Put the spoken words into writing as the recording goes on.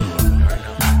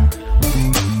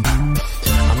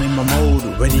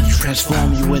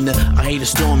Transform you into I hate a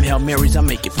storm, Hail Marys, I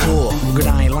make it pour. Good,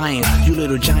 I ain't lying, you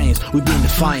little giants, we been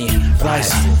defiant.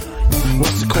 Rising.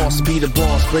 What's the cost? Speed of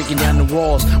balls, breaking down the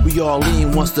walls. We all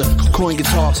lean once the coin gets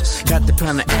tossed. Got the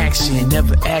plan of action,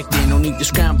 never acting. No need to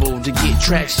scramble to get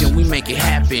traction. We make it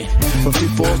happen. From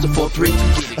 3-4s to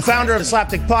 4-3. The founder of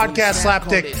Slapdick Podcast,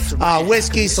 Slapdick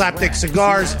Whiskey, Slapdick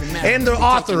Cigars, and the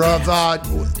author of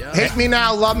Hate Me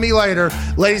Now, Love Me Later.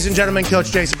 Ladies and gentlemen,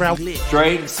 Coach Jason Brown.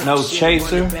 Straight, no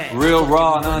chaser, real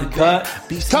raw and uncut.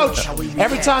 Coach,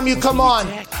 every time you come on,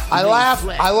 I laugh,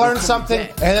 I learn something,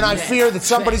 and then I fear that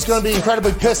somebody's going to be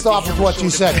incredibly pissed off with what you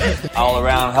said. All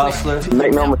around hustler.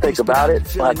 Make no mistake about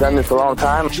it. I've done this a long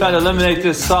time. Try to eliminate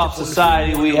this soft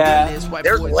society we have.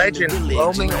 There's legends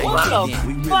roaming around.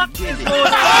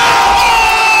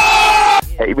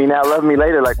 Hate me now, love me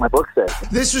later, like my book says.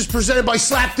 This was presented by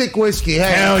Slapdick Whiskey.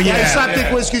 Hey, hell yeah.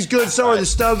 Slapdick Whiskey's good, so are the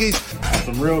Stogies.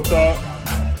 Some real talk,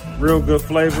 real good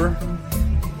flavor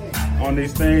on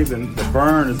these things, and the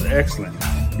burn is excellent.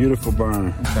 Beautiful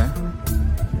burn. Okay.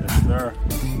 Yes, sir.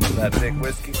 Slapdick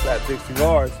Whiskey, Slapdick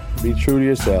Cigars. Be true to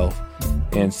yourself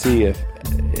and see if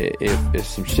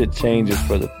some shit changes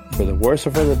for the worse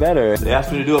or for the better. They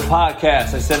asked me to do a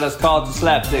podcast. I said, let's call it the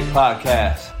Slapdick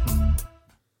Podcast.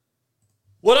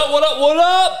 What up, what up, what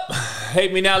up?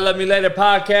 Hate Me Now, Love Me Later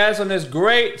podcast on this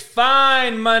great,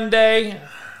 fine Monday,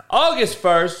 August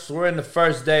 1st. We're in the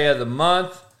first day of the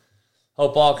month.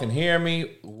 Hope all can hear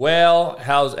me well.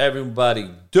 How's everybody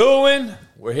doing?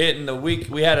 We're hitting the week.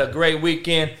 We had a great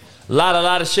weekend. A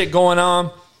lot of shit going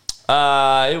on.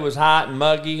 It was hot and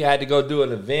muggy. I had to go do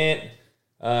an event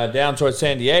down towards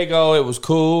San Diego. It was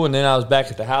cool. And then I was back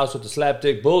at the house with the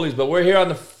Slapdick Bullies. But we're here on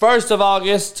the 1st of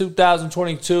August,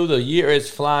 2022. The year is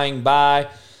flying by.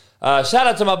 Shout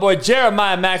out to my boy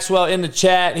Jeremiah Maxwell in the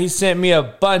chat. He sent me a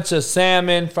bunch of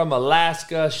salmon from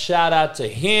Alaska. Shout out to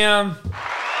him.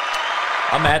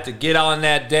 I'm going to have to get on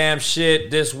that damn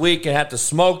shit this week and have to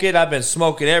smoke it. I've been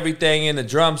smoking everything in the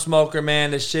drum smoker,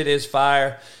 man. This shit is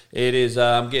fire. It is,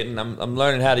 I'm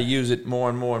learning how to use it more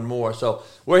and more and more. So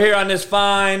we're here on this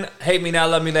fine Hate Me Now,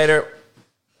 Love Me Later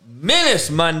Menace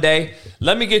Monday.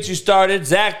 Let me get you started.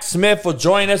 Zach Smith will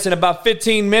join us in about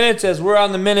 15 minutes as we're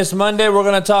on the Menace Monday. We're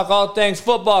going to talk all things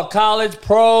football, college,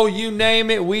 pro, you name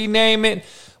it, we name it.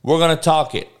 We're going to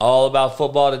talk it all about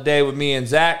football today with me and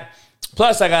Zach.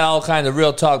 Plus, I got all kinds of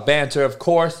real talk banter, of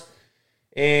course.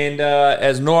 And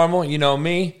as normal, you know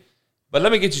me. But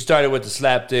let me get you started with the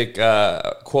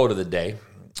Slapdick quote of the day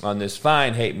on this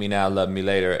fine Hate Me Now, Love Me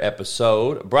Later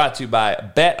episode. Brought to you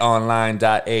by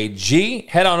betonline.ag.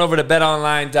 Head on over to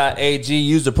betonline.ag.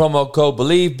 Use the promo code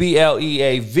BELIEVE,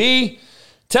 BLEAV.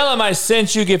 Tell them I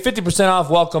sent you. Get 50% off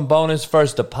welcome bonus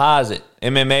first deposit.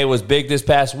 MMA was big this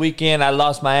past weekend. I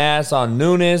lost my ass on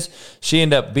Nunes. She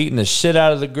ended up beating the shit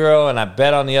out of the girl, and I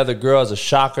bet on the other girl as a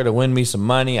shocker to win me some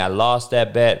money. I lost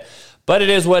that bet. But it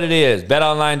is what it is.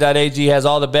 BetOnline.ag has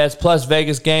all the bets, plus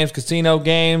Vegas games, casino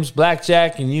games,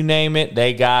 blackjack, and you name it,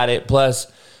 they got it.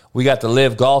 Plus, we got the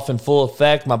Live Golf in full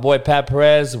effect. My boy Pat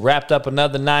Perez wrapped up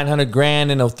another $900,000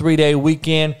 in a 3-day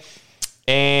weekend.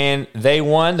 And they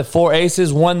won. The 4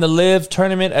 Aces won the Live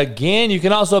tournament again. You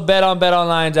can also bet on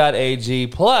betonline.ag.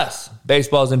 Plus,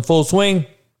 baseball's in full swing.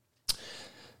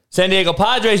 San Diego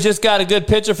Padres just got a good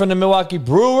pitcher from the Milwaukee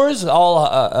Brewers, an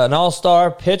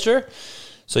all-star pitcher.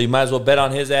 So you might as well bet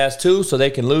on his ass too, so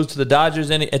they can lose to the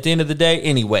Dodgers at the end of the day.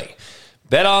 Anyway,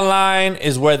 BetOnline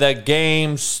is where the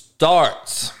game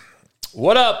starts.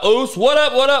 What up, Oos? What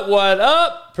up, what up, what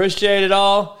up? Appreciate it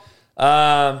all.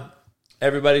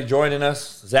 Everybody joining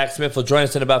us. Zach Smith will join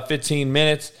us in about 15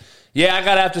 minutes. Yeah, I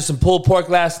got after some pulled pork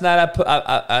last night.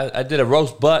 I did a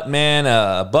roast butt, man.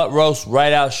 A butt roast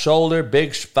right out shoulder.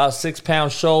 Big, about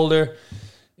 6-pound shoulder.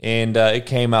 And it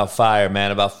came out fire, man.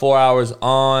 About 4 hours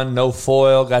on, no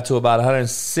foil. Got to about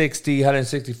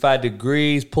 165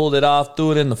 degrees. Pulled it off,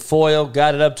 threw it in the foil.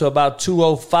 Got it up to about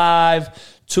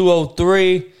 205,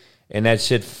 203. And that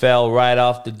shit fell right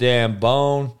off the damn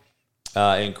bone.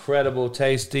 Incredible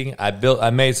tasting. I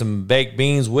made some baked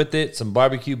beans with it, some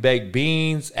barbecue baked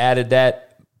beans, added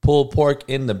that pulled pork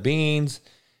in the beans,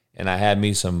 and I had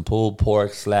me some pulled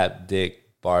pork Slapdick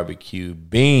barbecue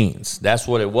beans. That's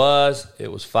what it was. It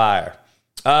was fire.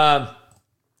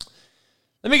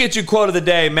 Let me get you a quote of the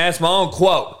day, man. It's my own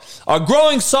quote. Our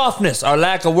growing softness, our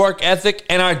lack of work ethic,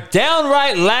 and our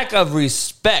downright lack of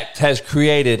respect has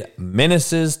created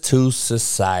menaces to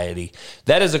society.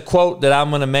 That is a quote that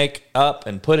I'm going to make up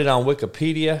and put it on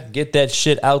Wikipedia. Get that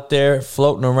shit out there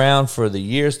floating around for the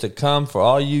years to come. For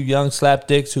all you young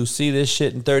slapdicks who see this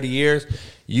shit in 30 years,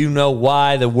 you know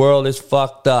why the world is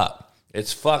fucked up.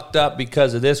 It's fucked up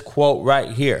because of this quote right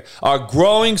here. Our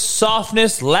growing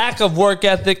softness, lack of work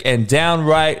ethic, and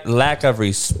downright lack of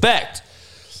respect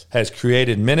has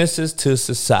created menaces to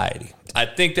society. I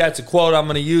think that's a quote I'm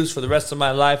going to use for the rest of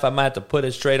my life. I might have to put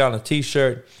it straight on a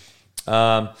T-shirt.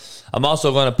 I'm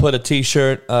also going to put a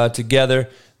T-shirt together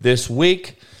this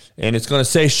week, and it's going to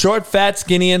say short, fat,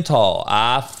 skinny, and tall.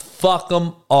 Fuck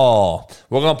them all.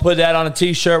 We're going to put that on a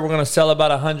T-shirt. We're going to sell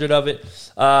about 100 of it.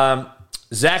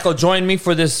 Zach will join me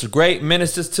for this great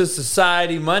Menaces to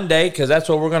Society Monday, because that's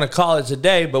what we're going to call it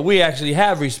today. But we actually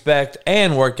have respect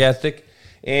and work ethic,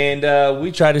 and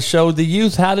we try to show the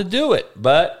youth how to do it.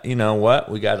 But you know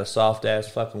what? We got a soft-ass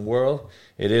fucking world.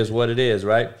 It is what it is,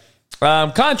 right?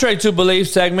 Contrary to Belief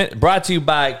segment brought to you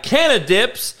by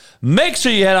Canadips. Make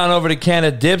sure you head on over to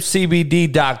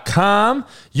CanadipsCBD.com.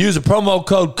 Use the promo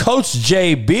code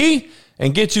CoachJB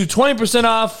and get you 20%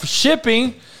 off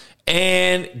shipping.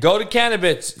 And go to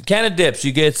Canadips.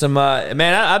 You get some,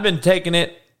 man, I've been taking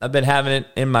it. I've been having it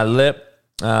in my lip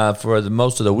for the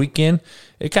most of the weekend.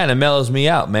 It kind of mellows me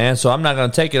out, man. So I'm not going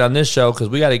to take it on this show because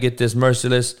we got to get this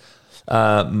Merciless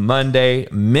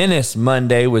Menace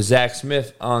Monday with Zach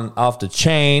Smith off the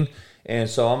chain. And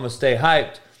so I'm going to stay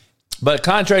hyped. But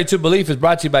Contrary to Belief is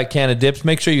brought to you by Canadips.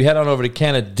 Make sure you head on over to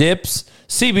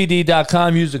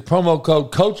CanadipsCBD.com. Use the promo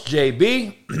code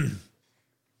CoachJB.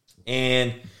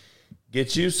 And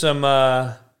get you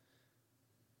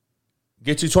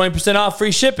 20% off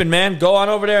free shipping, man. Go on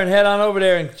over there and head on over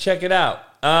there and check it out.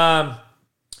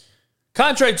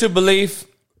 Contrary to Belief,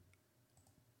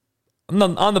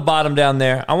 on the bottom down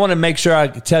there, I want to make sure I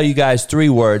tell you guys 3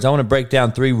 words. I want to break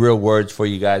down 3 real words for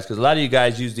you guys, because a lot of you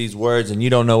guys use these words and you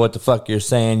don't know what the fuck you're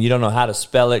saying. You don't know how to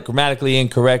spell it. Grammatically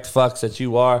incorrect fucks that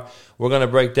you are. We're going to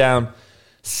break down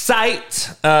sight,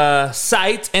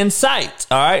 and sight.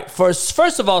 All right.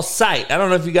 First of all, sight. I don't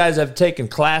know if you guys have taken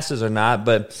classes or not,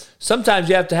 but sometimes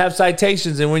you have to have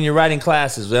citations. And when you're writing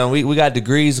classes, well, we got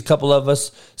degrees, a couple of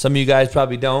us. Some of you guys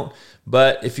probably don't.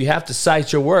 But if you have to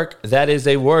cite your work, that is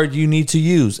a word you need to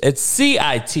use. It's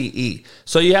CITE.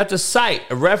 So you have to cite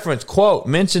a reference, quote,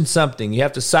 mention something. You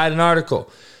have to cite an article.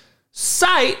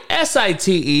 Site,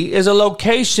 S-I-T-E, is a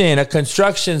location, a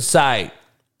construction site.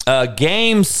 A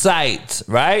game site,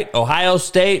 right? Ohio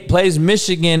State plays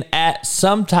Michigan at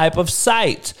some type of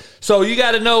site. So you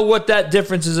got to know what that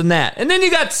difference is in that. And then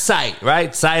you got sight,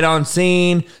 right? Sight on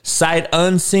scene, sight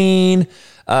unseen.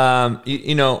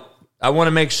 I want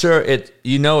to make sure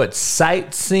it's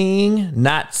sightseeing,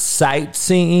 not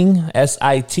sightseeing.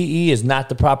 S-I-T-E is not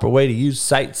the proper way to use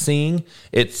sightseeing.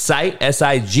 It's sight,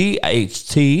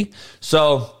 S-I-G-H-T.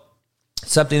 So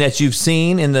something that you've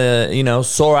seen in the,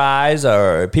 sore eyes,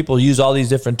 or people use all these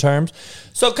different terms.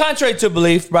 So Contrary to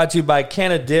Belief, brought to you by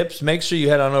Canadips. Make sure you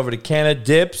head on over to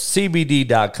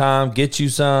CanadipsCBD.com. Get you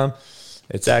some.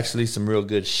 It's actually some real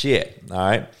good shit. All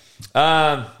right.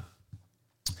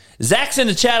 Zach's in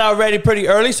the chat already pretty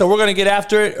early, so we're going to get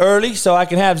after it early so I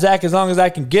can have Zach as long as I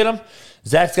can get him.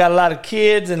 Zach's got a lot of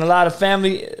kids and a lot of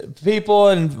family people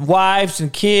and wives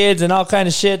and kids and all kind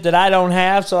of shit that I don't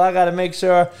have, so I got to make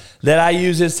sure that I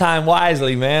use his time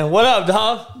wisely, man. What up,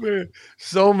 dog? Man,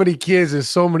 so many kids and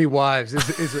so many wives.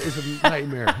 It's a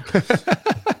nightmare.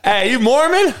 Hey, you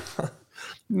Mormon?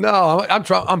 No, I'm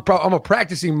a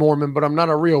practicing Mormon, but I'm not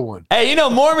a real one. Hey,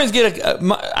 Mormons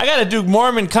I got to do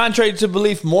Mormon Contrary to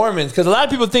Belief Mormons, because a lot of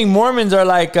people think Mormons are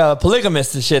like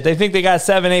polygamists and shit. They think they got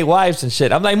 7, 8 wives and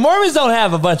shit. I'm like, Mormons don't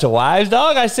have a bunch of wives,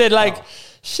 dog. I said,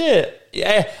 shit.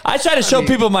 Yeah, I try to show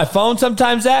people my phone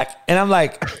sometimes, Zach, and I'm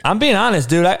like, I'm being honest,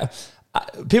 dude.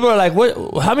 People are like, "What?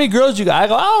 How many girls you got?" I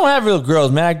go, "I don't have real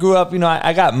girls, man. I grew up,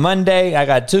 I got Monday, I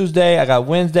got Tuesday, I got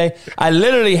Wednesday. I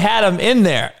literally had them in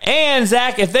there." And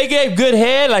Zach, if they gave good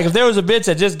head, like if there was a bitch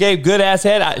that just gave good ass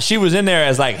head, she was in there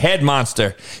as like head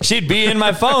monster. She'd be in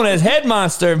my phone as head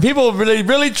monster, and people were really,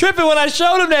 really tripping when I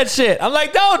showed them that shit. I'm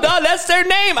like, "No, dog, that's their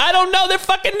name. I don't know their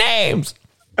fucking names."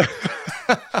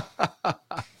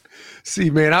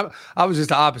 See, man, I was just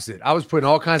the opposite. I was putting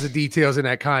all kinds of details in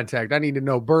that contact. I need to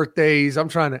know birthdays. I'm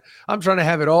trying to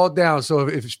have it all down. So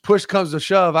if push comes to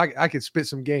shove, I could spit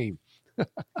some game.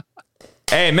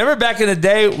 Hey, remember back in the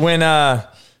day when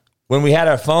we had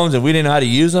our phones and we didn't know how to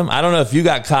use them? I don't know if you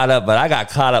got caught up, but I got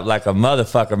caught up like a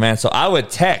motherfucker, man. So I would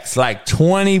text like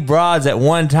 20 broads at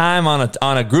one time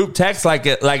on a group text, like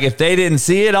if they didn't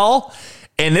see it all.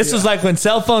 And this was like when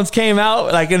cell phones came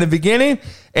out, like in the beginning.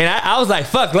 And I was like,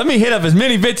 fuck, let me hit up as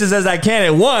many bitches as I can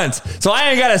at once. So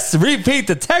I ain't got to repeat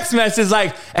the text message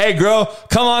like, "Hey, girl,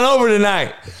 come on over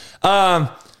tonight. I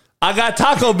got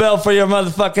Taco Bell for your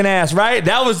motherfucking ass," right?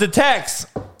 That was the text.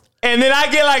 And then I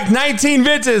get like 19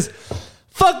 bitches.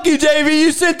 fuck you, JV.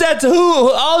 You sent that to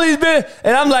who? All these men.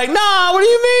 And I'm like, nah, what do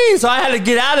you mean? So I had to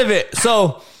get out of it.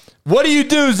 So what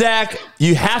do, Zach?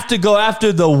 You have to go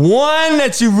after the one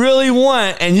that you really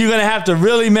want, and you're going to have to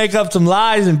really make up some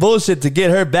lies and bullshit to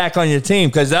get her back on your team,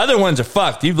 because the other ones are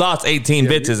fucked. You've lost 18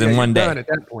 bitches in one day. At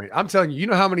that point, I'm telling you, you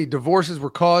know how many divorces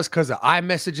were caused because of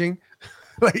iMessaging?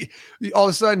 Like, all of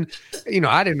a sudden,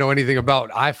 I didn't know anything about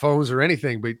iPhones or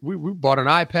anything, but we bought an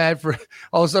iPad for,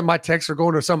 all of a sudden my texts are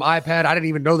going to some iPad. I didn't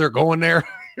even know they're going there.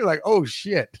 You're like, oh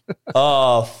shit.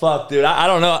 Oh fuck, dude. I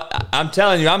don't know. I'm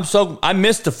telling you, I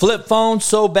missed the flip phone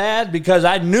so bad because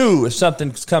I knew if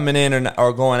something's coming in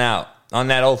or going out on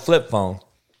that old flip phone.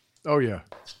 Oh yeah.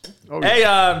 Hey,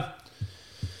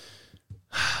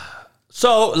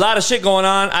 so a lot of shit going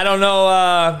on. I don't know,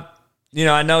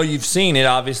 I know you've seen it.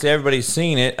 Obviously, everybody's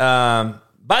seen it.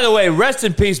 By the way, rest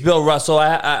in peace, Bill Russell.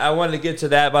 I wanted to get to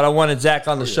that, but I wanted Zach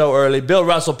on the show early. Bill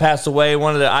Russell passed away,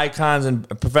 one of the icons in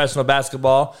professional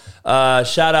basketball.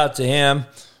 Shout out to him.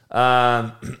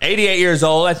 88 years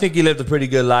old. I think he lived a pretty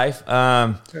good life.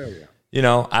 Hell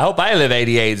yeah. I hope I live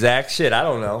 88, Zach. Shit, I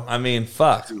don't know. I mean,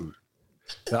 fuck. Dude,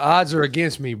 the odds are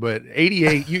against me, but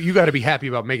 88, you got to be happy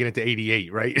about making it to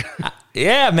 88, right?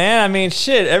 Yeah, man. I mean,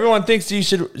 shit. Everyone thinks you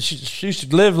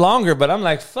should live longer, but I'm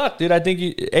like, fuck, dude. I think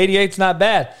 88's not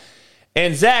bad.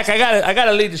 And Zach, I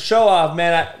gotta lead the show off,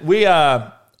 man.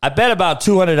 I bet about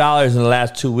 $200 in the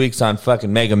last 2 weeks on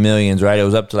fucking Mega Millions, right? It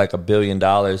was up to like $1 billion.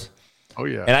 Oh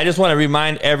yeah. And I just want to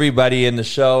remind everybody in the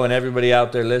show and everybody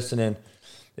out there listening,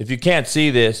 if you can't see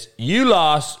this, you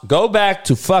lost. Go back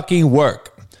to fucking work.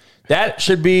 That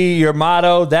should be your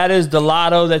motto. That is the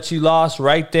lotto that you lost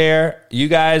right there. You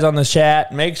guys on the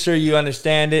chat, make sure you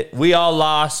understand it. We all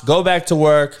lost. Go back to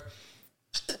work.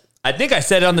 I think I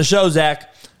said it on the show,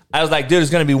 Zach. I was like, dude, there's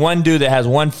going to be one dude that has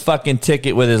one fucking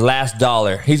ticket with his last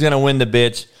dollar. He's going to win the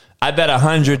bitch. I bet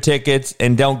 100 tickets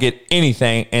and don't get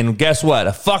anything. And guess what?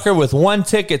 A fucker with one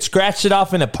ticket scratched it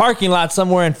off in a parking lot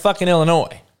somewhere in fucking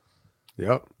Illinois.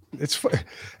 Yep.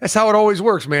 That's how it always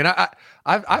works, man.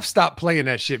 I've stopped playing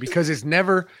that shit because it's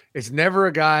never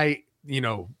a guy,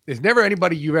 it's never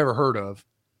anybody you've ever heard of.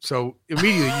 So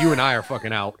immediately you and I are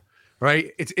fucking out,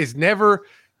 right? It's never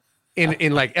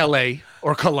in like LA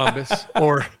or Columbus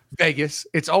or Vegas.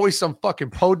 It's always some fucking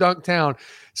podunk town.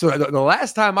 So the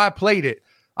last time I played it,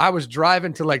 I was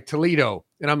driving to like Toledo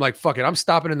and I'm like, fuck it. I'm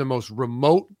stopping in the most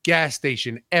remote gas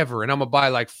station ever. And I'm gonna buy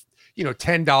like,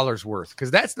 $10 worth. Cause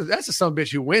that's the son of a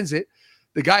bitch who wins it.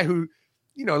 The guy who,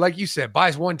 like you said,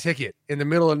 buys one ticket in the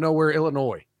middle of nowhere,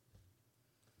 Illinois.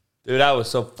 Dude, I was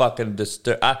so fucking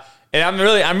disturbed. And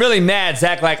I'm really mad,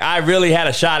 Zach. Like, I really had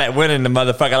a shot at winning the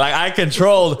motherfucker. Like, I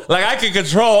could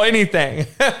control anything.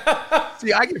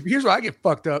 See, here's where I get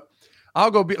fucked up.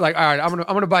 I'll go be like, all right, I'm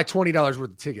gonna buy $20 worth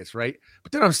of tickets, right?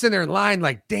 But then I'm sitting there in line,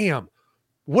 like, damn,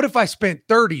 what if I spent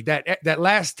 30? That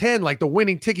last 10, like the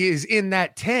winning ticket is in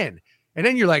that 10, and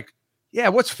then you're like, yeah,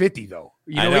 what's 50 though?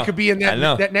 It could be in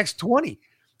that next 20.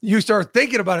 You start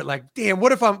thinking about it, like, damn,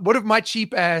 what if my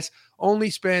cheap ass only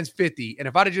spends 50, and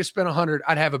if I'd have just spent 100,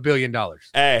 I'd have $1 billion.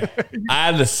 Hey,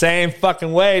 I'm the same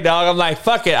fucking way, dog. I'm like,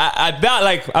 fuck it. I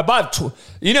bought.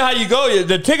 You know how you go?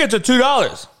 The tickets are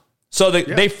 $2, so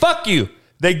they fuck you.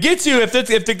 They get you. If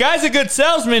the guy's a good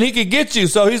salesman, he could get you.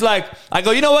 So he's like, I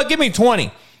go, you know what? Give me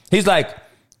 20. He's like,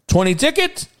 20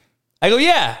 tickets? I go,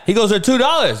 yeah. He goes, they're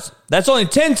 $2. That's only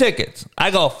 10 tickets. I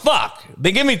go, fuck.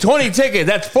 They give me 20 tickets.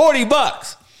 That's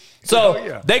 $40.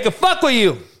 So they could fuck with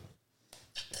you.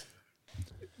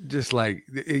 Just like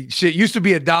shit used to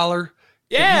be $1.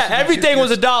 Yeah, everything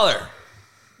was $1.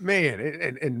 Man,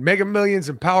 and Mega Millions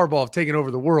and Powerball have taken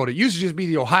over the world. It used to just be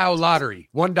the Ohio Lottery,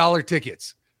 $1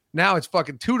 tickets. Now it's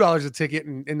fucking $2 a ticket,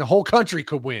 and the whole country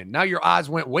could win. Now your odds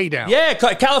went way down. Yeah,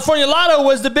 California Lotto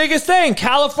was the biggest thing.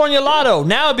 California Lotto.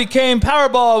 Now it became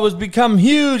Powerball. Was become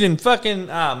huge and fucking.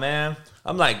 Ah, man.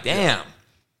 I'm like, damn.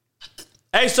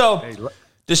 Hey, so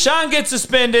Deshaun gets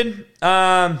suspended.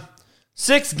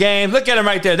 6 games. Look at him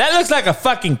right there. That looks like a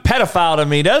fucking pedophile to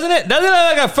me, doesn't it? Doesn't it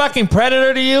look like a fucking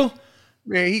predator to you?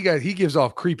 Man, he gives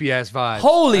off creepy ass vibes.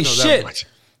 Holy shit.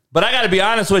 But I got to be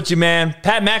honest with you, man.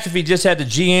 Pat McAfee just had the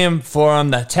GM for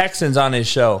the Texans on his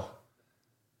show.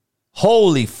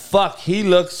 Holy fuck. He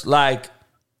looks twice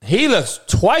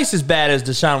as bad as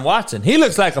Deshaun Watson. He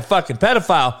looks like a fucking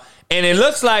pedophile. And it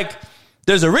looks like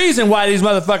there's a reason why these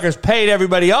motherfuckers paid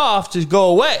everybody off to go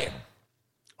away.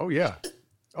 Oh, yeah.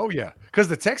 Because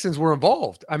the Texans were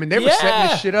involved. I mean, they were setting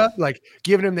this shit up, like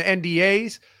giving him the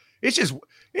NDAs.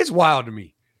 It's wild to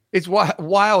me. It's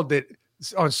wild that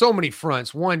on so many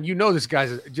fronts. One, this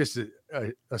guy's just a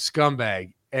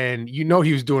scumbag, and he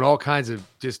was doing all kinds of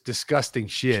just disgusting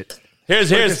shit.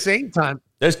 Here's at the same time,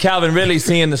 There's Calvin Ridley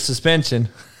seeing the suspension.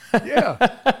 Yeah,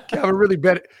 Calvin really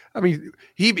bet it. I mean,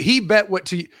 he bet what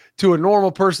to a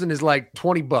normal person is like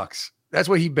 $20. That's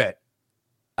what he bet.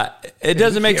 It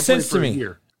doesn't make sense to me.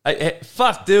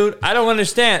 Fuck, dude. I don't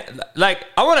understand. Like,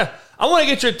 I want to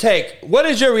get your take. What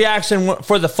is your reaction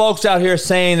for the folks out here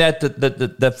saying that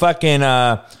the fucking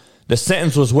the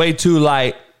sentence was way too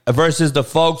light versus the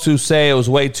folks who say it was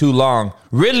way too long?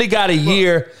 Ridley got a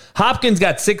year. Hopkins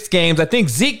got 6 games. I think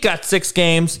Zeke got 6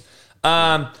 games.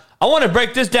 I want to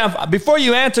break this down. Before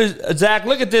you answer, Zach,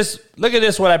 look at this. Look at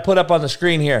this, what I put up on the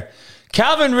screen here.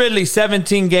 Calvin Ridley,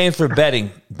 17 games for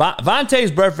betting. Vontaze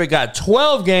Burfict got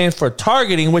 12 games for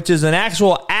targeting, which is an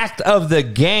actual act of the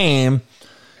game.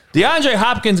 DeAndre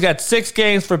Hopkins got 6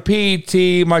 games for PET.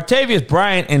 Martavius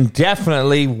Bryant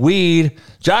indefinitely weed.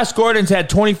 Josh Gordon's had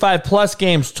 25-plus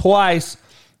games twice.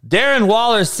 Darren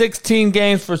Waller, 16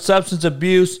 games for substance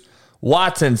abuse.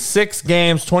 Watson, 6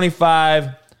 games, 25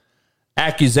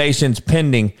 accusations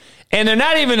pending. And they're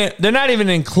not even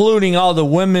including all the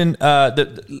women.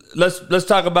 Let's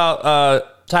talk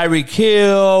about Tyreek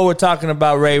Hill. We're talking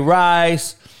about Ray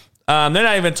Rice. They're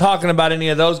not even talking about any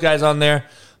of those guys on there.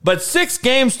 But 6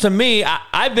 games to me,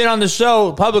 I've been on the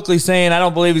show publicly saying I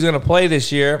don't believe he's going to play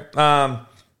this year. I'm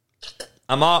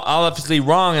obviously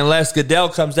wrong unless Goodell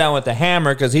comes down with the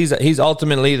hammer, because he's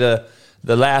ultimately the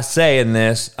last say in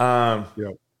this. Yep.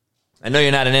 I know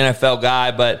you're not an NFL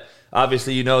guy, but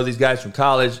obviously you know these guys from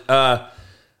college. I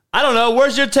don't know.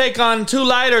 Where's your take on too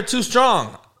light or too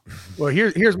strong? Well,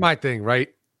 here's my thing, right?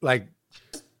 Like,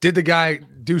 did the guy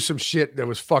do some shit that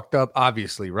was fucked up?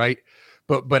 Obviously, right?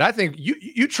 But I think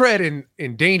you tread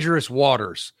in dangerous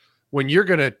waters when you're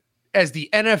gonna, as the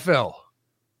NFL,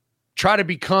 try to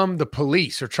become the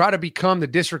police or try to become the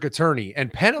district attorney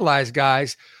and penalize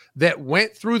guys that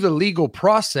went through the legal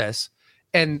process,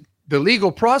 and the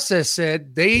legal process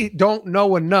said they don't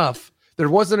know enough. There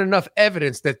wasn't enough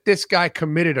evidence that this guy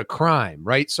committed a crime,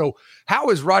 right? So how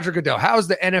is Roger Goodell, how is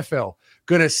the NFL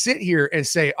going to sit here and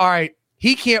say, all right,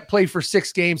 he can't play for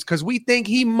 6 games because we think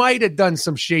he might have done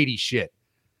some shady shit?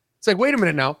 It's like, wait a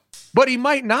minute now, but he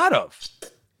might not have.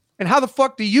 And how the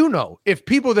fuck do you know if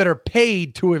people that are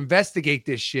paid to investigate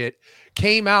this shit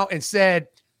came out and said,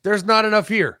 there's not enough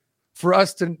here for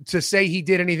us to say he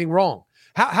did anything wrong?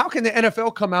 How can the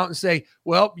NFL come out and say,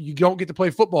 well, you don't get to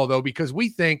play football, though, because we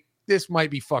think this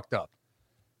might be fucked up?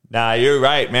 Nah, you're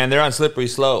right, man. They're on slippery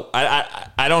slope.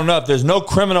 I don't know. If there's no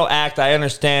criminal act, I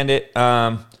understand it.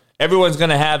 Everyone's going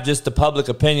to have just the public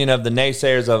opinion of the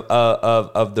naysayers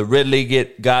of the Ridley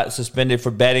got suspended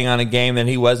for betting on a game that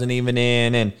he wasn't even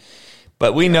in.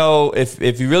 But we know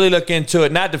if you really look into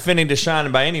it, not defending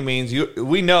Deshaun by any means,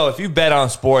 we know if you bet on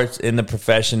sports in the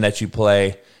profession that you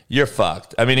play, you're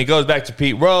fucked. I mean, it goes back to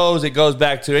Pete Rose. It goes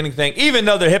back to anything. Even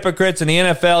though they're hypocrites and the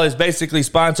NFL is basically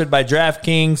sponsored by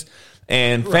DraftKings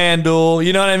and FanDuel.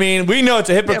 You know what I mean? We know it's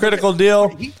a hypocritical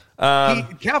deal.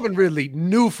 Calvin Ridley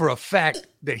knew for a fact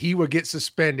that he would get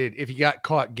suspended if he got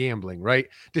caught gambling, right?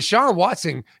 Deshaun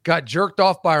Watson got jerked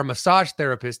off by a massage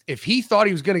therapist. If he thought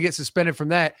he was going to get suspended from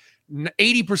that,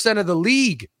 80% of the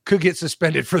league could get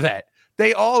suspended for that.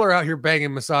 They all are out here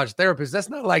banging massage therapists. That's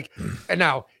not like, and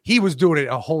now he was doing it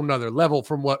a whole nother level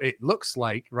from what it looks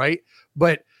like, right?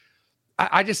 But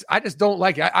I just don't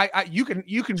like it. You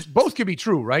can both can be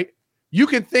true, right? You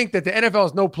can think that the NFL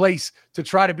is no place to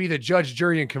try to be the judge,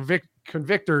 jury, and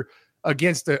convictor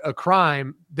against a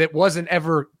crime that wasn't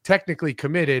ever technically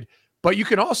committed. But you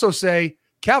can also say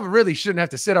Calvin Ridley shouldn't have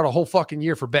to sit out a whole fucking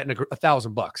year for betting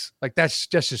 $1,000. Like, that's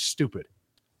just stupid.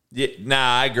 Yeah,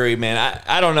 nah, I agree, man.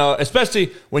 I don't know,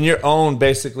 especially when you're owned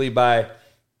basically by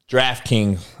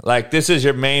DraftKings. Like, this is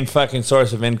your main fucking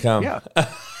source of income. Yeah.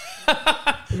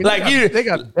 I mean, they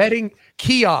got betting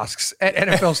kiosks at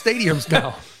NFL stadiums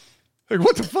now. Like,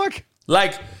 what the fuck?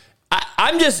 Like,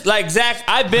 I'm just like, Zach,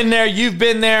 I've been there. You've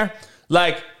been there.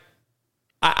 Like,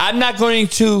 I'm not going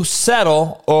to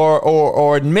settle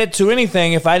or admit to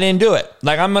anything if I didn't do it.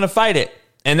 Like, I'm going to fight it.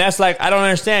 And that's like, I don't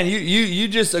understand. You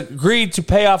just agreed to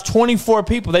pay off 24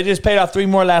 people. They just paid off 3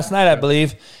 more last night, I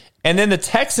believe. And then the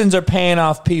Texans are paying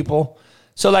off people.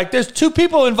 So, like, there's 2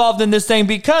 people involved in this thing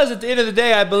because at the end of the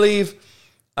day, I believe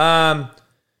that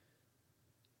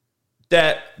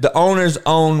the owners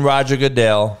own Roger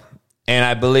Goodell. And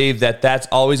I believe that that's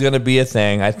always going to be a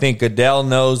thing. I think Goodell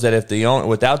knows that if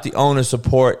without the owner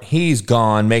support, he's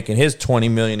gone, making his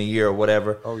 $20 million a year or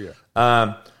whatever. Oh, yeah.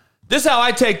 This is how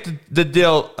I take the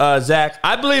deal, Zach.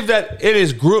 I believe that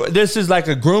this is like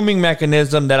a grooming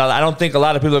mechanism that I don't think a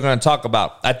lot of people are going to talk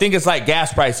about. I think it's like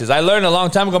gas prices. I learned a long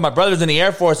time ago, my brother's in the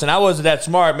Air Force, and I wasn't that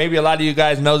smart. Maybe a lot of you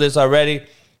guys know this already.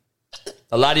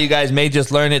 A lot of you guys may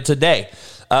just learn it today.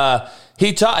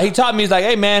 He taught me, he's like,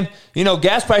 hey, man,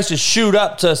 gas prices shoot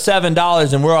up to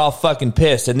 $7 and we're all fucking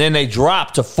pissed. And then they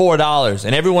drop to $4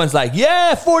 and everyone's like,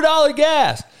 yeah, $4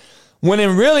 gas. When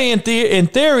in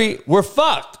theory, we're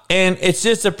fucked. And it's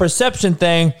just a perception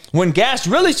thing. When gas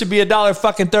really should be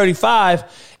 $1.35,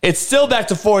 it's still back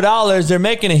to $4. They're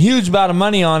making a huge amount of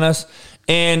money on us.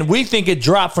 And we think it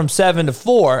dropped from 7 to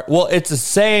 4. Well, it's the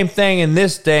same thing in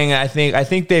this thing. I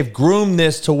think they've groomed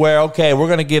this to where, okay, we're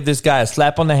going to give this guy a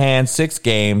slap on the hand, 6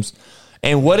 games.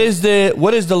 And what is the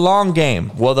long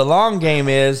game? Well, the long game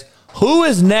is, who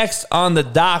is next on the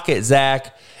docket,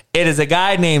 Zach? It is a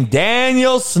guy named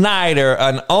Daniel Snyder,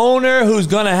 an owner who's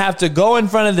going to have to go in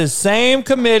front of the same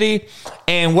committee.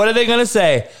 And what are they going to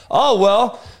say? Oh,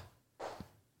 well,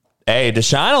 hey,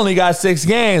 Deshaun only got 6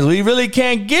 games. We really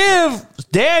can't give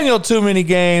Daniel too many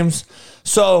games.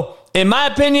 So, in my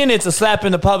opinion, it's a slap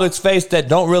in the public's face that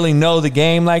don't really know the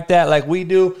game like that, like we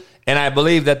do. And I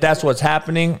believe that that's what's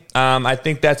happening. I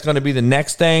think that's going to be the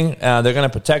next thing. They're going to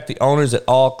protect the owners at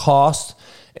all costs.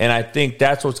 And I think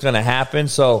that's what's going to happen.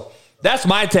 So, that's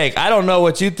my take. I don't know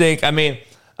what you think. I mean,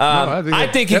 I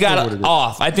think he got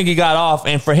off. I think he got off.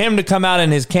 And for him to come out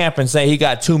in his camp and say he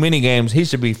got too many games, he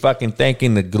should be fucking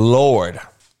thanking the Lord.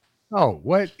 Oh,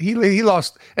 what? He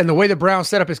lost. And the way the Browns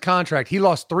set up his contract, he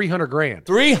lost $300,000.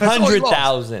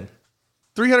 $300,000.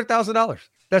 $300,000.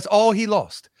 That's all he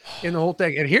lost in the whole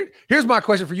thing. And here's my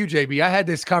question for you, JB. I had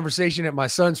this conversation at my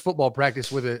son's football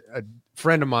practice with a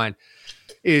friend of mine.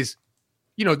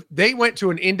 They went to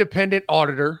an independent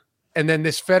auditor and then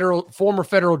this former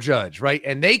federal judge, right?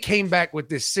 And they came back with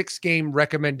this 6-game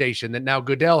recommendation that now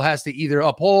Goodell has to either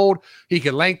uphold, he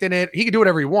can lengthen it, he can do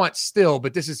whatever he wants still,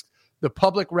 but this is the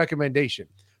public recommendation.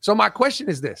 So my question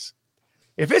is this: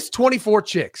 if it's 24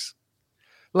 chicks,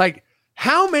 like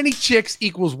how many chicks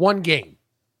equals 1 game?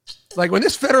 Like when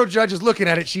this federal judge is looking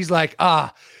at it, she's like,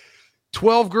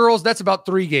 12 girls, that's about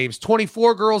 3 games.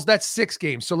 24 girls, that's 6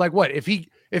 games. So like what? If he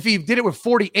did it with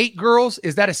 48 girls,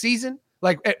 is that a season?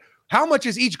 Like how much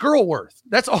is each girl worth?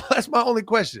 That's all. That's my only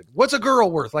question. What's a girl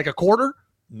worth? Like a quarter?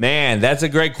 Man, that's a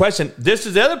great question. This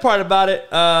is the other part about it.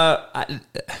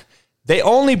 They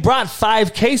only brought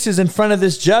 5 cases in front of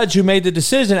this judge who made the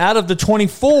decision out of the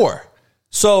 24.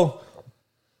 So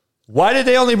why did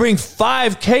they only bring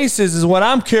 5 cases is what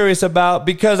I'm curious about,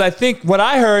 because I think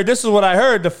this is what I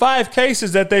heard, the 5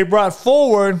 cases that they brought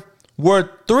forward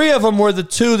were 3 of them were the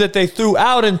 2 that they threw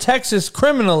out in Texas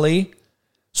criminally.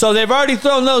 So they've already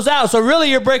thrown those out. So really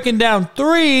you're breaking down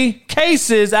 3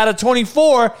 cases out of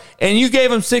 24 and you gave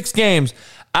them 6 games.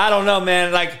 I don't know,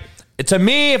 man. Like, to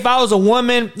me, if I was a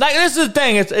woman, like, this is the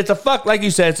thing. It's a fuck, like you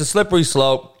said, it's a slippery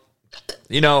slope.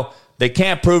 They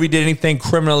can't prove he did anything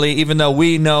criminally, even though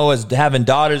we know as having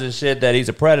daughters and shit that he's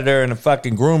a predator and a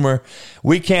fucking groomer.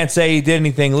 We can't say he did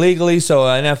anything legally. So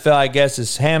NFL, I guess,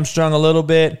 is hamstrung a little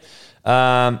bit.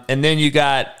 And then you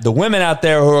got the women out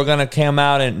there who are going to come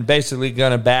out and basically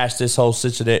going to bash this whole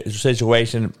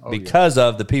situation because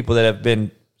of the people that have been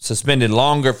suspended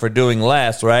longer for doing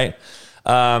less, right?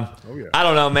 I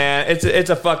don't know, man. It's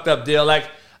a fucked up deal. Like,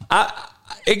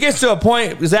 it gets to a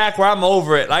point, Zach, where I'm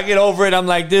over it. I get over it. I'm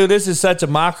like, dude, this is such a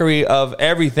mockery of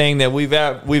everything that we've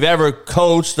ever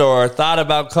coached or thought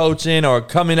about coaching or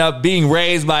coming up, being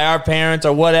raised by our parents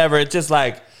or whatever. It's just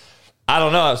like, I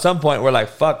don't know. At some point, we're like,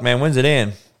 fuck, man, when's it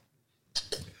in?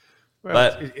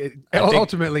 Well, but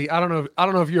ultimately, I don't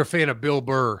know if you're a fan of Bill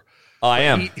Burr. Oh, I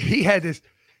am. He had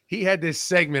this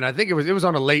segment. I think it was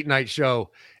on a late night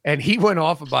show, and he went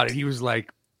off about it. He was like,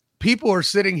 people are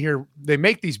sitting here, they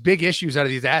make these big issues out of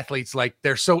these athletes like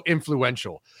they're so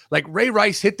influential. Like Ray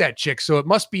Rice hit that chick, so it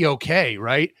must be okay,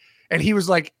 right? And he was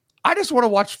like, I just want to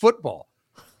watch football.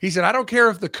 He said, I don't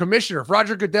care if the commissioner, if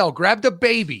Roger Goodell grabbed a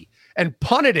baby and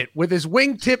punted it with his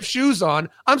wingtip shoes on,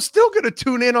 I'm still going to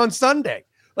tune in on Sunday.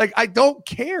 Like, I don't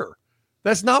care.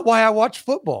 That's not why I watch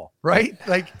football, right?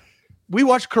 Like, we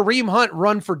watch Kareem Hunt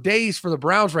run for days for the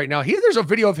Browns right now. There's a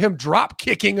video of him drop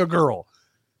kicking a girl.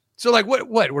 So, like, what?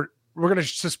 We're going to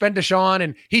suspend Deshaun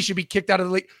and he should be kicked out of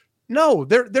the league? No,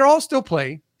 they're all still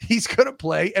playing. He's going to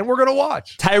play, and we're going to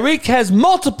watch. Tyreek has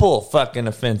multiple fucking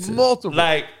offenses. Multiple.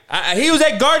 Like, he was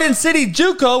at Garden City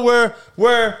JUCO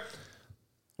where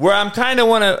I'm kind of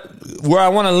where I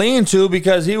want to lean to,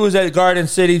 because he was at Garden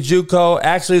City JUCO,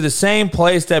 actually the same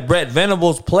place that Brett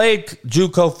Venables played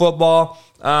JUCO football.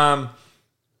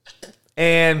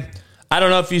 And I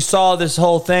don't know if you saw this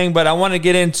whole thing, but I want to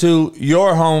get into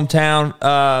your hometown.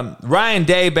 Ryan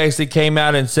Day basically came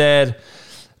out and said,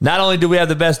 not only do we have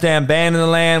the best damn band in the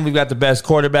land, we've got the best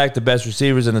quarterback, the best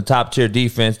receivers, and the top-tier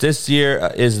defense. This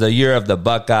year is the year of the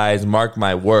Buckeyes, mark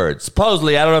my words.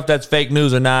 Supposedly, I don't know if that's fake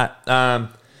news or not.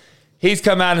 He's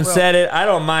come out and said it. I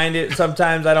don't mind it.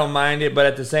 Sometimes I don't mind it, but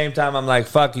at the same time, I'm like,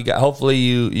 fuck. Hopefully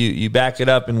you back it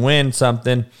up and win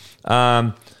something.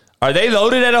 Are they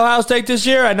loaded at Ohio State this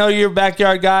year? I know you're a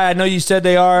backyard guy. I know you said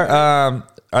they are.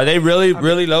 Are they really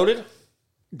loaded?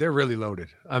 They're really loaded.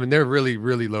 I mean, they're really,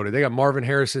 really loaded. They got Marvin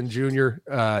Harrison Jr.,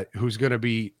 who's going to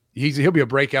be he'll be a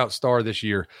breakout star this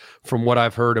year, from what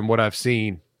I've heard and what I've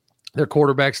seen. Their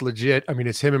quarterback's legit. I mean,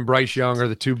 it's him and Bryce Young are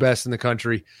the two best in the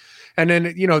country. And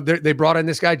then, they brought in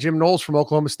this guy, Jim Knowles from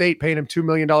Oklahoma State, paying him $2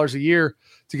 million a year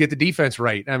to get the defense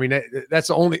right. I mean, that's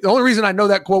the only reason I know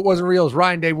that quote wasn't real is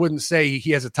Ryan Day wouldn't say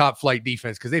he has a top flight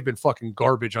defense, because they've been fucking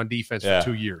garbage on defense for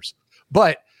 2 years.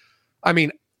 But I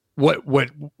mean,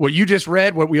 what you just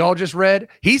read, what we all just read,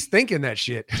 he's thinking that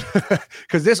shit,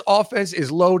 because this offense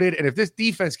is loaded. And if this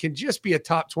defense can just be a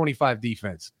top 25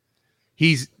 defense,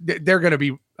 they're going to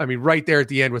be, I mean, right there at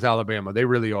the end with Alabama. They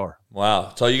really are.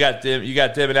 Wow. So you got them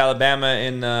in Alabama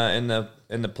in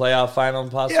the playoff final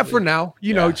possibly? Yeah, for now.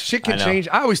 Shit can change.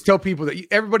 I always tell people that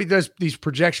everybody does these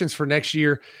projections for next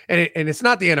year, and it's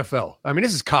not the NFL. I mean,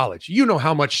 this is college. You know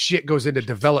how much shit goes into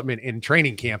development in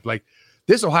training camp. Like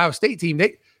this Ohio State team,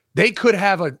 they could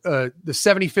have the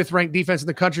 75th ranked defense in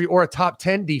the country or a top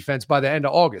 10 defense by the end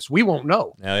of August. We won't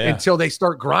know until they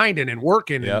start grinding and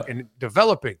working and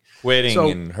developing. Quitting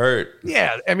and hurt.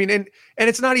 Yeah. I mean, and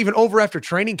it's not even over after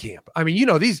training camp. I mean,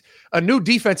 a new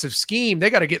defensive scheme, they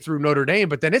got to get through Notre Dame,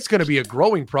 but then it's going to be a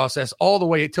growing process all the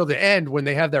way until the end when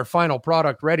they have their final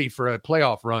product ready for a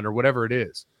playoff run or whatever it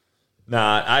is.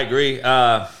 Nah, I agree.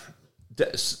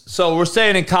 So we're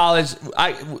saying in college,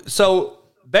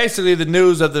 basically, the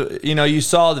news of you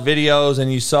saw the videos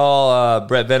and you saw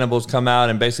Brett Venables come out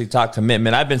and basically talk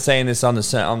commitment. I've been saying this on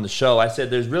the show. I said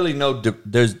there's really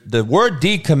the word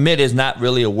decommit is not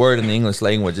really a word in the English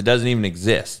language. It doesn't even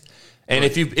exist. And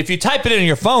if you type it in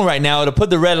your phone right now, it'll put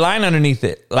the red line underneath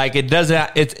it. Like it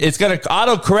doesn't. It's going to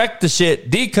auto correct the shit.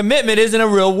 Decommitment isn't a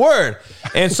real word.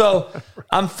 And so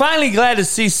I'm finally glad to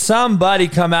see somebody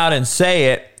come out and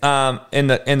say it in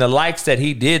the likes that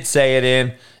he did say it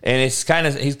in. And he's kind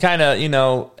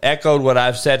of echoed what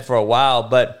I've said for a while.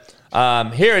 But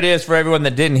here it is for everyone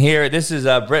that didn't hear it. This is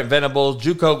Brent Venables,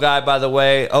 JUCO guy, by the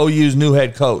way, OU's new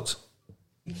head coach.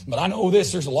 But I know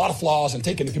there's a lot of flaws in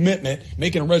taking the commitment,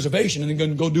 making a reservation, and then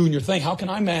going to go doing your thing. How can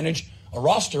I manage a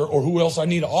roster or who else I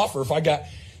need to offer if I got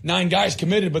 9 guys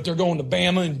committed, but they're going to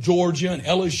Bama and Georgia and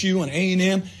LSU and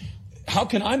A&M? How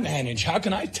can I manage? How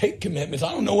can I take commitments?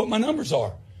 I don't know what my numbers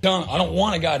are. I don't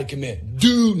want a guy to commit.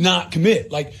 Do not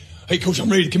commit. Like, hey, coach, I'm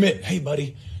ready to commit. Hey,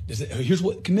 buddy, here's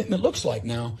what commitment looks like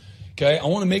now. Okay, I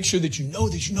want to make sure that you know.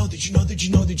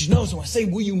 So I say,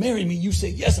 will you marry me? You say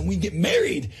yes, and we get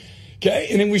married. Okay,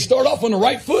 and then we start off on the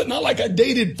right foot. Not like I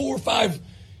dated 4 or 5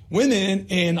 women,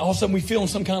 and all of a sudden we feel in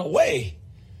some kind of way.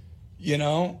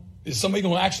 Is somebody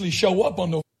going to actually show up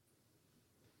on the?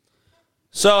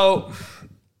 So.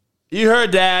 You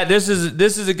heard that. This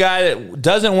is a guy that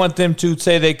doesn't want them to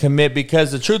say they commit,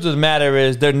 because the truth of the matter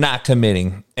is they're not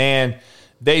committing, and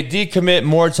they decommit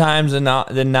more times than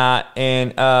not.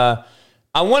 And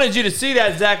I wanted you to see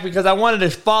that, Zach, because I wanted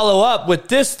to follow up with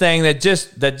this thing that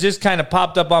just kind of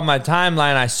popped up on my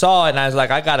timeline. I saw it, and I was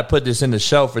like, I got to put this in the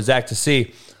show for Zach to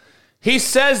see. He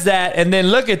says that, and then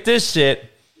look at this shit.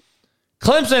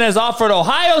 Clemson has offered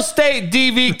Ohio State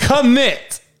DB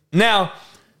commit. Now,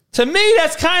 to me,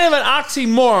 that's kind of an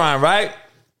oxymoron, right?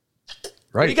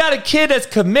 Right. You got a kid that's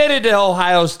committed to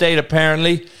Ohio State,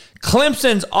 apparently.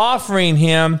 Clemson's offering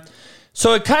him.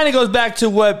 So it kind of goes back to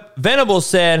what Venables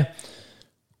said.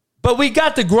 But we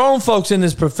got the grown folks in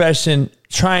this profession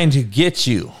trying to get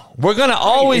you. We're going to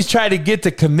always try to get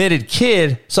the committed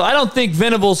kid. So I don't think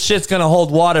Venables shit's going to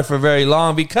hold water for very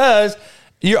long, because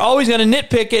you're always going to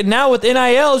nitpick it. Now with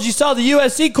NILs, you saw the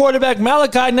USC quarterback,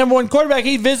 Malachi, number 1 quarterback.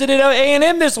 He visited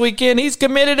A&M this weekend. He's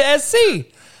committed to SC.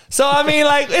 So, I mean,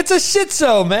 like, it's a shit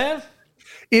show, man.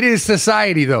 It is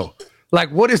society, though. Like,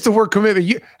 what is the word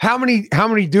commitment? How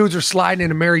many dudes are sliding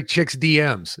into married chicks'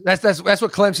 DMs? That's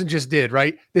what Clemson just did,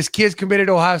 right? This kid's committed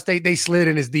to Ohio State. They slid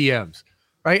in his DMs,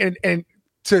 right? And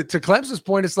to Clemson's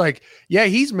point, it's like, yeah,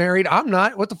 he's married. I'm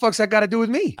not. What the fuck's that got to do with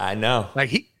me? I know.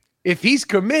 Like, if he's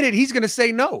committed, he's going to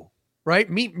say no, right?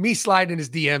 Me sliding in his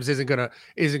DMs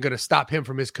isn't gonna stop him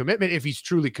from his commitment if he's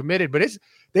truly committed. But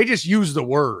they just use the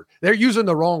word. They're using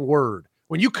the wrong word.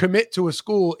 When you commit to a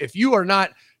school, if you are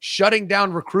not shutting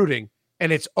down recruiting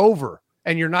and it's over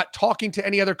and you're not talking to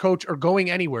any other coach or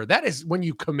going anywhere, that is when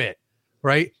you commit,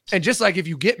 right? And just like if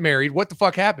you get married, what the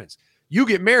fuck happens? You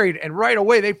get married and right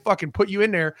away they fucking put you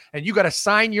in there and you got to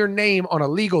sign your name on a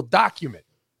legal document.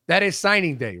 That is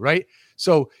signing day, right?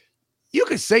 So you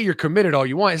can say you're committed all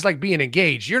you want. It's like being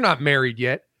engaged. You're not married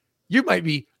yet. you might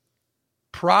be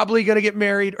probably going to get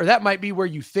married, or that might be where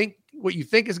you think what you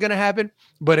think is going to happen.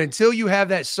 But until you have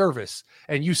that service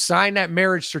and you sign that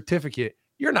marriage certificate,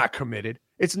 you're not committed.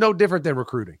 It's no different than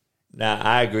recruiting. Nah,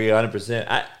 I agree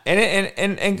 100%.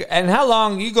 And how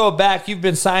long you go back? You've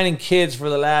been signing kids for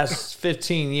the last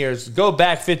 15 years. Go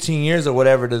back 15 years or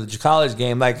whatever to the college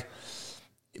game. Like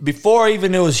before,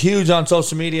 even it was huge on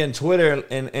social media and Twitter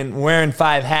and wearing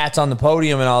 5 hats on the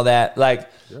podium and all that. Like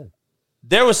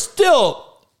there was still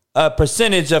a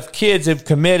percentage of kids who've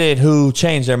committed who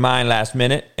changed their mind last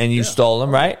minute and you stole them,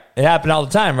 right? It happened all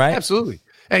the time, right? Absolutely.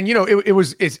 And you know,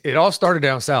 it all started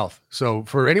down south. So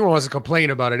for anyone who wants to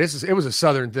complain about it, it was a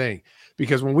Southern thing,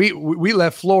 because when we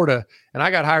left Florida and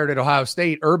I got hired at Ohio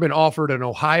State, Urban offered an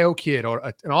Ohio kid or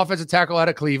an offensive tackle out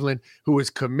of Cleveland who was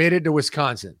committed to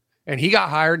Wisconsin, and he got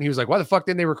hired and he was like, "Why the fuck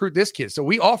didn't they recruit this kid?" So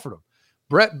we offered him.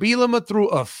 Brett Bielema threw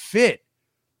a fit.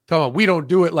 Talking about, we don't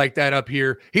do it like that up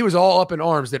here. He was all up in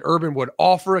arms that Urban would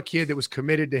offer a kid that was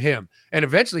committed to him, and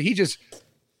eventually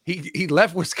he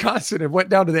left Wisconsin and went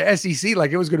down to the SEC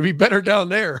like it was going to be better down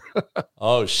there.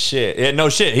 Oh, shit. Yeah, no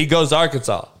shit. He goes to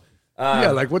Arkansas.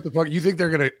 Yeah, like what the fuck? You think they're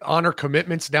going to honor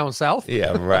commitments down south?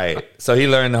 Yeah, right. So he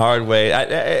learned the hard way.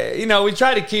 We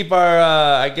try to keep our,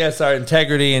 our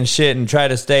integrity and shit and try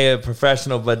to stay a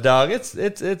professional. But, dog, it's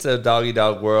a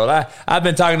doggy-dog world. I've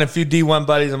been talking to a few D1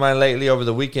 buddies of mine lately over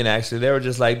the weekend, actually. They were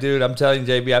just like, dude, I'm telling you,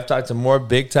 JB, I've talked to more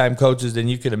big-time coaches than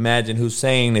you could imagine who's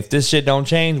saying if this shit don't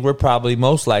change, we're probably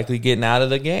most likely getting out of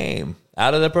the game,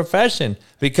 out of the profession.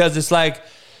 Because it's like,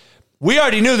 we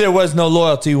already knew there was no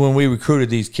loyalty when we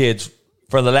recruited these kids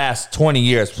for the last 20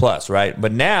 years plus, right?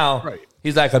 But now,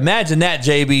 He's like, imagine that,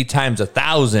 JB, times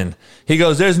 1,000. He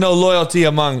goes, there's no loyalty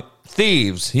among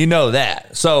thieves. You know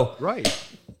that. So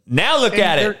now look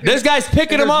at it. This guy's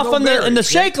picking them off in the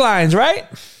shake lines, right?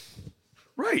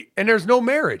 Right. And there's no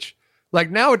marriage. Like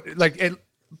now,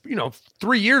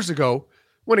 3 years ago,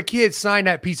 when a kid signed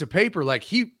that piece of paper, like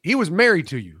he was married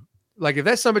to you. Like if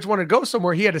that son bitch wanted to go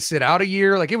somewhere, he had to sit out a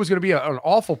year. Like it was going to be an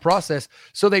awful process.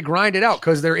 So they grind it out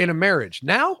because they're in a marriage.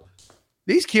 Now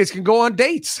these kids can go on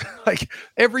dates. Like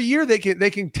every year they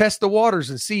can test the waters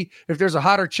and see if there's a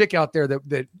hotter chick out there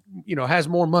that has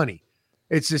more money.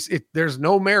 It's just there's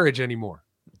no marriage anymore.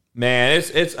 Man,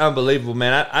 it's unbelievable,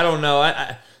 man. I don't know.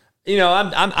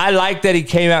 I like that he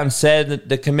came out and said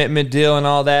the commitment deal and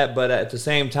all that, but at the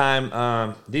same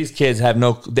time, these kids have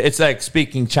it's like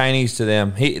speaking Chinese to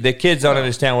them. The kids don't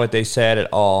understand what they said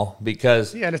at all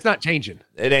because and it's not changing.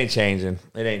 It ain't changing.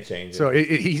 So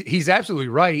he's absolutely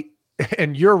right,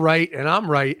 and you're right, and I'm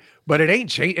right, but it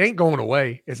ain't going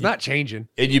away. It's not changing.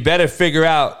 And you better figure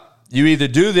out you either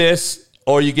do this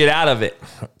or you get out of it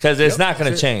because it's not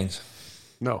going to change.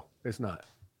 No, it's not.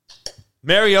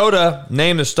 Mariota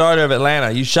named the starter of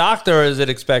Atlanta. You shocked or is it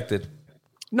expected?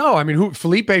 No, I mean,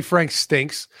 Felipe Franks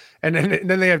stinks, and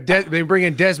then they bring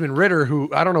in Desmond Ridder, who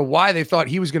I don't know why they thought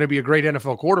he was going to be a great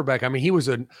NFL quarterback. I mean, he was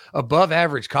an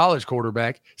above-average college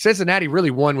quarterback. Cincinnati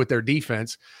really won with their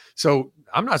defense, so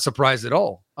I'm not surprised at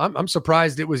all. I'm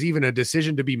surprised it was even a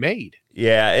decision to be made.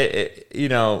 Yeah,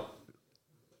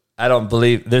 I don't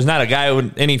believe there's not a guy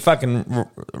with any fucking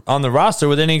on the roster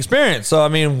with any experience. So, I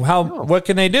mean, what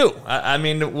can they do? I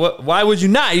mean, why would you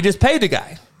not? You just paid the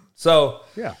guy. So,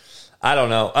 yeah, I don't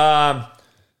know.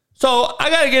 So I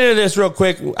got to get into this real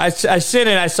quick. I sent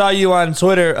it. I saw you on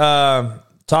Twitter,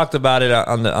 talked about it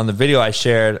on the video I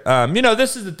shared.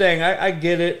 This is the thing. I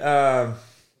get it. I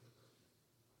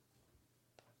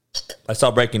saw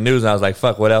breaking news and I was like,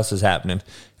 fuck, what else is happening?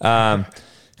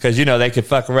 Because, they could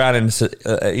fuck around and,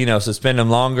 suspend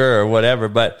him longer or whatever.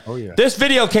 But This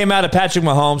video came out of Patrick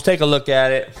Mahomes. Take a look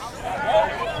at it.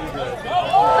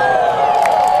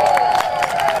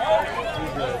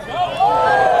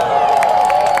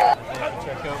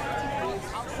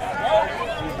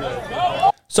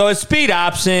 So it's speed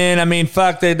option. I mean,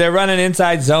 fuck, they're running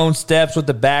inside zone steps with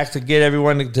the backs to get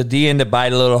everyone to D in to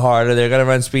bite a little harder. They're going to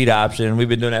run speed option. We've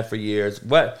been doing that for years.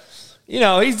 But...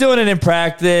 he's doing it in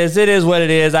practice. It is what it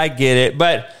is. I get it.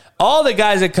 But all the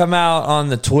guys that come out on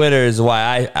the Twitter is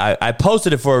why I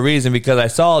posted it for a reason, because I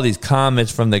saw all these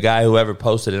comments from the guy whoever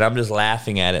posted it. I'm just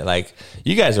laughing at it. Like,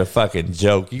 you guys are fucking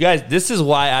joke. You guys, this is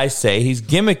why I say he's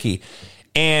gimmicky.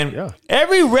 And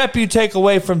every rep you take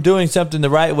away from doing something the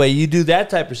right way, you do that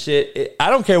type of shit. I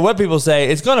don't care what people say.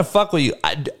 It's going to fuck with you.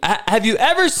 Have you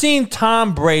ever seen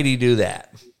Tom Brady do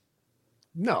that?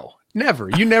 No, never.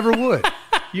 You never would.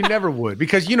 You never would,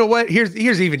 because you know what?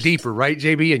 Here's even deeper, right,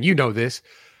 JB? And you know this.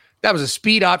 That was a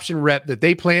speed option rep that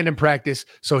they planned in practice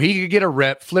so he could get a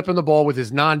rep flipping the ball with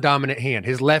his non-dominant hand,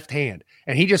 his left hand.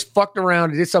 And he just fucked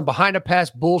around and did some behind-the-pass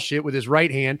bullshit with his right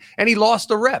hand, and he lost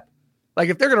the rep. Like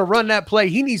if they're going to run that play,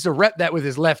 he needs to rep that with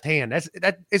his left hand.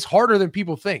 It's harder than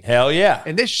people think. Hell yeah.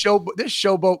 And this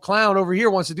showboat clown over here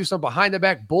wants to do some behind the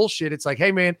back bullshit. It's like,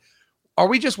 hey man, are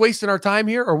we just wasting our time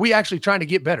here? Or are we actually trying to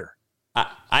get better?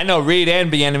 I know Reed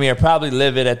and Bieniemy are probably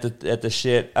livid at the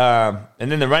shit. And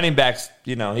then the running backs,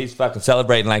 he's fucking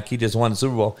celebrating like he just won the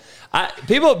Super Bowl.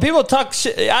 People talk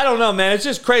shit. I don't know, man. It's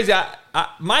just crazy.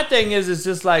 My thing is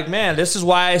just like, man, this is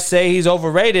why I say he's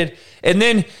overrated. And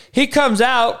then he comes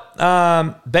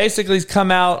out, basically he's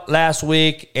come out last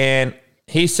week, and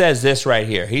he says this right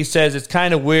here. He says it's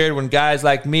kind of weird when guys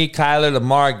like me, Kyler,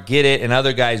 Lamar get it and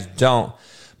other guys don't.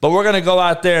 But we're going to go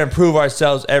out there and prove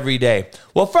ourselves every day.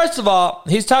 Well, first of all,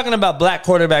 he's talking about black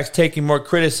quarterbacks taking more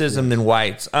criticism than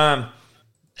whites. I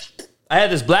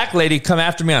had this black lady come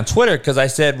after me on Twitter because I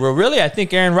said, well, really, I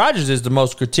think Aaron Rodgers is the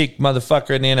most critiqued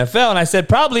motherfucker in the NFL. And I said,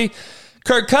 probably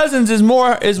Kirk Cousins is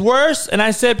worse. And I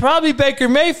said, probably Baker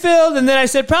Mayfield. And then I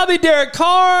said, probably Derek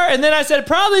Carr. And then I said,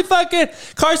 probably fucking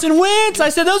Carson Wentz. I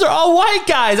said, those are all white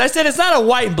guys. I said, it's not a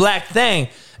white and black thing.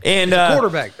 And it's a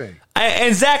quarterback thing.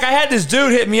 And Zach, I had this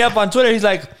dude hit me up on Twitter. He's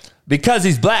like, because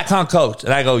he's black, huh, coach?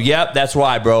 And I go, yep, that's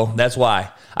why, bro. That's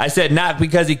why. I said, not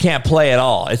because he can't play at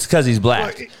all. It's because he's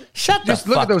black. Well, Shut the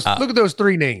fuck up. Look at those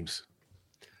three names.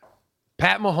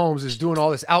 Pat Mahomes is doing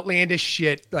all this outlandish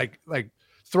shit, like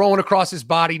throwing across his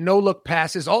body, no-look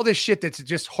passes, all this shit that's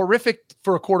just horrific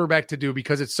for a quarterback to do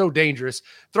because it's so dangerous.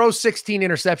 Throws 16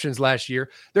 interceptions last year.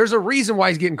 There's a reason why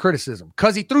he's getting criticism,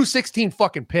 because he threw 16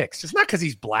 fucking picks. It's not because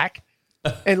he's black.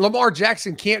 And Lamar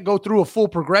Jackson can't go through a full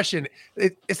progression.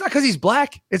 It's not because he's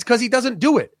black. It's because he doesn't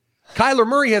do it. Kyler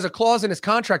Murray has a clause in his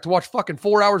contract to watch fucking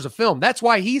 4 hours of film. That's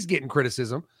why he's getting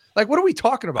criticism. Like, what are we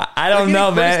talking about? I don't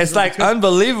know, man. It's like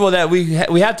unbelievable that we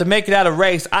have to make it out of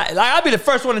race. I'll be the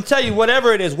first one to tell you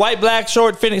whatever it is, white, black,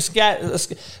 short, finish,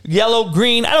 yellow,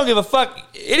 green. I don't give a fuck.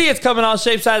 Idiots come in all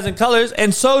shapes, sizes, and colors,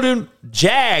 and so do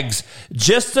Jags.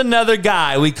 Just another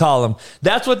guy, we call them.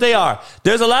 That's what they are.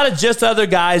 There's a lot of just other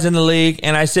guys in the league,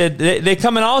 and I said they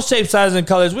come in all shapes, sizes, and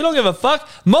colors. We don't give a fuck.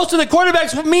 Most of the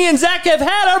quarterbacks me and Zach have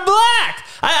had are black.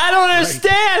 I don't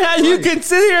understand how you can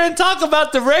sit here and talk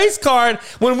about the race card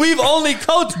when we've only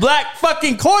coached black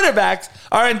fucking quarterbacks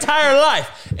our entire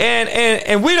life.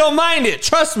 And we don't mind it.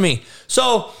 Trust me.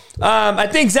 So I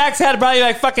think Zach's had probably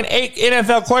like fucking 8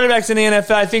 NFL quarterbacks in the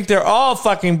NFL. I think they're all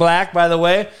fucking black, by the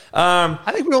way.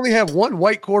 I think we only have one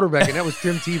white quarterback, and that was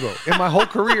Tim Tebow in my whole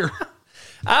career.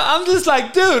 I'm just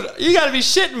like, dude, you got to be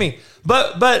shitting me.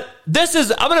 But this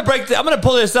is, I'm going to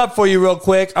pull this up for you real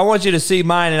quick. I want you to see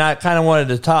mine, and I kind of wanted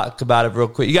to talk about it real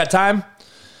quick. You got time?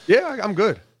 Yeah, I'm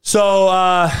good. So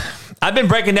I've been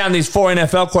breaking down these 4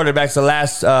 NFL quarterbacks the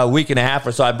last week and a half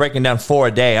or so. I'm breaking down 4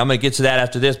 a day. I'm going to get to that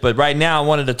after this. But right now I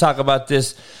wanted to talk about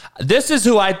this. This is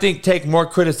who I think take more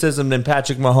criticism than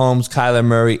Patrick Mahomes, Kyler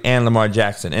Murray, and Lamar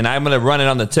Jackson. And I'm going to run it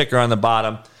on the ticker on the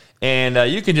bottom.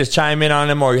 And you can just chime in on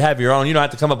them or you have your own. You don't have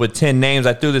to come up with 10 names.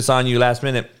 I threw this on you last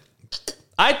minute.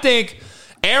 I think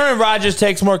Aaron Rodgers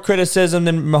takes more criticism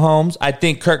than Mahomes. I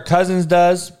think Kirk Cousins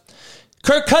does.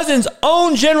 Kirk Cousins'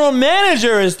 own general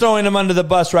manager is throwing him under the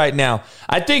bus right now.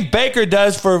 I think Baker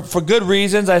does for good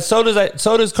reasons. So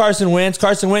does Carson Wentz.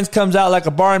 Carson Wentz comes out like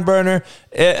a barn burner,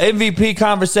 MVP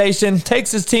conversation, takes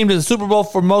his team to the Super Bowl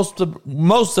for most of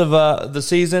the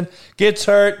season, gets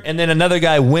hurt, and then another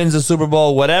guy wins the Super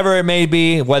Bowl, whatever it may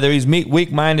be, whether he's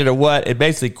weak-minded or what. It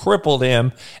basically crippled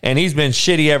him, and he's been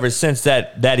shitty ever since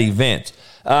that event.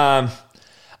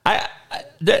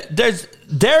 There's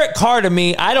Derek Carr to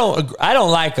me. I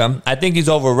don't like him. I think he's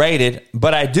overrated,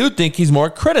 but I do think he's more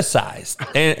criticized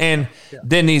and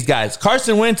than these guys.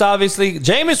 Carson Wentz, obviously.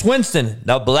 Jameis Winston,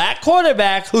 the black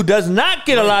quarterback who does not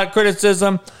get a lot of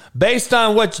criticism based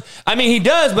on he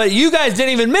does, but you guys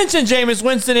didn't even mention Jameis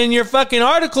Winston in your fucking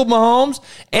article, Mahomes.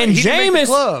 And Jameis,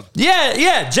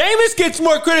 Jameis gets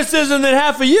more criticism than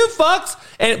half of you fucks,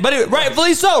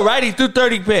 rightfully so, right? He threw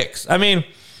 30 picks.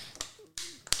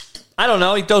 I don't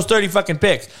know. He throws 30 fucking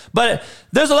picks. But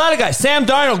there's a lot of guys. Sam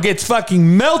Darnold gets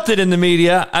fucking melted in the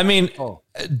media.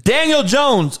 Daniel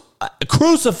Jones,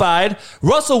 crucified.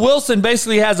 Russell Wilson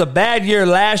basically has a bad year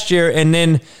last year, and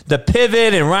then the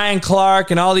pivot and Ryan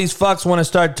Clark and all these fucks want to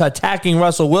start attacking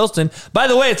Russell Wilson. By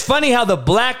the way, it's funny how the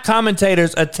black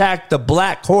commentators attack the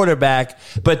black quarterback,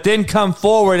 but then come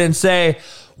forward and say,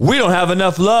 we don't have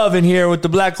enough love in here with the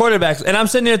black quarterbacks. And I'm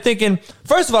sitting there thinking,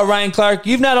 first of all, Ryan Clark,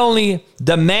 you've not only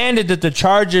demanded that the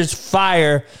Chargers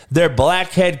fire their black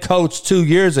head coach 2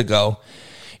 years ago,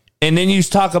 and then you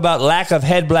talk about lack of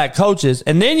head black coaches,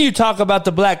 and then you talk about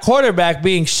the black quarterback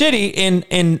being shitty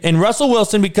in Russell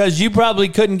Wilson because you probably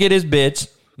couldn't get his bitch,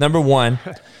 number one.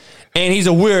 And he's a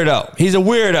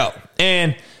weirdo.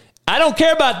 And I don't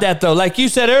care about that, though. Like you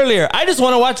said earlier, I just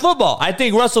want to watch football. I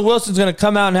think Russell Wilson's going to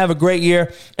come out and have a great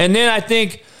year. And then I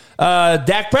think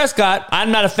Dak Prescott,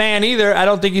 I'm not a fan either. I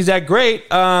don't think he's that great.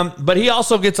 But he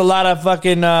also gets a lot of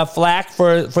fucking flack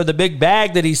for the big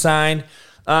bag that he signed.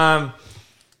 I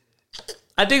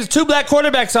think there's 2 black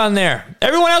quarterbacks on there.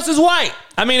 Everyone else is white.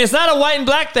 I mean, it's not a white and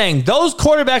black thing. Those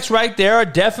quarterbacks right there are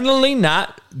definitely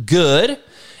not good,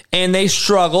 and they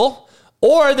struggle,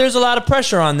 or there's a lot of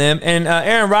pressure on them. And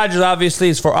Aaron Rodgers obviously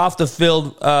is for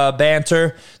off-the-field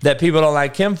banter that people don't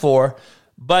like him for.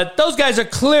 But those guys are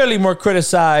clearly more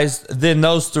criticized than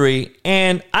those 3.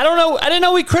 And I don't know. I didn't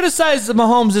know we criticized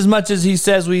Mahomes as much as he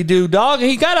says we do, dog.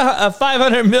 He got a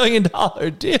 $500 million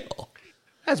deal.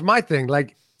 That's my thing.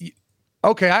 Like,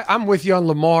 okay, I'm with you on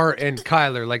Lamar and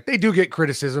Kyler. Like, they do get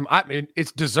criticism. I mean,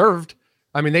 it's deserved.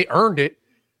 I mean, they earned it.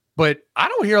 But I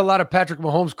don't hear a lot of Patrick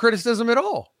Mahomes criticism at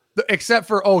all, except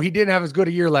for, he didn't have as good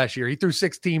a year last year. He threw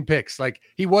 16 picks. Like,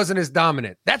 he wasn't as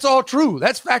dominant. That's all true.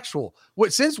 That's factual.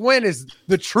 Since when is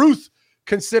the truth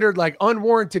considered like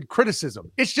unwarranted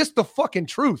criticism? It's just the fucking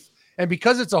truth. And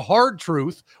because it's a hard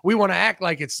truth, we want to act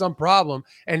like it's some problem.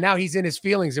 And now he's in his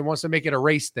feelings and wants to make it a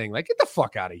race thing. Like, get the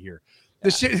fuck out of here.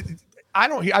 The shit.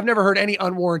 I've never heard any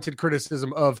unwarranted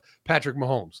criticism of Patrick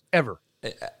Mahomes ever.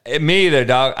 Me either,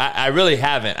 dog. I really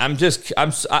haven't.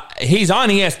 He's on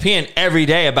ESPN every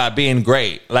day about being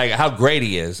great, like how great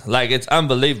he is. Like, it's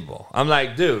unbelievable. I'm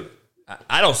like, dude,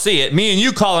 I don't see it. Me and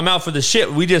you call him out for the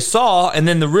shit we just saw, and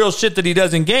then the real shit that he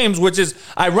does in games, which is,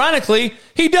 ironically,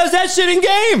 he does that shit in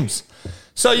games.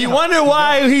 So you wonder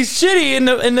why he's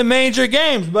shitty in the major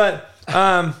games. But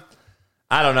I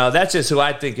don't know. That's just who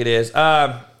I think it is.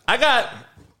 I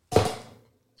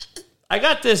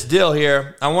got this deal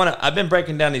here. I've been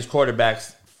breaking down these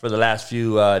quarterbacks for the last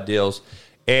few deals.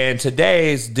 And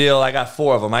today's deal, I got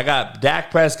 4 of them. I got Dak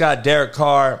Prescott, Derek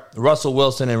Carr, Russell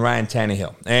Wilson, and Ryan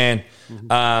Tannehill. And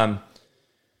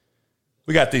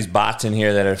we got these bots in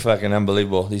here that are fucking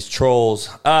unbelievable, these trolls.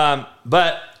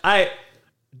 But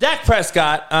Dak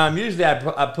Prescott, usually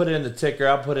I put it in the ticker.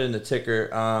 I'll put it in the ticker.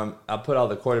 I'll put all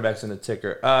the quarterbacks in the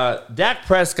ticker. Dak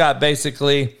Prescott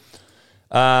basically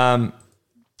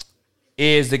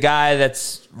is the guy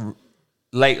that's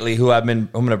lately who I'm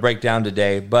going to break down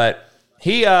today. But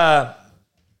I'm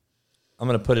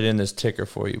going to put it in this ticker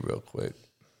for you real quick.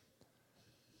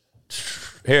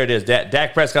 Here it is.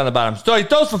 Dak Prescott on the bottom. So he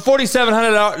throws for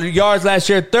 4,700 yards last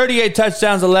year, 38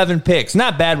 touchdowns, 11 picks.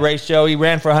 Not bad ratio. He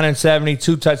ran for 170,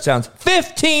 2 touchdowns.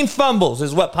 15 fumbles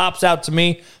is what pops out to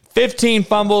me. 15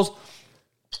 fumbles.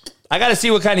 I got to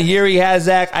see what kind of year he has,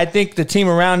 Zach. I think the team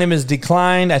around him has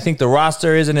declined. I think the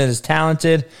roster isn't as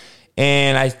talented.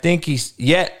 And I think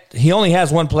he only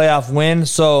has 1 playoff win.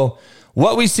 So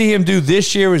what we see him do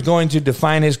this year is going to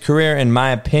define his career, in my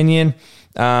opinion.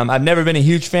 I've never been a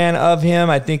huge fan of him.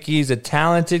 I think he's a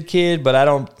talented kid, but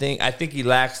I think he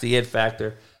lacks the it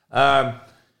factor. What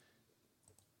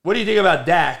do you think about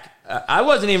Dak? I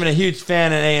wasn't even a huge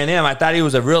fan of A&M. I thought he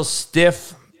was a real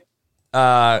stiff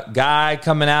guy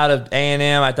coming out of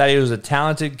A&M. I thought he was a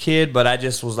talented kid, but I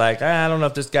just was like, I don't know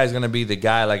if this guy's going to be the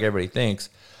guy like everybody thinks.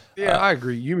 Yeah, I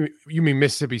agree. You mean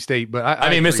Mississippi State, but I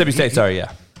mean Mississippi State. Sorry,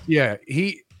 yeah. Yeah,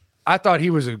 I thought he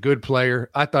was a good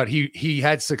player. I thought he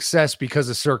had success because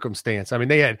of circumstance. I mean,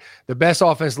 they had the best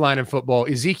offensive line in football.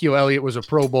 Ezekiel Elliott was a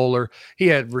Pro Bowler. He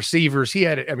had receivers. He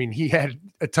had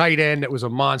a tight end that was a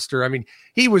monster. I mean,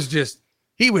 he had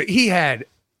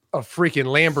a freaking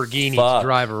Lamborghini to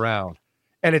drive around.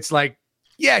 And it's like,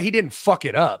 yeah, he didn't fuck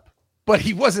it up, but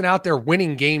he wasn't out there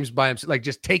winning games by himself, like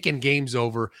just taking games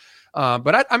over.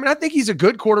 But I think he's a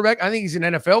good quarterback. I think he's an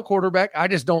NFL quarterback. I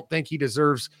just don't think he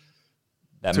deserves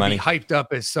that money be hyped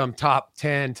up as some top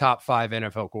 10, top 5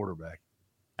 NFL quarterback.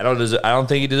 I don't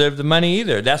think he deserved the money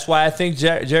either. That's why I think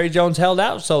Jerry Jones held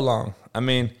out so long. I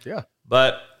mean, yeah.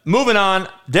 But moving on,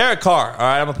 Derek Carr. All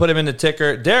right, I'm going to put him in the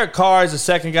ticker. Derek Carr is the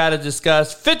second guy to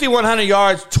discuss. 5,100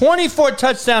 yards, 24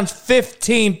 touchdowns,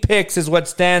 15 picks is what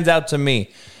stands out to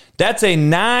me. That's a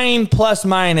 9 plus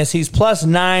minus. He's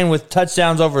 +9 with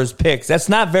touchdowns over his picks. That's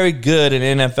not very good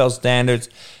in NFL standards.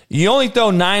 You only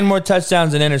throw 9 more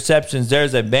touchdowns and interceptions,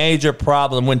 there's a major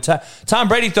problem. When Tom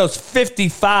Brady throws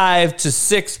 55 to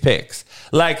 6 picks,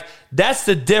 like that's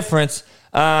the difference.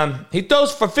 He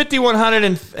throws for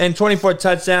 5,124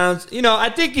 touchdowns. You know, I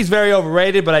think he's very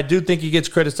overrated, but I do think he gets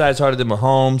criticized harder than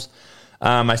Mahomes.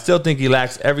 I still think he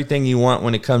lacks everything you want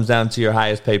when it comes down to your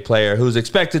highest paid player who's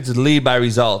expected to lead by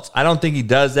results. I don't think he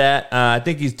does that. I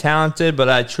think he's talented, but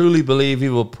I truly believe he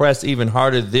will press even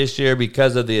harder this year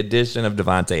because of the addition of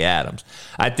Davante Adams.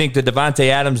 I think the Davante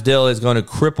Adams deal is going to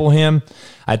cripple him.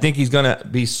 I think he's going to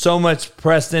be so much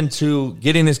pressed into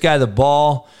getting this guy the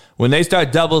ball when they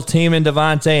start double teaming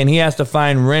Devontae and he has to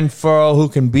find Renfro, who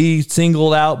can be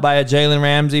singled out by a Jalen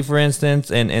Ramsey, for instance,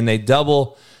 and they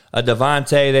double a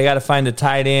Devontae, they got to find a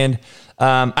tight end.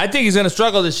 I think he's going to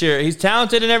struggle this year. He's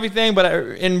talented and everything, but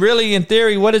in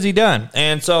theory, what has he done?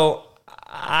 And so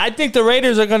I think the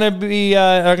Raiders are going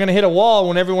to hit a wall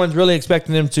when everyone's really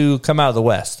expecting them to come out of the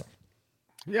West.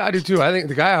 Yeah, I do too. I think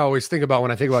the guy I always think about when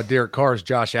I think about Derek Carr is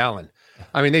Josh Allen.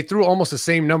 I mean, they threw almost the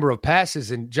same number of passes,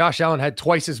 and Josh Allen had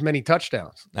twice as many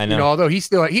touchdowns. I know. You know, although he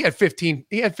had 15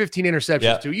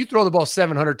 interceptions too. You throw the ball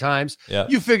 700 times,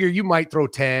 you figure you might throw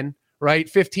 10. Right?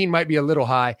 15 might be a little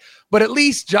high, but at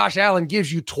least Josh Allen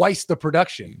gives you twice the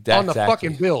production on the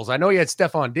fucking Bills. I know he had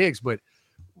Stephon Diggs, but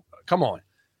come on.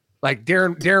 Like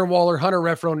Darren Waller, Hunter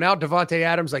Renfrow, now Devontae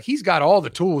Adams, like he's got all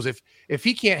the tools. If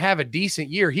he can't have a decent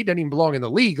year, he doesn't even belong in the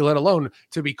league, let alone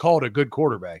to be called a good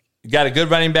quarterback. You got a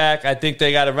good running back. I think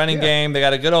they got a running game. They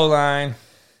got a good O-line.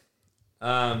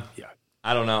 I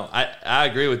don't know. I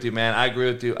agree with you, man. I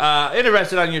agree with you.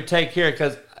 Interested on your take here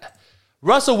because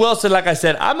Russell Wilson, like I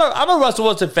said, I'm a Russell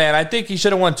Wilson fan. I think he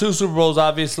should have won 2 Super Bowls,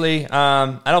 obviously.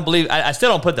 I still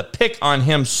don't put the pick on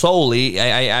him solely.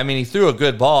 I mean, he threw a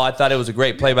good ball. I thought it was a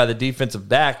great play by the defensive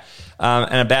back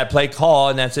and a bad play call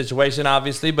in that situation,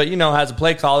 obviously. But, as a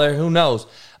play caller, who knows?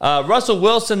 Russell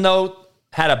Wilson, though,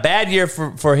 had a bad year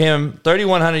for him,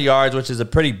 3,100 yards, which is a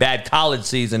pretty bad college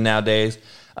season nowadays.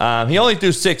 He only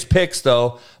threw 6 picks,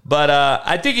 though. But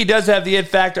I think he does have the it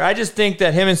factor. I just think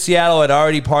that him and Seattle had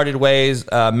already parted ways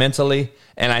mentally,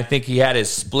 and I think he had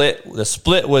his split. The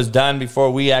split was done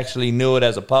before we actually knew it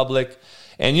as a public.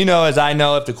 And, as I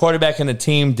know, if the quarterback and the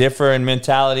team differ in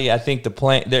mentality, I think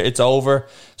it's over.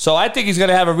 So I think he's going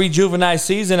to have a rejuvenized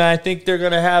season, and I think they're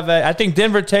going to have I think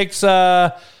Denver takes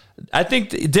I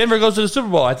think Denver goes to the Super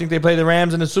Bowl. I think they play the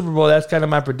Rams in the Super Bowl. That's kind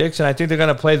of my prediction. I think they're going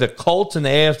to play the Colts in the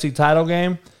AFC title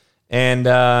game. And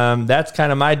that's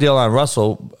kind of my deal on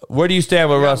Russell. Where do you stand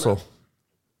with Russell?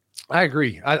 I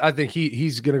agree. I think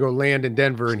he's going to go land in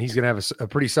Denver, and he's going to have a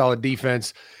pretty solid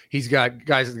defense. He's got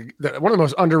guys. One of the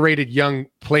most underrated young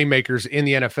playmakers in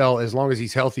the NFL, as long as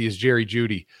he's healthy, is Jerry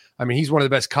Jeudy. I mean, he's one of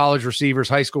the best college receivers,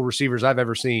 high school receivers I've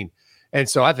ever seen. And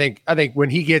so I think when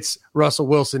he gets Russell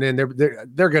Wilson in,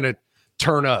 they're going to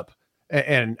turn up.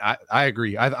 And I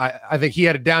agree. I think he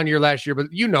had a down year last year, but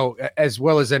as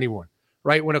well as anyone.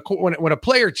 Right, when a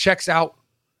player checks out,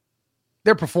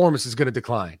 their performance is going to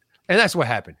decline, and that's what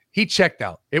happened. He checked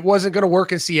out. It wasn't going to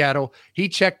work in Seattle. He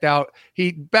checked out.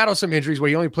 He battled some injuries where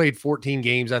he only played 14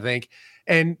 games, I think,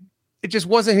 and it just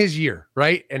wasn't his year.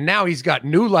 Right, and now he's got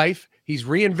new life. He's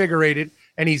reinvigorated,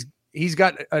 and he's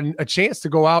got a chance to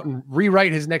go out and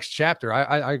rewrite his next chapter.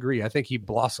 I agree. I think he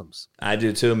blossoms. I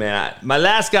do too, man. My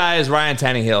last guy is Ryan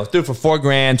Tannehill. Threw for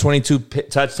 $4,000, 22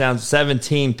 touchdowns,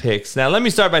 17 picks. Now, let me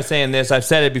start by saying this. I've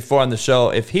said it before on the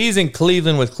show. If he's in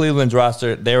Cleveland with Cleveland's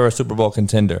roster, they're a Super Bowl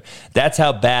contender. That's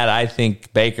how bad I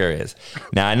think Baker is.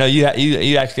 Now, I know you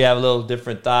actually have a little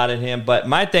different thought in him, but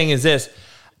my thing is this.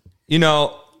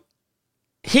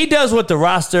 He does what the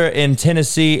roster in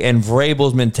Tennessee and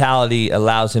Vrabel's mentality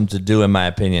allows him to do, in my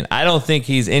opinion. I don't think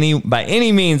he's by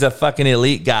any means a fucking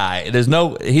elite guy. He's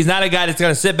not a guy that's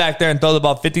going to sit back there and throw the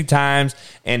ball 50 times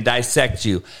and dissect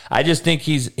you. I just think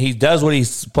he does what he's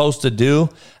supposed to do.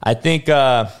 I think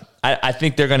I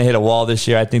think they're going to hit a wall this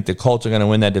year. I think the Colts are going to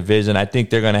win that division. I think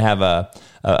they're going to have a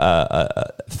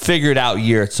figured out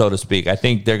year, so to speak. I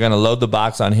think they're going to load the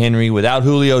box on Henry without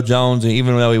Julio Jones, and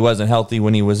even though he wasn't healthy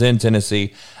when he was in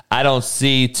Tennessee. I don't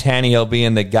see Tannehill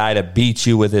being the guy to beat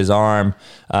you with his arm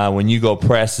when you go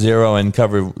press zero and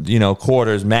cover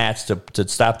quarters match to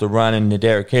stop the run into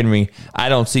Derrick Henry. I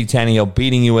don't see Tannehill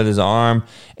beating you with his arm,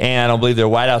 and I don't believe their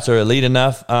wideouts are elite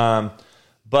enough.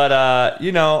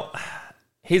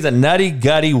 He's a nutty,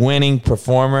 gutty, winning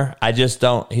performer. I just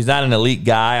don't. He's not an elite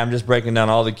guy. I'm just breaking down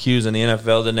all the cues in the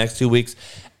NFL the next 2 weeks,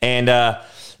 and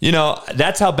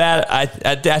that's how bad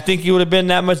I think he would have been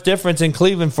that much difference in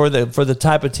Cleveland for the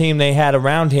type of team they had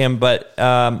around him. But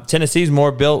Tennessee's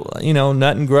more built,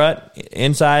 nut and grut,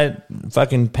 inside,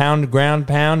 fucking pound ground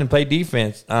pound and play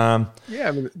defense. Yeah,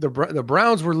 I mean the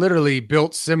Browns were literally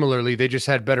built similarly. They just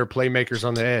had better playmakers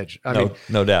on the edge. I mean,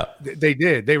 no doubt they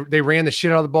did. They ran the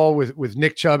shit out of the ball with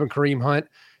Nick Chubb and Kareem Hunt.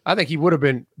 I think he would have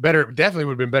been better. Definitely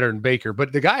would have been better than Baker.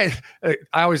 But the guy,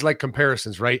 I always like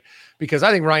comparisons, right? Because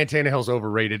I think Ryan Tannehill's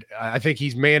overrated. I think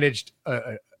he's managed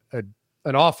an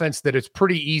offense that it's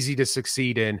pretty easy to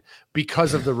succeed in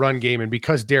because of the run game and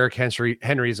because Derrick Henry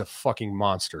is a fucking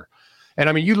monster. And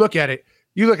I mean, you look at it.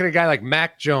 You look at a guy like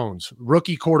Mac Jones,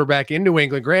 rookie quarterback in New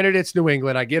England. Granted, it's New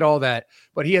England. I get all that.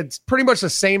 But he had pretty much the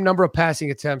same number of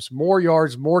passing attempts, more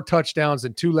yards, more touchdowns,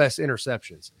 and 2 less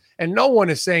interceptions. And no one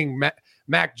is saying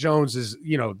Mac Jones is,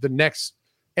 the next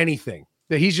anything.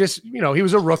 That he's just, he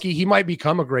was a rookie. He might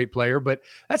become a great player, but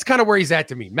that's kind of where he's at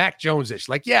to me. Mac Jones-ish.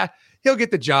 Like, yeah, he'll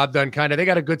get the job done kind of. They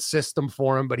got a good system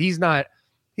for him, but he's not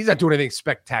doing anything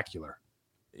spectacular.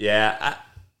 Yeah,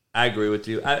 I agree with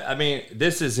you. I mean,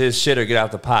 this is his shit or get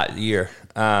out the pot year.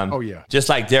 Yeah. Just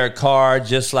like Derek Carr,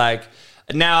 just like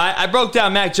 – now, I broke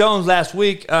down Mac Jones last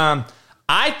week.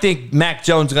 I think Mac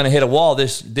Jones is going to hit a wall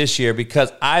this year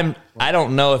because I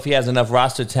don't know if he has enough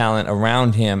roster talent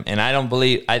around him, and I don't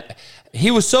believe he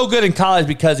was so good in college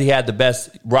because he had the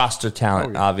best roster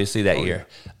talent, obviously, that year.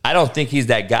 Yeah. I don't think he's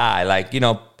that guy. Like, who's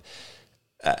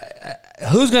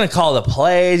going to call the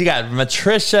plays? You got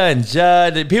Matricia and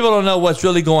Judd. People don't know what's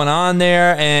really going on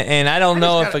there, and I don't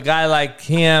know if a guy like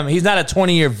him, he's not a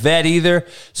 20-year vet either.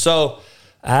 So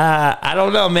I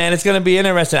don't know, man. It's going to be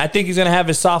interesting. I think he's going to have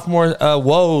his sophomore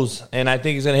woes, and I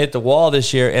think he's going to hit the wall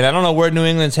this year. And I don't know where New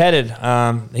England's headed.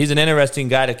 He's an interesting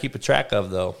guy to keep a track of,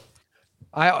 though.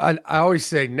 I always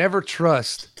say never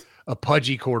trust a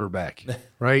pudgy quarterback,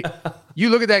 right? You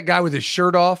look at that guy with his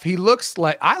shirt off. He looks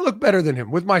like I look better than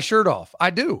him with my shirt off. I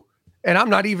do. And I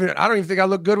don't even think I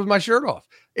look good with my shirt off.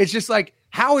 It's just like,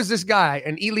 how is this guy,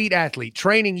 an elite athlete,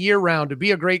 training year round to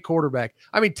be a great quarterback?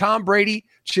 I mean, Tom Brady,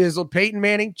 chiseled, Peyton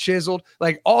Manning, chiseled,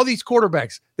 like all these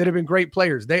quarterbacks that have been great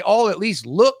players. They all at least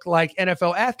look like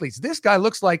NFL athletes. This guy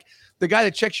looks like the guy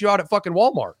that checks you out at fucking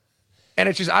Walmart. And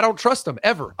it's just, I don't trust them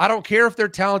ever. I don't care if they're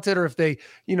talented or if they,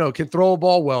 can throw a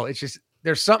ball well. It's just,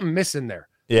 there's something missing there.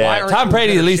 Yeah, Tom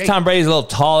Brady, at least Tom Brady's a little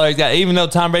taller. Even though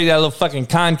Tom Brady got a little fucking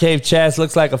concave chest,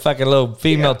 looks like a fucking little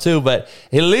female too, but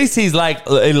at least he's like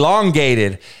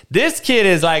elongated. This kid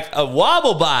is like a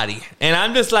wobble body. And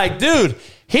I'm just like, dude,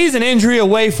 he's an injury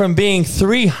away from being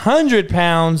 300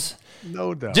 pounds.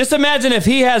 No doubt. Just imagine if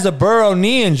he has a Burrow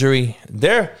knee injury.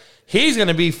 He's going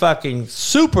to be fucking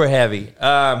super heavy.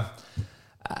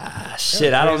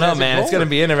 Shit, I don't know, man. It's going to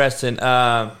be interesting.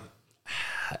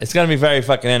 It's going to be very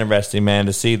fucking interesting, man,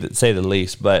 to say the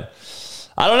least. But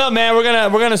I don't know, man.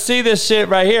 We're gonna see this shit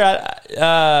right here.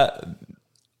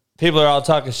 People are all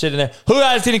talking shit in there. Who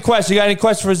has any questions? You got any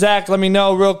questions for Zach? Let me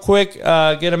know real quick.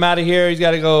 Get him out of here. He's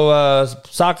got to go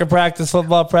soccer practice,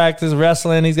 football practice,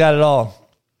 wrestling. He's got it all.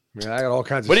 Yeah, I got all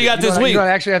kinds of What do you got this week? You know what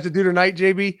I actually have to do tonight,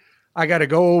 JB? I got to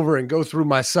go over and go through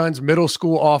my son's middle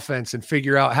school offense and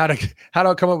figure out how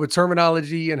to come up with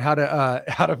terminology and how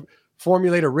to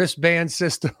formulate a wristband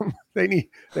system. They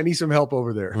need some help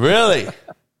over there. Really?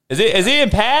 Is he in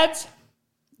pads?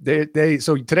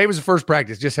 So today was the first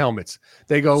practice, just helmets.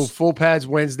 They go full pads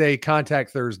Wednesday,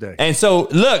 contact Thursday. And so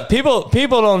look, people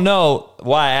don't know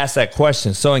why I asked that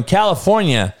question. So in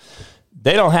California,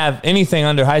 they don't have anything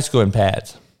under high school in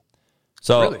pads.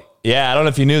 So really? Yeah, I don't know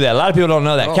if you knew that. A lot of people don't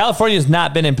know that. California's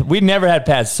not been in. We've never had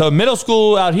pads. So middle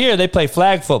school out here, they play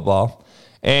flag football.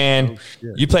 And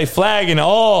you play flag, and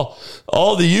all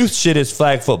the youth shit is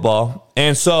flag football.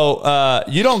 And so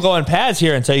you don't go in pads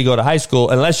here until you go to high school,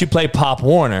 unless you play Pop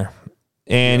Warner.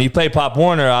 And you play Pop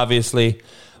Warner, obviously.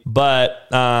 But,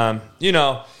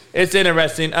 it's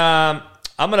interesting. I'm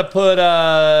going to put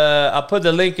I'll put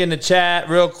the link in the chat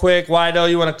real quick. Wido,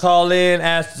 you want to call in,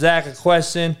 ask Zach a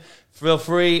question, feel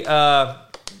free.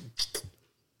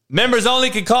 Members only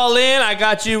can call in. I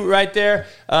got you right there.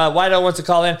 Wido wants to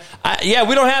call in.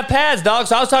 We don't have pads, dog.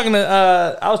 So I was talking to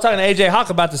AJ Hawk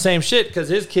about the same shit because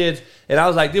his kids, and I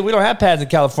was like, dude, we don't have pads in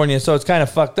California, so it's kind of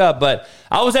fucked up. But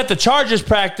I was at the Chargers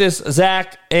practice,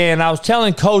 Zach, and I was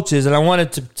telling coaches, and I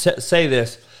wanted to say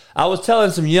this. I was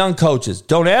telling some young coaches,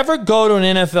 don't ever go to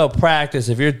an NFL practice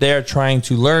if you're there trying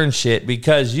to learn shit,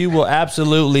 because you will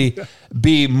absolutely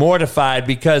be mortified.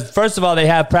 Because first of all, they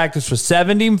have practice for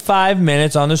 75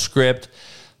 minutes on the script.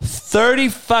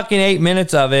 8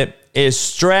 minutes of it is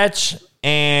stretch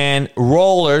and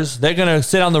rollers. They're going to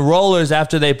sit on the rollers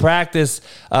after they practice.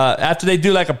 After they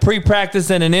do like a pre-practice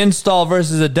and an install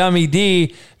versus a dummy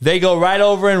D, they go right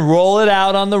over and roll it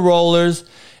out on the rollers.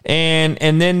 And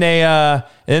then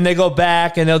they go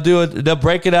back and they'll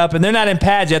break it up, and they're not in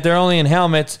pads yet. They're only in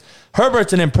helmets.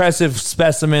 Herbert's an impressive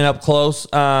specimen up close.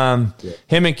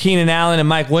 Him and Keenan Allen and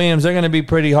Mike Williams, they're going to be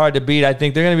pretty hard to beat. I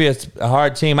think they're going to be a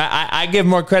hard team. I give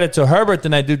more credit to Herbert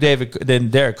than I do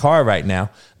Derek Carr right now.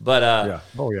 But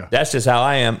that's just how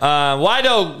I am.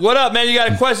 Wido, what up, man? You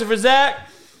got a question for Zach?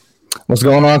 What's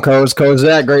going on, Coach? Coach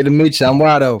Zach, great to meet you. I'm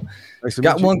Wido.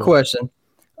 Got one question.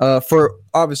 For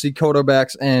obviously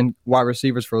quarterbacks and wide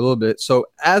receivers for a little bit. So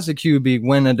as a QB,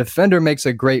 when a defender makes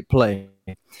a great play,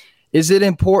 is it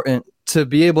important to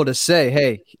be able to say,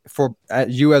 hey, for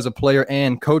you as a player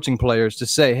and coaching players to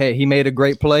say, hey, he made a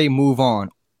great play, move on?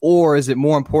 Or is it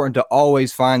more important to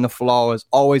always find the flaws,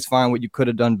 always find what you could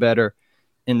have done better,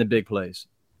 in the big plays?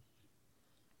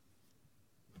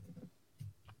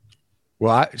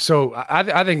 Well,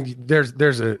 I think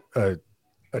there's a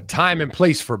time and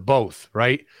place for both,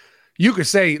 right? You could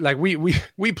say, like,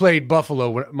 we played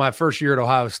Buffalo my first year at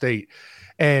Ohio State,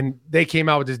 and they came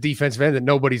out with this defensive end that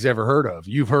nobody's ever heard of.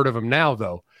 You've heard of him now,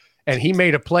 though. And he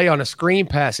made a play on a screen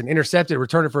pass and intercepted,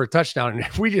 returned it for a touchdown.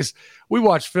 And we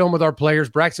watched film with our players.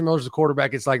 Braxton Miller's the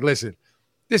quarterback. It's like, listen,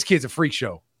 this kid's a freak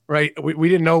show, right? We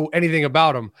didn't know anything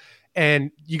about him.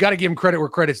 And you got to give him credit where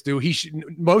credit's due.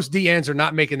 Most DNs are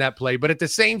not making that play. But at the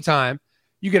same time,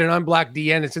 you get an unblocked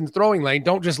DN that's in the throwing lane.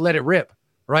 Don't just let it rip,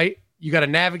 right? You got to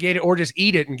navigate it or just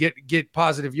eat it and get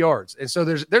positive yards. And so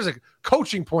there's a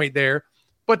coaching point there.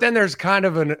 But then there's kind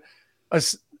of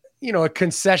a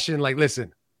concession like,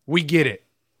 listen, we get it.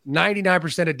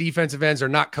 99% of defensive ends are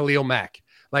not Khalil Mack.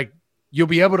 Like, you'll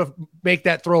be able to make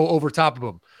that throw over top of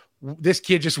him. This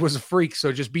kid just was a freak,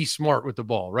 so just be smart with the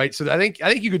ball, right? So I think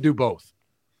you could do both.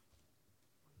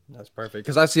 That's perfect,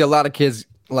 because I see a lot of kids,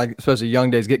 like especially young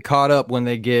days, get caught up when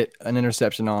they get an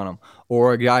interception on them,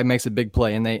 or a guy makes a big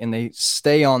play, and they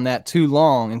stay on that too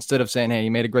long instead of saying, "Hey,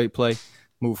 you made a great play,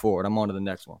 move forward. I'm on to the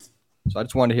next one." So I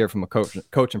just wanted to hear from a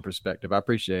coaching perspective. I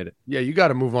appreciate it. Yeah, you got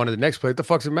to move on to the next play. What the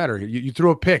fuck's it matter? You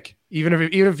threw a pick, even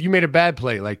if you made a bad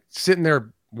play, like sitting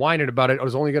there whining about it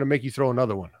was only going to make you throw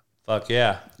another one. Fuck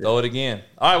yeah. Throw it again.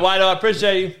 All right, Whiteo, I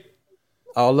appreciate you.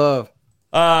 All love.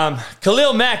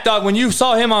 Khalil Mack, dog, when you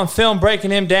saw him on film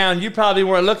breaking him down, you probably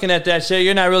weren't looking at that shit.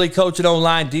 You're not really coaching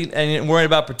online deep and worried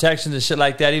about protections and shit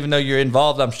like that, even though you're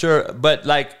involved, I'm sure. But,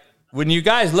 like, when you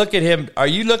guys look at him, are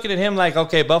you looking at him like,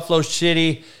 okay, Buffalo's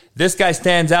shitty, this guy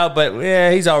stands out, but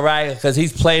yeah, he's all right because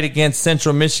he's played against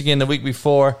Central Michigan the week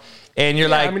before, and you're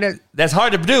that's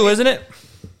hard to do, isn't it?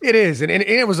 It is, and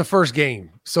it was the first game.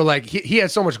 So, like, he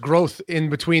had so much growth in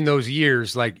between those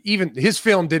years. Like, even his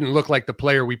film didn't look like the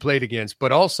player we played against.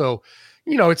 But also,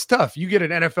 it's tough. You get an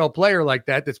NFL player like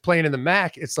that that's playing in the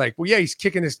MAC. It's like, well, yeah, he's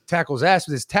kicking his tackle's ass,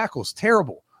 but his tackle's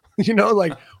terrible.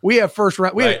 Like, we have first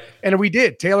round. We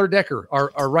did. Taylor Decker,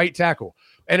 our right tackle,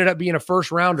 ended up being a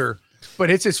first rounder. But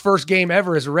it's his first game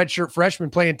ever as a redshirt freshman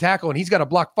playing tackle, and he's got to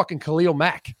block fucking Khalil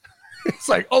Mack. It's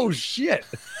like, oh, shit.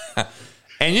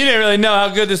 And you didn't really know how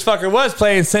good this fucker was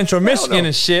playing Central Michigan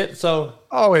and shit. So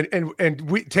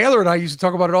Taylor and I used to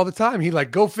talk about it all the time. He like,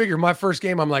 go figure. My first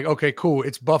game, I'm like, okay, cool.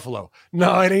 It's Buffalo.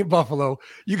 No, it ain't Buffalo.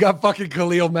 You got fucking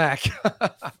Khalil Mack.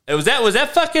 was that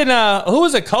fucking who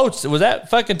was the coach? Was that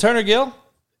fucking Turner Gill?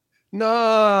 No,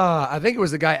 I think it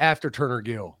was the guy after Turner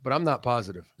Gill, but I'm not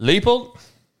positive. Leipold?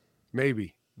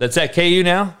 Maybe. That's at KU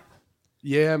now?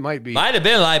 Yeah, it might be. Might have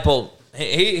been Leipold.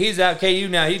 He's out KU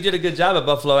now. He did a good job at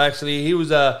Buffalo, actually. He was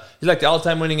he's like the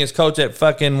all-time winningest coach at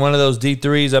fucking one of those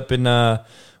D3s up in what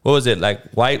was it,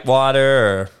 like Whitewater,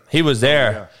 or he was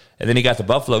there, and then he got the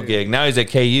Buffalo gig. Now he's at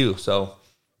KU. So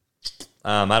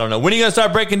I don't know. When are you gonna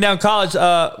start breaking down college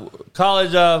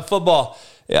football?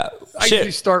 Yeah, I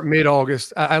usually start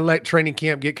mid-August. I let training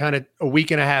camp get kind of a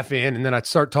week and a half in, and then I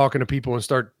start talking to people and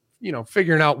start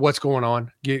figuring out what's going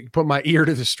on. Put my ear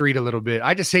to the street a little bit.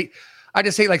 I just hate like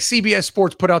CBS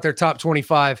Sports put out their top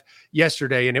 25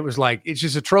 yesterday, and it was like, it's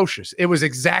just atrocious. It was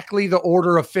exactly the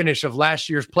order of finish of last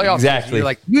year's playoff. Exactly. You're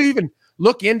like, you even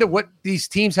look into what these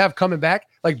teams have coming back.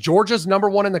 Like Georgia's number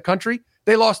one in the country.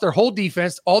 They lost their whole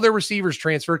defense, all their receivers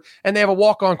transferred, and they have a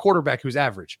walk-on quarterback who's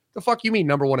average. The fuck you mean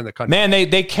number one in the country? Man,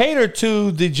 they cater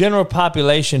to the general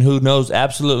population who knows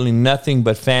absolutely nothing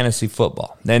but fantasy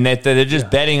football. And they're just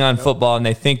betting on football, and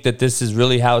they think that this is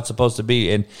really how it's supposed to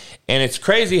be. And it's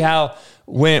crazy how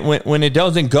when it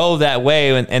doesn't go that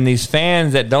way, and these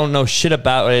fans that don't know shit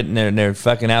about it, and they're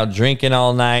fucking out drinking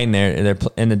all night, and they're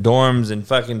in the dorms and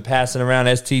fucking passing around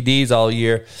STDs all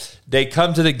year, they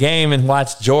come to the game and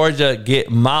watch Georgia get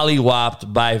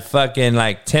mollywopped by fucking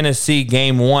like Tennessee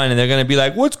game one, and they're going to be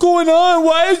like, what's going on?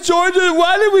 Why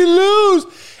did we lose?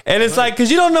 And it's like,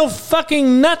 because you don't know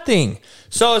fucking nothing.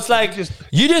 So it's like,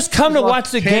 you just come to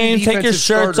watch the game, take your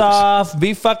shirts off,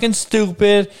 be fucking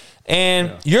stupid.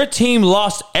 And your team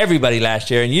lost everybody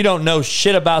last year, and you don't know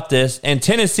shit about this. And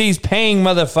Tennessee's paying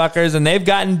motherfuckers, and they've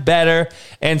gotten better.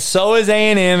 And so is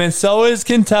A&M, and so is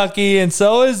Kentucky, and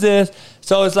so is this.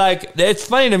 So it's like, it's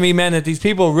funny to me, man, that these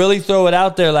people really throw it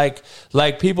out there like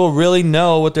people really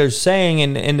know what they're saying,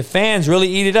 and the fans really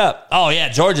eat it up. Oh, yeah,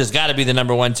 Georgia's got to be the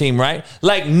number one team, right?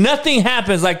 Like, nothing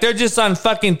happens. Like, they're just on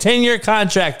fucking 10-year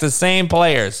contracts, the same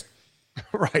players.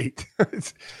 Right.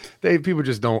 People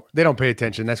just don't pay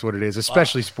attention. That's what it is,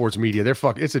 especially sports media.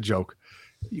 It's a joke.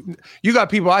 You got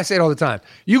people, I say it all the time.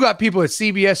 You got people at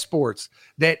CBS Sports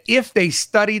that if they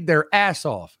studied their ass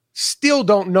off, still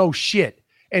don't know shit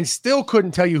and still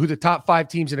couldn't tell you who the top 5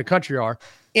 teams in the country are.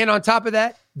 And on top of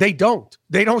that, they don't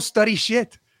study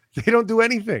shit. They don't do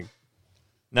anything.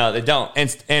 No, they don't.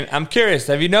 And I'm curious,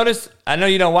 have you noticed, I know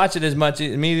you don't watch it as much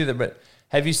as me either, but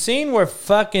have you seen where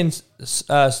fucking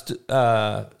Stephen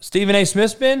A.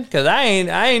 Smith's been? Because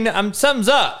I'm something's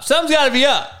up. Something's got to be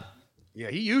up. Yeah,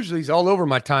 he's all over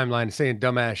my timeline saying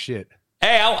dumbass shit.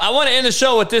 Hey, I want to end the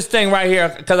show with this thing right here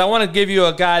because I want to give you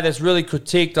a guy that's really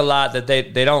critiqued a lot that they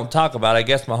don't talk about. I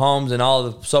guess Mahomes and all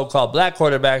the so-called black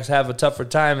quarterbacks have a tougher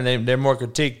time and they're more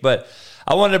critiqued. But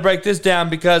I wanted to break this down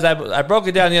because I broke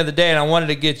it down the other day and I wanted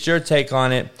to get your take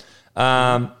on it.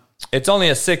 It's only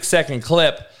a 6-second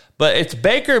clip, but it's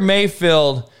Baker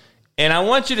Mayfield. And I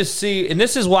want you to see, and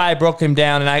this is why I broke him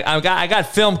down. And I got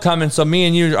film coming, so me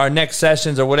and you, our next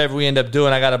sessions or whatever we end up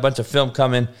doing, I got a bunch of film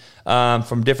coming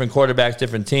from different quarterbacks,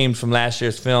 different teams from last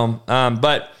year's film.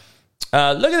 But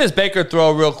look at this Baker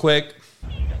throw real quick.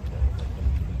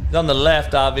 He's on the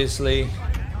left, obviously.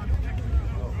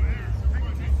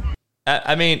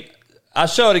 I mean, I'll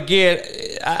show it again.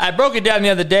 I broke it down the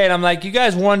other day, and I'm like, you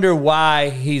guys wonder why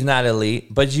he's not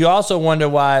elite, but you also wonder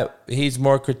why he's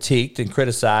more critiqued and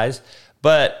criticized.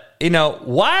 But,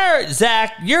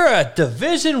 Zach, you're a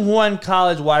Division I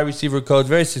college wide receiver coach,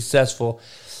 very successful.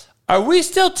 Are we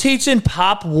still teaching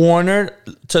Pop Warner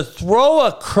to throw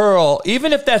a curl,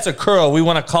 even if that's a curl? We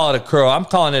want to call it a curl. I'm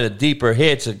calling it a deeper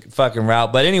hitch, a fucking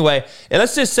route. But anyway,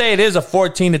 let's just say it is a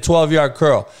 14 to 12-yard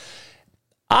curl.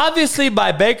 Obviously,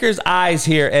 by Baker's eyes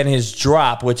here and his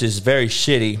drop, which is very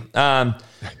shitty,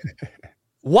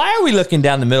 why are we looking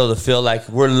down the middle of the field like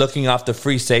we're looking off the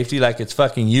free safety like it's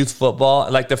fucking youth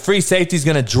football? Like the free safety's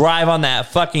going to drive on that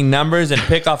fucking numbers and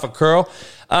pick off a curl?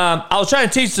 I was trying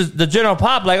to teach the general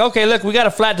pop, like, okay, look, we got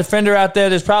a flat defender out there.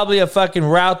 There's probably a fucking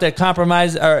route that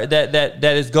compromises or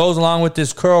that goes along with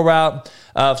this curl route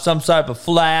of some type of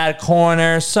flat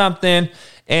corner, something.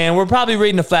 And we're probably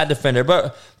reading a flat defender.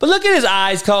 But look at his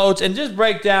eyes, coach, and just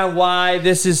break down why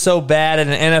this is so bad at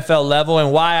an NFL level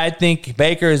and why I think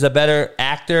Baker is a better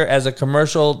actor as a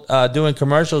commercial, doing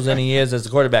commercials than he is as a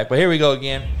quarterback. But here we go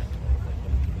again.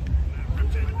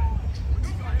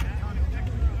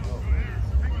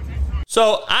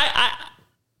 So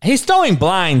he's throwing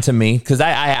blind to me because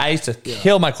I used to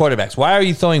kill my quarterbacks. Why are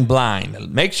you throwing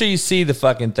blind? Make sure you see the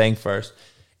fucking thing first.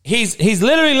 He's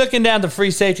literally looking down the free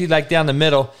safety, like down the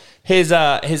middle. His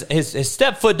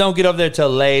step foot don't get over there till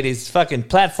late. His fucking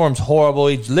platform's horrible.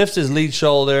 He lifts his lead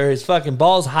shoulder. His fucking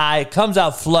ball's high. Comes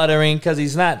out fluttering because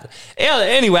he's not.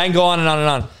 Anyway, I can go on and on and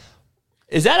on.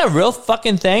 Is that a real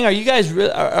fucking thing? Are you guys?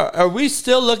 Are we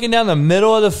still looking down the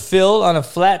middle of the field on a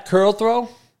flat curl throw?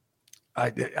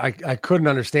 I couldn't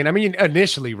understand. I mean,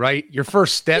 initially, right? Your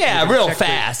first step, real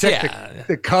fast,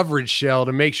 the coverage shell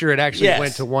to make sure it actually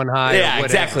went to one high. Yeah, or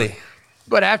exactly.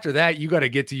 But after that, you got to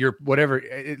get to your whatever.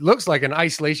 It looks like an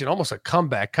isolation, almost a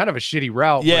comeback, kind of a shitty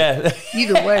route. Yeah. But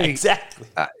either way, exactly.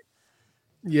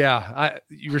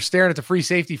 You were staring at the free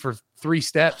safety for 3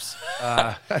 steps.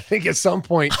 I think at some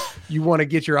point you want to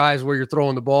get your eyes where you're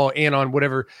throwing the ball and on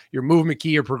whatever your movement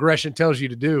key or progression tells you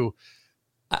to do.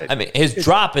 I mean, his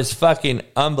drop is fucking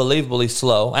unbelievably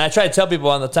slow. And I try to tell people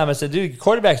all the time, I said, dude,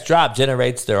 quarterback's drop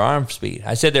generates their arm speed.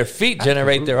 I said, their feet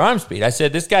generate their arm speed. I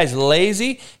said, this guy's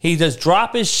lazy. He does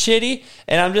drop is shitty.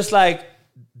 And I'm just like,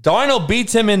 Darnold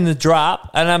beats him in the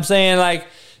drop. And I'm saying, like,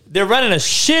 they're running a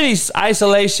shitty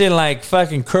isolation, like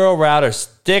fucking curl route or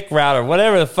stick route or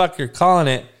whatever the fuck you're calling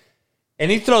it.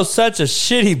 And he throws such a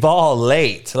shitty ball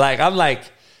late. Like, I'm like,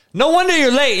 no wonder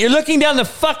you're late. You're looking down the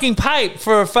fucking pipe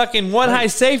for a fucking one high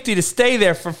safety to stay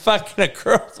there for fucking a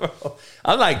curl throw.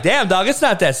 I'm like, damn, dog, it's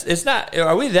not,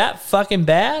 are we that fucking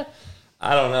bad?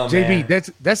 I don't know, JB, man.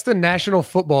 that's the National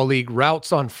Football League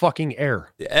routes on fucking air.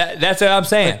 That's what I'm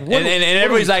saying. Like, and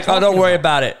everybody's like, oh, don't worry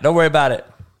about it. Don't worry about it.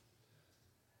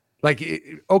 Like,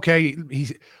 okay,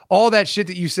 all that shit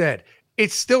that you said,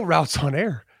 it's still routes on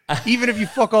air. Even if you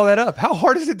fuck all that up, how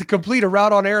hard is it to complete a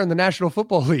route on air in the National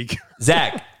Football League?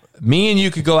 Zach, me and you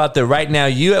could go out there right now.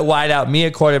 You at wideout, me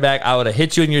at quarterback. I would have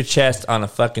hit you in your chest on a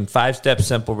fucking 5-step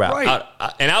simple route. Right.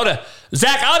 And I would have,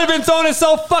 Zach, I would have been throwing it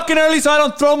so fucking early so I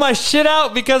don't throw my shit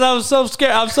out because I was so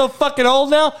scared. I'm so fucking old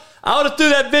now. I would have threw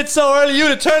that bitch so early, you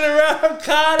would have turned around,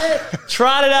 caught it,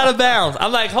 trotted out of bounds.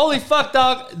 I'm like, holy fuck,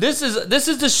 dog. This is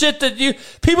the shit that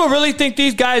people really think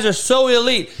these guys are so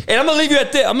elite. And I'm gonna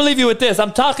leave you with this.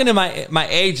 I'm talking to my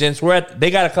agents.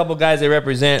 They got a couple guys they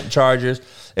represent, Chargers,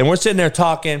 and we're sitting there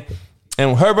talking.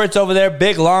 And Herbert's over there,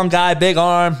 big long guy, big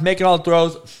arm, making all the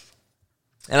throws.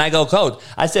 And I go, Coach,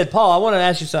 I said, Paul, I want to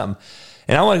ask you something.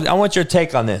 And I want your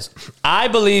take on this. I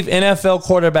believe NFL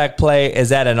quarterback play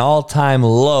is at an all-time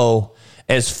low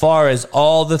as far as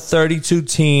all the 32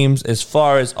 teams, as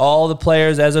far as all the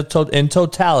players in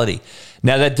totality.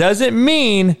 Now, that doesn't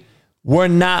mean we're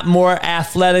not more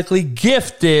athletically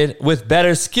gifted with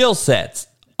better skill sets.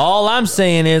 All I'm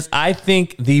saying is I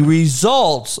think the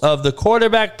results of the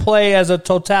quarterback play as a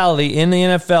totality in the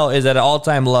NFL is at an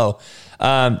all-time low.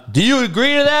 Do you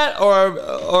agree to that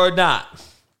or not?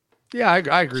 Yeah,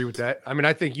 I agree with that. I mean,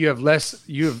 I think you have less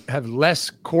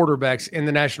quarterbacks in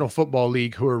the National Football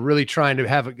League who are really trying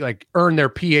to earn their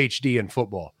PhD in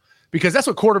football, because that's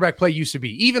what quarterback play used to be.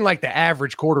 Even like the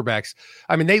average quarterbacks,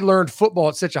 I mean, they learned football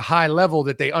at such a high level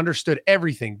that they understood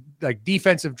everything, like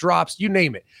defensive drops, you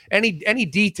name it. Any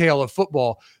detail of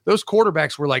football, those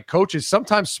quarterbacks were like coaches,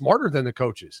 sometimes smarter than the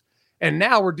coaches. And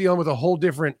now we're dealing with a whole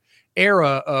different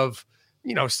era of,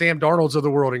 Sam Darnold's of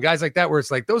the world and guys like that, where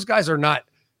it's like those guys are not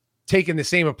taking the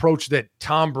same approach that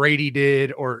Tom Brady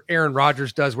did or Aaron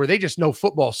Rodgers does, where they just know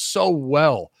football so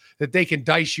well that they can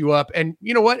dice you up. And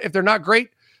you know what? If they're not great,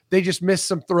 they just miss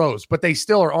some throws, but they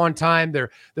still are on time.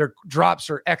 Their drops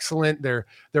are excellent. Their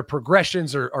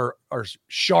progressions are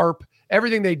sharp.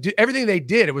 Everything they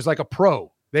did, it was like a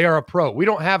pro. They are a pro. We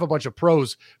don't have a bunch of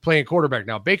pros playing quarterback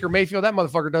now. Baker Mayfield, that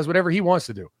motherfucker does whatever he wants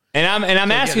to do. And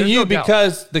I'm asking you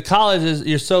because the college is,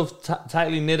 you're so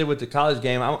tightly knitted with the college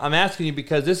game. I'm asking you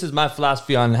because this is my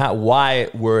philosophy on why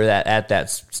we're at that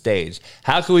stage.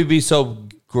 How can we be so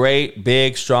great,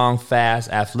 big, strong, fast,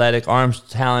 athletic? Arms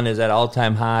talent is at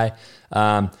all-time high.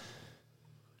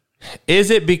 Is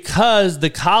it because the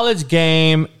college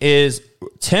game is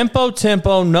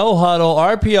tempo, no huddle,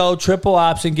 RPO, triple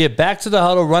option, get back to the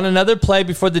huddle, run another play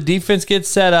before the defense gets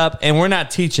set up, and we're not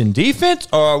teaching defense?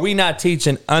 Or are we not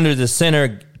teaching under the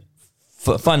center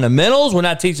fundamentals? We're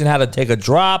not teaching how to take a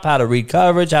drop, how to read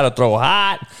coverage, how to throw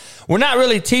hot. We're not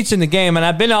really teaching the game. And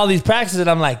I've been to all these practices, and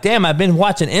I'm like, damn, I've been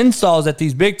watching installs at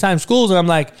these big-time schools, and I'm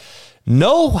like,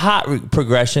 no hot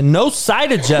progression, no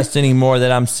side adjust anymore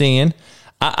that I'm seeing.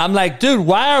 I'm like, dude,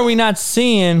 why are we not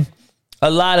seeing a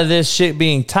lot of this shit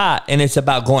being taught? And it's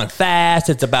about going fast.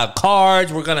 It's about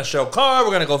cards. We're going to show card.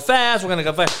 We're going to go fast. We're going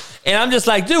to go fast. And I'm just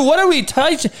like, dude, what are we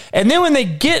teaching? And then when they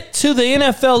get to the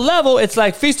NFL level, it's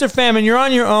like feast or famine. You're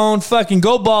on your own. Fucking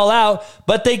go ball out.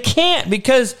 But they can't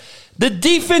because the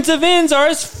defensive ends are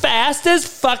as fast as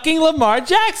fucking Lamar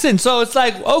Jackson. So it's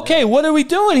like, okay, what are we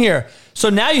doing here? So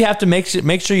now you have to make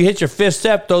sure you hit your fifth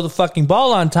step, throw the fucking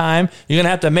ball on time. You're going to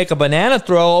have to make a banana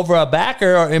throw over a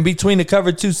backer or in between the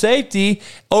cover two safety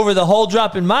over the hole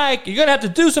dropping Mike. You're going to have to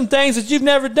do some things that you've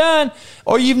never done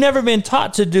or you've never been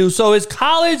taught to do. So is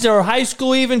college or high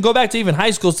school even, go back to even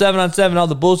high school, 7-on-7, all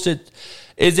the bullshit,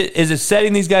 is it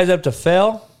setting these guys up to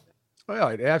fail? Well,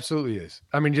 it absolutely is.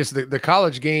 I mean, just the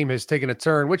college game has taken a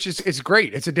turn, which is it's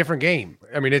great. It's a different game.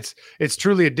 I mean, it's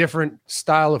truly a different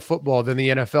style of football than the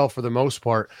NFL for the most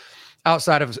part.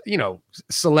 Outside of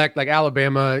select like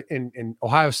Alabama and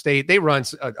Ohio State, they run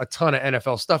a ton of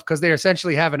NFL stuff because they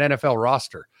essentially have an NFL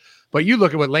roster. But you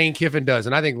look at what Lane Kiffin does,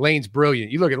 and I think Lane's brilliant.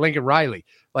 You look at Lincoln Riley.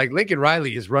 Like Lincoln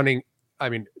Riley is running. I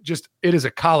mean, it is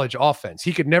a college offense.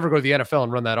 He could never go to the NFL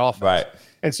and run that offense. Right.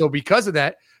 And so because of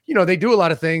that, they do a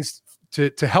lot of things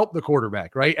to help the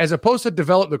quarterback, right? As opposed to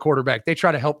develop the quarterback, they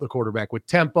try to help the quarterback with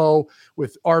tempo,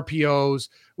 with RPOs,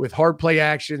 with hard play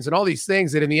actions, and all these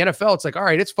things that in the NFL, it's like, all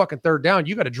right, it's fucking third down.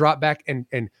 You got to drop back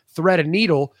and thread a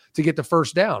needle to get the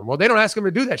first down. Well, they don't ask them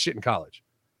to do that shit in college.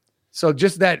 So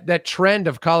just that trend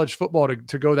of college football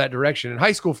to go that direction. In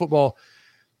high school football,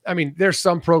 I mean, there's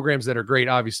some programs that are great,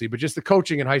 obviously, but just the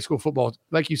coaching in high school football,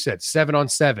 like you said,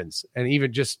 7-on-7s, and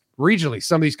even just regionally,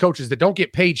 some of these coaches that don't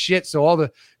get paid shit. So all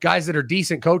the guys that are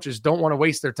decent coaches don't want to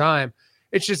waste their time.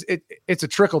 It's just, it's a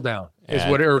trickle down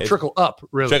trickle up,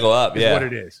 really. Trickle up, is what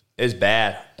it is. It's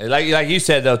bad. Like you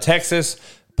said, though, Texas,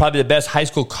 probably the best high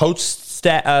school coach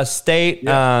state.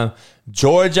 Yeah.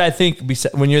 Georgia, I think,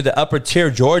 when you're the upper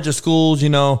tier Georgia schools,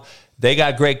 they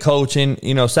got great coaching.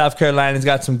 South Carolina's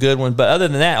got some good ones. But other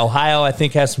than that, Ohio, I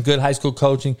think, has some good high school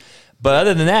coaching. But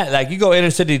other than that, like you go inner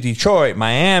city Detroit,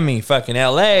 Miami, fucking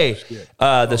LA,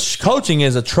 the coaching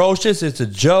is atrocious. It's a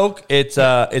joke.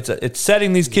 It's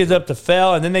setting these kids up to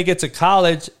fail. And then they get to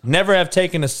college, never have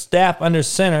taken a snap under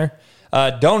center.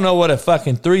 Don't know what a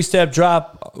fucking 3-step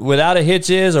drop without a hitch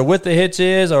is or with the hitch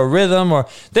is or rhythm, or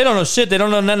they don't know shit. They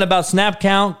don't know nothing about snap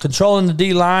count, controlling the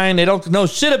D-line. They don't know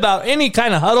shit about any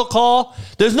kind of huddle call.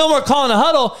 There's no more calling a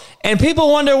huddle. And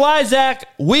people wonder why, Zach,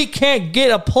 we can't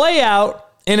get a play out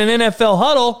in an NFL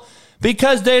huddle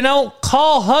because they don't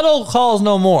call huddle calls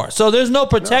no more. So there's no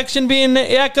protection being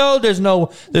echoed. There's no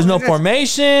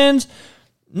formations.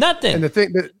 Nothing. And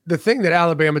the thing that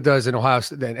Alabama does in Ohio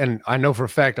State, and I know for a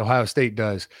fact Ohio State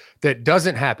does, that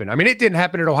doesn't happen. I mean, it didn't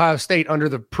happen at Ohio State under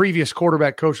the previous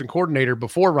quarterback coach and coordinator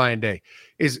before Ryan Day,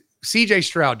 is CJ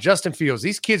Stroud, Justin Fields.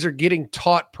 These kids are getting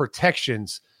taught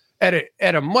protections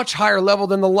at a much higher level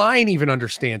than the line even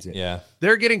understands it. Yeah.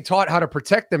 They're getting taught how to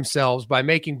protect themselves by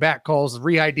making back calls,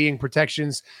 re-IDing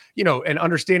protections, and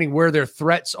understanding where their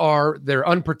threats are, their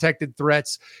unprotected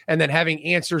threats, and then having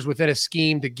answers within a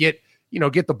scheme to get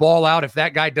the ball out if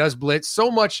that guy does blitz. So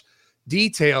much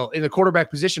detail in the quarterback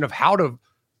position of how to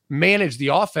manage the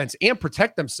offense and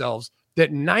protect themselves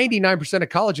that 99% of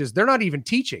colleges, they're not even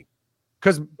teaching,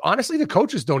 because honestly, the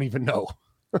coaches don't even know.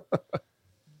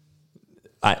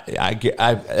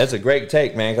 That's a great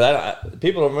take, man. Because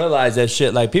people don't realize that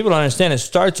shit. Like, people don't understand. It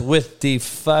starts with the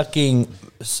fucking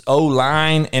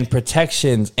O-line and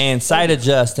protections and sight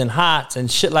adjust and hots and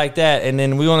shit like that. And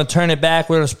then we want to turn it back.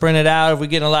 We're going to sprint it out. If we're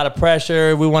getting a lot of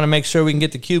pressure, we want to make sure we can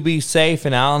get the QB safe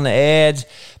and out on the edge.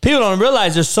 People don't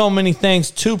realize there's so many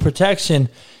things to protection,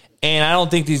 and I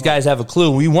don't think these guys have a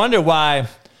clue. We wonder why.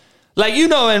 Like,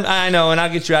 and I know, and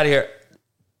I'll get you out of here.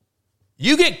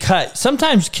 You get cut.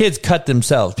 Sometimes kids cut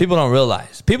themselves. People don't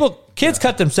realize. Kids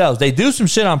cut themselves. They do some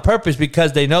shit on purpose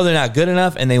because they know they're not good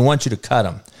enough and they want you to cut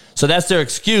them. So that's their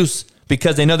excuse,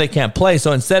 because they know they can't play.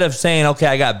 So instead of saying, okay,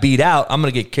 I got beat out, I'm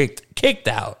going to get kicked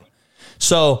out.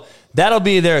 So that'll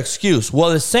be their excuse.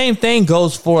 Well, the same thing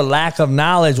goes for lack of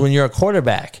knowledge when you're a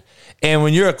quarterback. And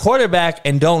when you're a quarterback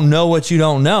and don't know what you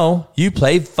don't know, you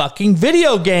play fucking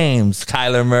video games,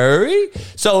 Kyler Murray.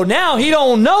 So now he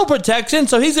don't know protection,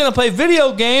 so he's going to play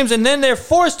video games, and then they're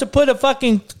forced to put a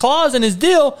fucking clause in his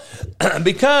deal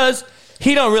because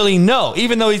he don't really know.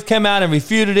 Even though he's come out and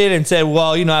refuted it and said,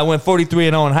 well, I went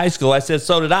 43-0 in high school. I said,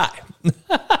 so did I.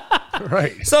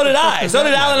 Right. So did I. So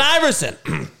did Allen Iverson.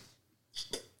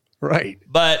 Right.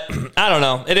 But I don't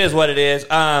know. It is what it is.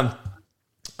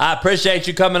 I appreciate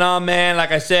you coming on, man. Like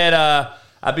I said,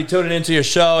 I'll be tuning into your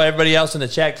show. Everybody else in the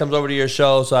chat comes over to your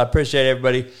show, so I appreciate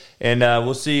everybody. And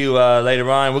we'll see you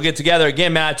later on. We'll get together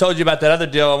again, man. I told you about that other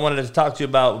deal I wanted to talk to you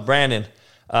about, Brandon.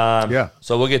 Yeah.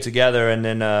 So we'll get together, and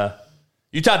then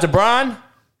you talked to Bron?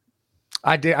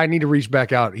 I did. I need to reach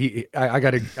back out. I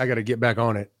gotta get back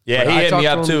on it. Yeah, but he hit me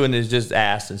up too, and it's just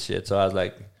ass and shit. So I was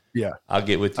like, yeah, I'll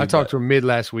get with you. I talked to him mid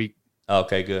last week.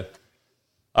 Okay, good.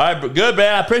 All right, good,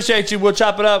 man. I appreciate you. We'll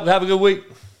chop it up. Have a good week.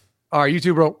 All right, you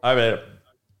too, bro. All right, later.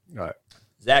 All right.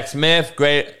 Zach Smith,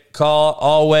 great call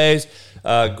always.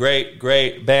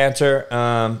 Great banter.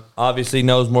 Obviously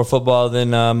knows more football than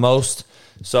most.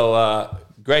 So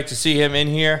great to see him in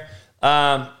here.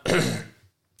 Yeah,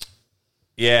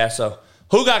 so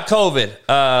who got COVID?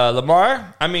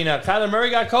 Kyler Murray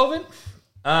got COVID?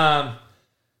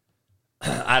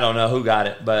 I don't know who got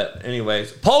it, but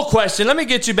anyways. Poll question. Let me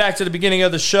get you back to the beginning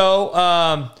of the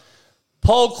show.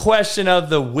 Poll question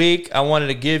of the week I wanted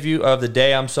to give you, of the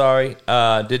day, I'm sorry.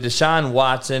 Did Deshaun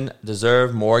Watson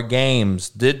deserve more games?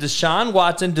 Did Deshaun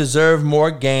Watson deserve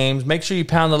more games? Make sure you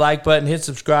pound the like button, hit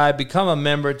subscribe, become a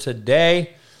member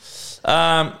today.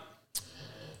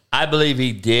 I believe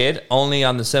he did, only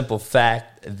on the simple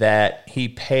fact that he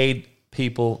paid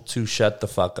people to shut the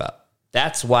fuck up.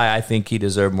 That's why I think he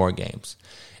deserved more games.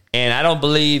 And I don't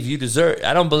believe you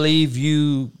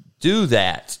do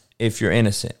that if you're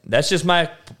innocent. That's just my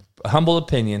humble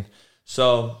opinion.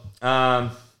 So,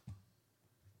 slapdick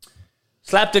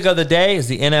of the day is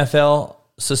the NFL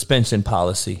suspension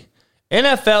policy.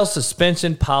 NFL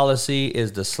suspension policy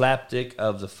is the slapdick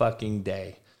of the fucking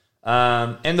day.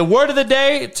 And the word of the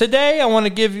day today, I want to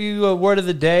give you a word of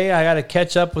the day. I got to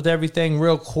catch up with everything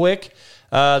real quick.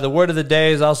 The word of the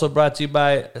day is also brought to you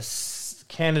by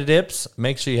Canadips.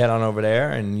 Make sure you head on over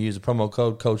there and use the promo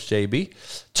code CoachJB.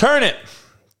 Turn it.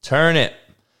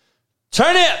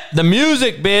 The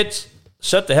music, bitch.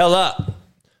 Shut the hell up.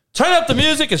 Turn up the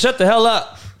music and shut the hell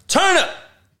up.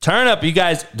 Turnip. You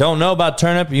guys don't know about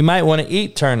turnip. You might want to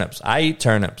eat turnips. I eat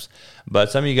turnips. But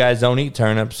some of you guys don't eat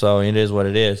turnips, so it is what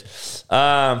it is.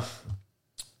 Yeah,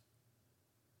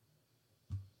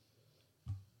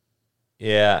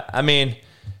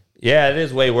 it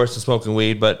is way worse than smoking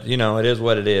weed, but, it is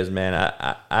what it is, man.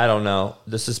 I don't know.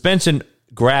 The suspension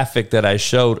graphic that I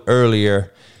showed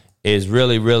earlier is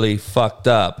really, really fucked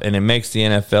up, and it makes the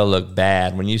NFL look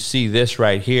bad. When you see this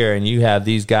right here, and you have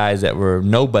these guys that were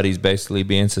nobodies basically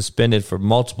being suspended for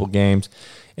multiple games,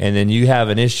 and then you have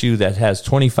an issue that has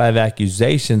 25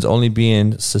 accusations only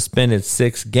being suspended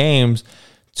 6 games,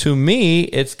 to me,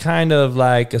 it's kind of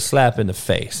like a slap in the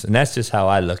face. And that's just how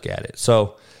I look at it.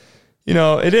 So,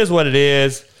 it is what it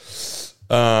is.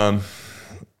 I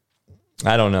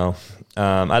don't know.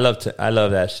 I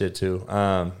love that shit too.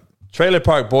 Trailer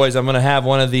Park Boys, I'm going to have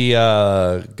one of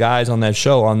the guys on that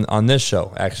show, on this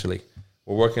show, actually.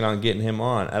 We're working on getting him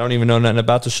on. I don't even know nothing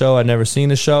about the show. I've never seen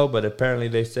the show, but apparently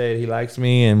they say he likes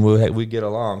me and we get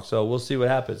along. So we'll see what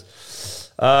happens.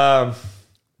 Bill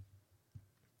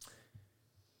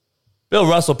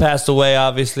Russell passed away,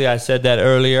 obviously. I said that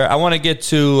earlier. I want to get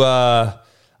to...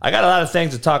 I got a lot of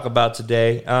things to talk about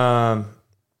today.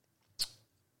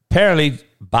 Apparently,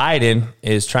 Biden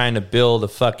is trying to build a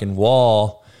fucking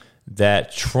wall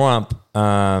that Trump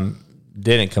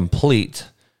didn't complete,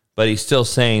 but he's still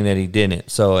saying that he didn't.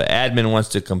 So admin wants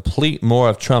to complete more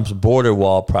of Trump's border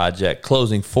wall project,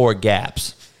 closing 4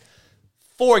 gaps.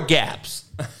 4 gaps.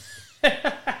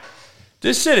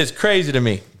 This shit is crazy to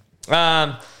me.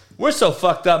 We're so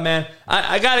fucked up, man.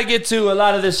 I got to get to a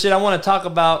lot of this shit I want to talk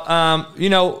about.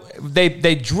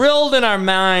 They drilled in our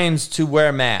minds to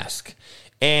wear masks,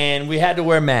 and we had to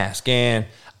wear masks. And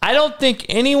I don't think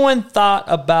anyone thought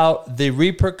about the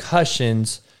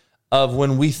repercussions of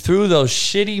when we threw those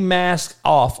shitty masks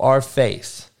off our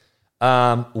face,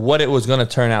 what it was going to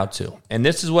turn out to. And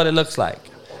this is what it looks like.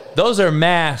 Those are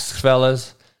masks,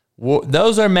 fellas.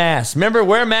 Those are masks. Remember,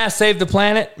 wear masks, save the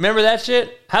planet? Remember that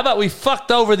shit? How about we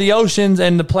fucked over the oceans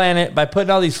and the planet by putting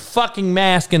all these fucking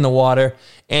masks in the water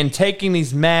and taking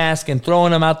these masks and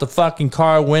throwing them out the fucking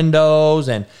car windows?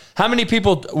 And how many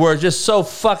people were just so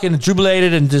fucking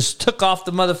jubilated and just took off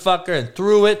the motherfucker and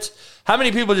threw it? How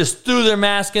many people just threw their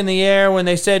mask in the air when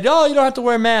they said, oh, you don't have to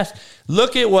wear a mask?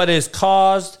 Look at what is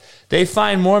caused. They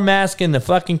find more masks in the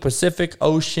fucking Pacific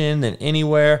Ocean than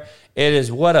anywhere. It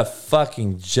is what a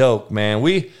fucking joke, man.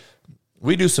 We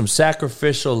do some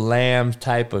sacrificial lamb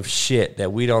type of shit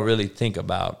that we don't really think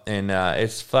about. And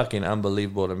it's fucking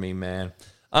unbelievable to me, man.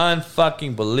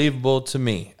 Unfucking believable to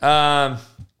me. It's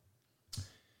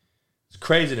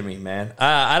crazy to me, man.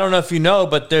 I don't know if you know,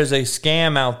 but there's a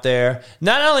scam out there.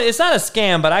 Not only, it's not a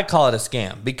scam, but I call it a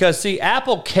scam. Because, see,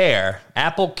 Apple Care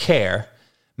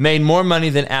made more money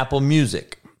than Apple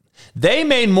Music. They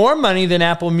made more money than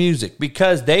Apple Music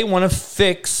because they want to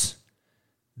fix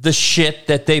the shit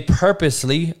that they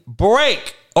purposely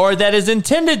break or that is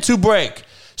intended to break.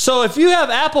 So if you have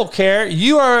Apple Care,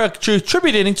 you are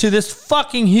attributing to this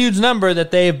fucking huge number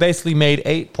that they have basically made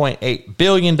 $8.8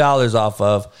 billion off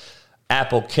of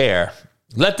Apple Care.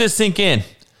 Let this sink in.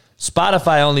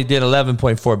 Spotify only did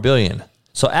 $11.4 billion.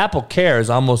 So Apple Care is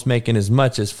almost making as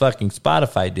much as fucking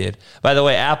Spotify did. By the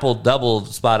way, Apple doubled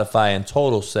Spotify in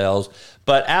total sales,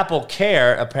 but Apple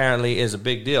Care apparently is a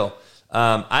big deal.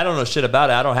 I don't know shit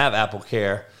about it. I don't have Apple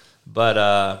Care,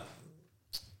 but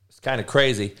it's kind of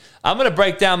crazy. I'm going to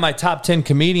break down my top 10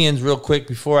 comedians real quick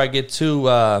before I get to...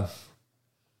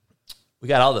 we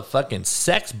got all the fucking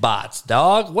sex bots,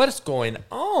 dog. What is going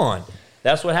on?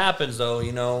 That's what happens, though,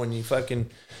 you know, when you fucking...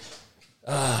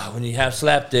 when you have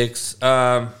slapdicks,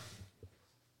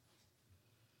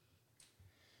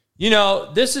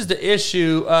 this is the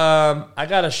issue. I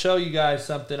got to show you guys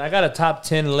something. I got a top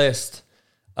 10 list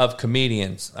of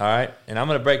comedians, all right? And I'm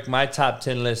going to break my top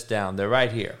 10 list down. They're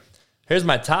right here. Here's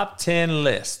my top 10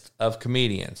 list of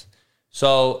comedians.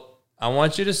 So I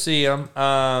want you to see them.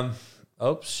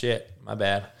 Oops, shit, my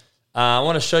bad. I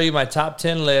want to show you my top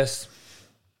 10 list.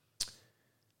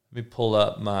 Let me pull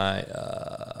up my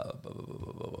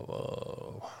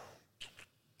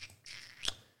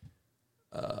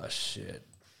shit.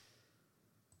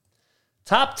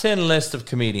 Top 10 list of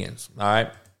comedians, all right?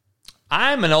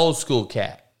 I'm an old school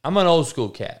cat.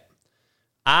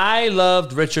 I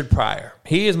loved Richard Pryor.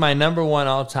 He is my number one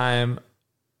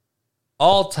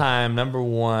all-time number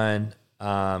one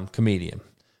comedian.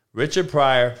 Richard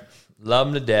Pryor, love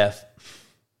him to death.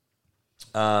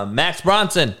 Max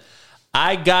Bronson.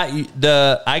 I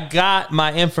got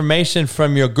my information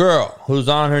from your girl who's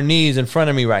on her knees in front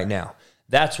of me right now.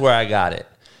 That's where I got it.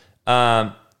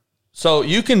 So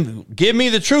you can give me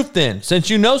the truth then. Since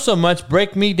you know so much,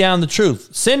 break me down the truth.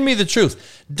 Send me the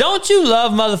truth. Don't you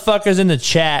love motherfuckers in the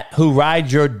chat who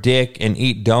ride your dick and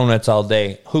eat donuts all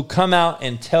day, who come out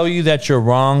and tell you that you're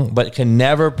wrong, but can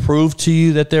never prove to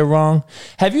you that they're wrong?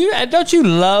 Don't you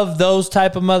love those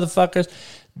type of motherfuckers?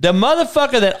 The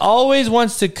motherfucker that always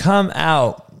wants to come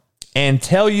out and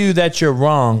tell you that you're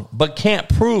wrong, but can't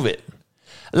prove it.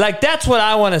 Like, that's what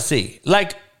I want to see.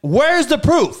 Like, where's the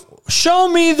proof? Show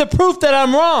me the proof that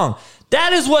I'm wrong.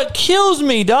 That is what kills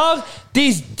me, dog.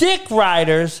 These dick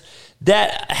riders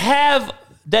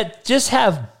that just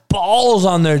have balls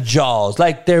on their jaws.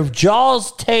 Like, their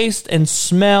jaws taste and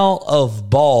smell of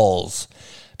balls.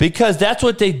 Because that's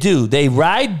what they do. They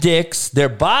ride dicks. They're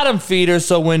bottom feeders.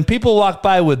 So when people walk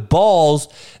by with balls,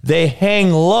 they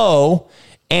hang low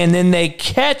and then they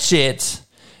catch it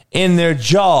in their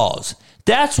jaws.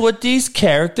 That's what these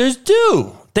characters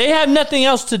do. They have nothing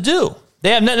else to do.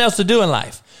 They have nothing else to do in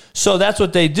life. So that's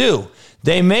what they do.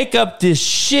 They make up this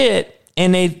shit,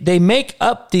 and they make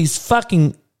up these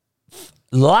fucking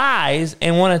lies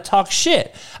and want to talk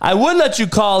shit. I would let you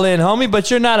call in, homie,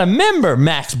 but you're not a member,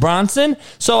 Max Bronson.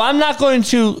 So I'm not going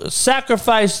to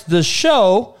sacrifice the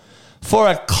show for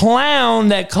a clown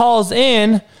that calls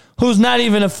in who's not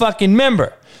even a fucking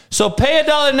member. So pay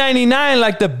 $1.99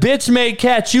 like the bitch-made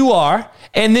cat you are,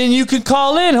 and then you can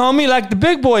call in, homie, like the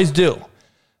big boys do.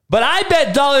 But I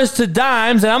bet dollars to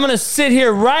dimes, and I'm going to sit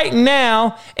here right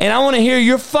now, and I want to hear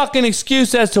your fucking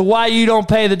excuse as to why you don't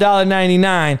pay the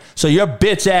 $1.99 so your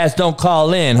bitch ass don't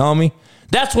call in, homie.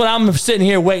 That's what I'm sitting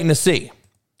here waiting to see.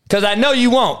 Because I know you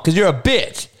won't, because you're a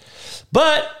bitch.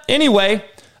 But anyway,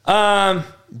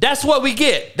 that's what we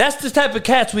get. That's the type of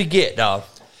cats we get, dog.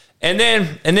 And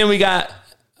then we got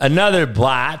another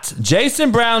blot.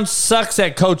 Jason Brown sucks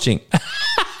at coaching.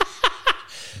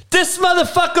 This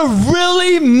motherfucker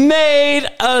really made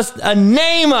a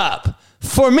name up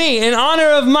for me. In honor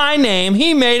of my name,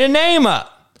 he made a name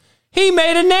up. He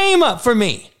made a name up for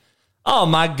me. Oh,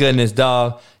 my goodness,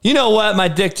 dog. You know what? My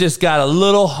dick just got a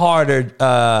little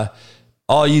harder,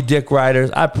 all you dick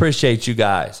riders. I appreciate you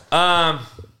guys.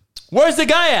 Where's the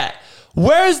guy at?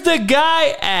 Where's the guy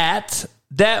at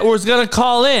that was going to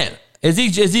call in? Is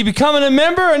he becoming a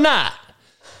member or not?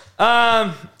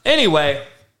 Anyway,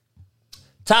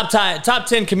 top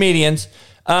 10 comedians.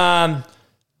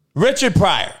 Richard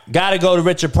Pryor. Got to go to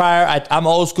Richard Pryor. I'm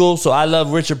old school, so I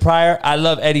love Richard Pryor. I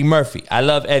love Eddie Murphy. I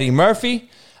love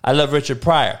Richard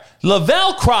Pryor.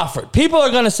 Lavelle Crawford. People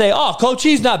are going to say, oh, Coach,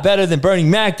 he's not better than Bernie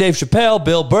Mac, Dave Chappelle,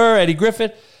 Bill Burr, Eddie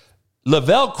Griffin.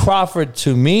 Lavelle Crawford,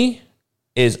 to me,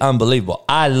 is unbelievable.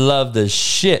 I love the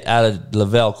shit out of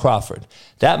Lavelle Crawford.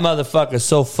 That motherfucker is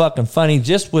so fucking funny.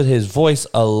 Just with his voice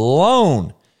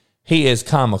alone, he is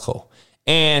comical.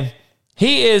 And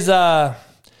he is Lavelle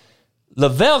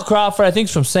Crawford, I think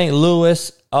he's from St.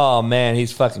 Louis. Oh, man,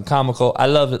 he's fucking comical. I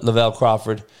love Lavelle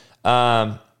Crawford.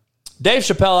 Dave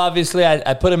Chappelle, obviously,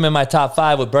 I put him in my top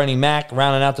 5 with Bernie Mac,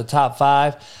 rounding out the top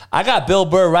 5. I got Bill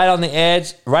Burr right on the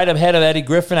edge, right ahead of Eddie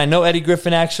Griffin. I know Eddie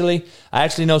Griffin, actually. I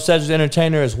actually know Cedric the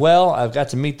Entertainer as well. I've got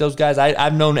to meet those guys.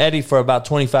 I've known Eddie for about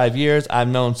 25 years. I've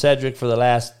known Cedric for the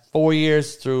last 4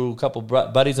 years through a couple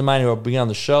buddies of mine who are being on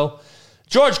the show.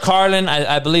 George Carlin,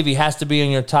 I believe he has to be in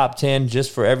your top 10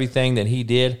 just for everything that he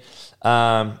did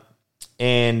and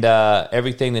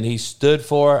everything that he stood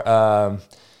for.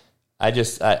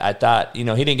 I thought, he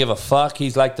didn't give a fuck.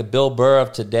 He's like the Bill Burr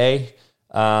of today.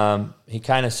 He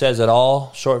kind of says it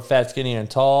all. Short, fat, skinny, and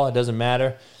tall. It doesn't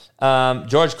matter.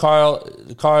 George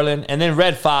Carlin. And then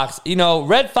Red Fox.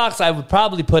 Red Fox I would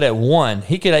probably put at 1.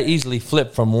 He could easily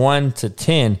flip from 1 to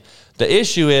 10. The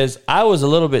issue is I was a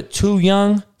little bit too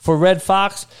young for Red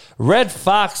Fox. Red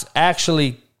Fox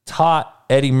actually taught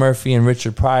Eddie Murphy and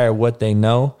Richard Pryor what they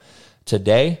know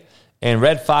today. And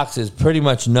Red Fox is pretty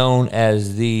much known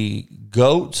as the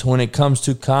GOAT when it comes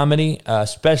to comedy,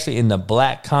 especially in the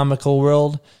black comical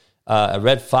world.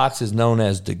 Red Fox is known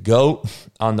as the GOAT.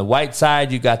 On the white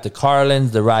side, you got the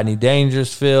Carlins, the Rodney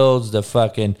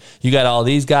Dangerfields, you got all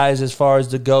these guys as far as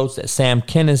the GOATs, the Sam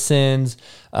Kinnisons.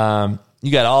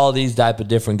 You got all these type of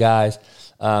different guys.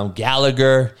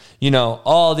 Gallagher,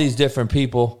 all these different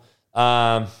people.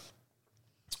 But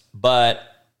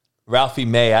Ralphie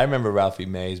May, I remember Ralphie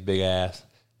May's big ass.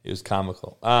 He was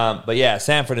comical. But yeah,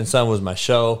 Sanford and Son was my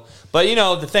show. But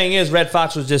the thing is, Red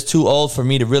Fox was just too old for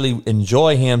me to really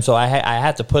enjoy him, so I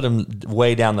had to put him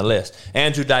way down the list.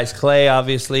 Andrew Dice Clay,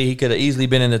 obviously, he could have easily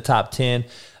been in the top 10.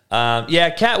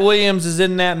 Cat Williams is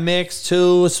in that mix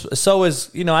too. So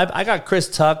is I got Chris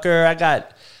Tucker.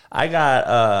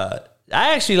 I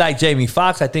actually like Jamie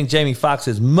Foxx. I think Jamie Foxx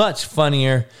is much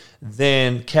funnier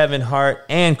than Kevin Hart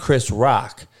and Chris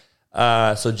Rock.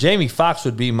 So Jamie Foxx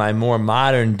would be my more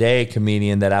modern day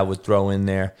comedian that I would throw in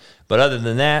there. But other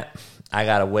than that, I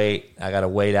gotta wait. I gotta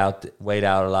wait out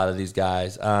a lot of these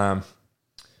guys.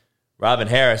 Robin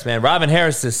Harris, man. Robin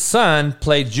Harris's son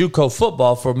played JUCO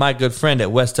football for my good friend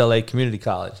at West LA Community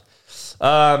College.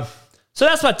 So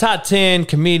that's my top 10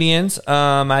 comedians.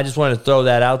 I just wanted to throw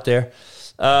that out there.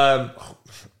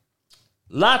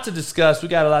 Lot to discuss. We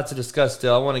got a lot to discuss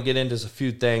still. I want to get into a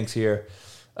few things here.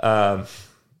 Let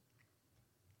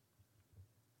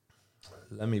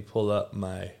me pull up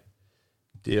my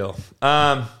deal.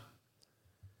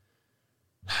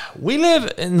 We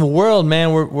live in the world,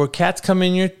 man, where cats come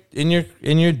in your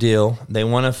deal. They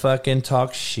want to fucking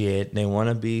talk shit. They want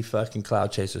to be fucking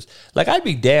cloud chasers. Like, I'd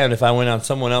be damned if I went on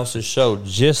someone else's show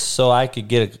just so I could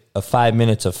get a 5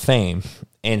 minutes of fame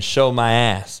and show my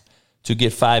ass to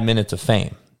get 5 minutes of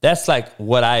fame. That's like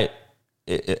what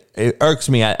it irks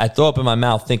me. I throw up in my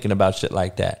mouth thinking about shit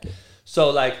like that.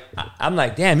 So like, I'm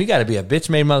like, damn, you got to be a bitch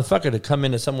made motherfucker to come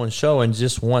into someone's show and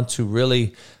just want to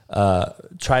really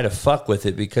try to fuck with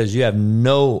it because you have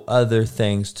no other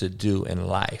things to do in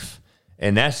life.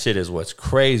 And that shit is what's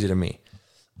crazy to me.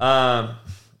 But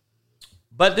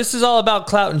this is all about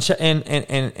clout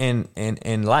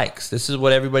and likes. This is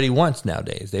what everybody wants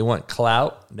nowadays. They want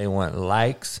clout. They want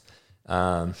likes.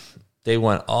 They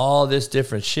want all this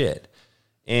different shit.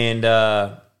 And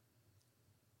I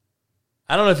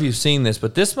don't know if you've seen this,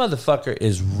 but this motherfucker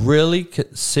is really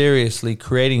seriously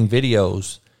creating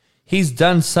videos. He's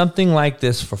done something like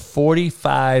this for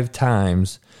 45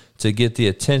 times to get the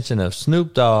attention of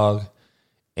Snoop Dogg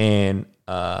and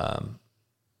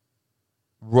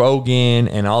Rogan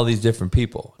and all these different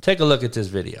people. Take a look at this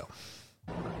video.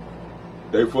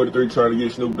 Day 43 trying to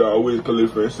get Snoop Dogg, Wiz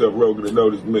Khalifa, and Seth Rogen to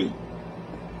notice me.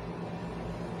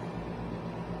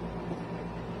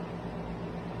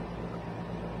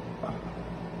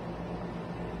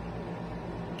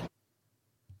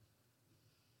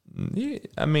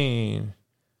 I mean,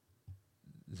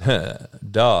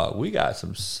 dog, we got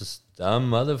some dumb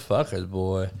motherfuckers,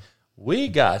 boy. We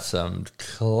got some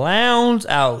clowns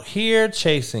out here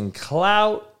chasing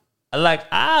clout. Like,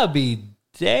 I'll be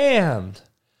damned.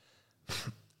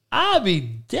 I'll be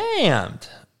damned.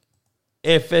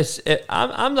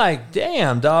 I'm like,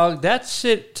 damn, dog, that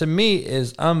shit to me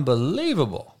is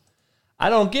unbelievable. I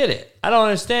don't get it. I don't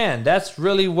understand. That's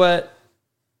really what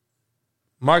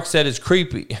Mark said is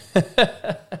creepy.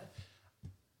 The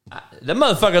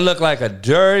motherfucker look like a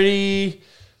dirty,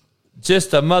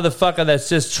 just a motherfucker that's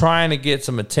just trying to get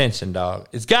some attention, dog.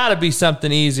 It's got to be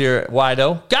something easier,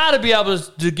 Wido. Got to be able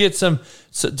to get to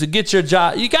get your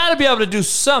job. You got to be able to do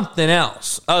something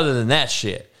else other than that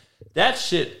shit. That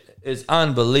shit is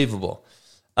unbelievable.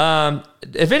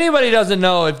 If anybody doesn't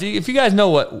know, if you guys know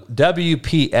what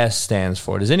WPS stands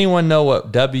for, does anyone know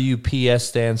what WPS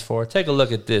stands for? Take a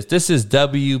look at this. This is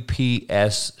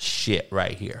WPS shit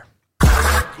right here.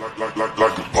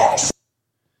 Like the boss.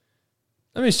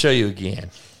 Let me show you again.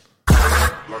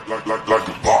 Like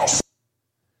the boss.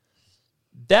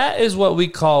 That is what we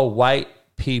call white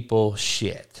people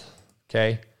shit.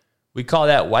 Okay? We call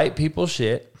that white people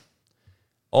shit.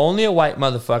 Only a white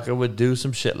motherfucker would do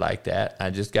some shit like that. I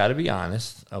just got to be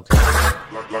honest. Okay.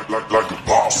 Like the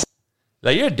boss.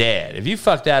 Like, you're dead. If you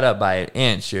fuck that up by an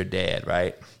inch, you're dead,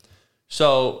 right?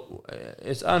 So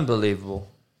it's unbelievable.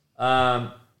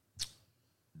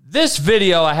 This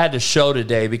video I had to show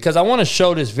today because I want to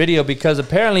show this video because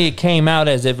apparently it came out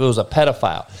as if it was a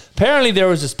pedophile. Apparently there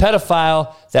was this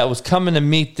pedophile that was coming to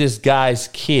meet this guy's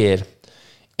kid,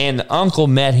 and the uncle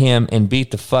met him and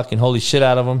beat the fucking holy shit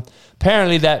out of him.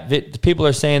 Apparently people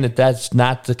are saying that that's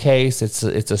not the case. It's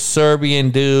a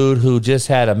Serbian dude who just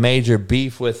had a major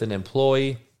beef with an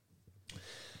employee.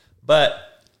 But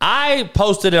I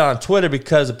posted it on Twitter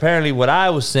because apparently what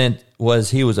I was sent was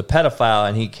he was a pedophile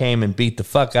and he came and beat the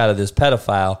fuck out of this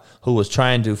pedophile who was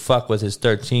trying to fuck with his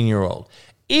 13-year-old.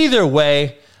 Either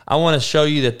way, I want to show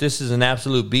you that this is an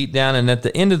absolute beatdown, and at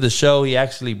the end of the show,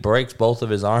 he breaks both of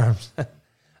his arms.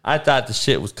 I thought the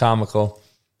shit was comical.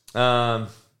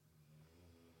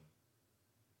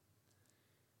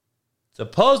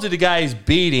 Supposedly the guy he's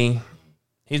beating,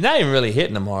 he's not even really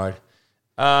hitting him hard.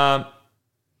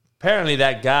 Apparently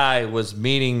that guy was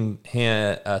meeting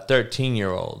a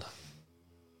 13-year-old.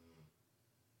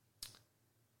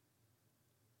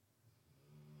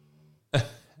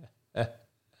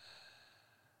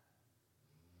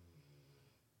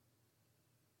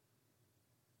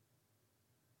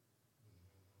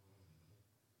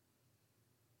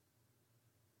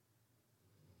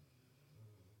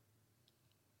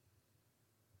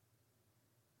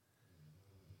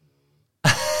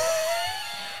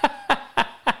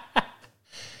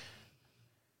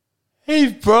 He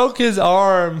broke his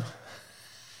arm.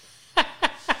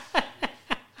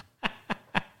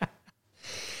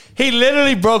 He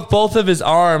literally broke both of his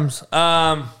arms.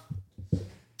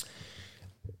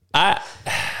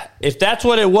 If that's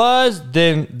what it was,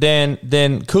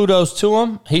 then kudos to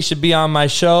him. He should be on my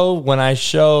show when I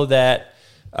show that.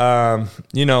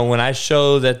 When I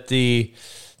show that the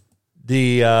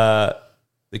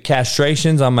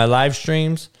castrations on my live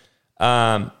streams.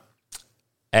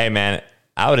 Hey man,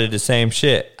 I would have did the same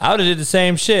shit. I would have did the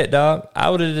same shit, dog. I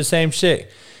would have did the same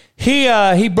shit.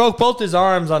 He broke both his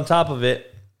arms on top of it.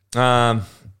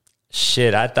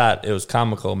 Shit, I thought it was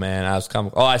comical, man. I was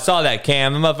comical. Oh, I saw that,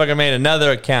 Cam. The motherfucker made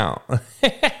another account.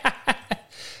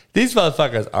 These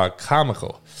motherfuckers are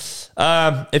comical.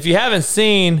 If you haven't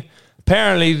seen,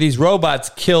 apparently these robots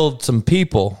killed some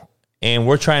people And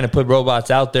we're trying to put robots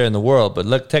out there in the world.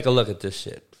 But take a look at this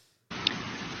shit.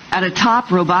 At a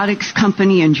top robotics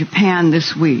company in Japan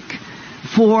this week,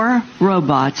 4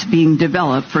 robots being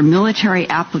developed for military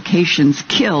applications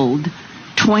killed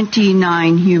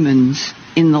 29 humans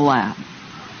in the lab.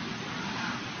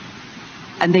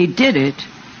 And they did it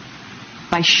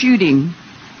by shooting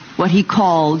what he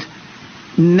called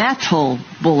metal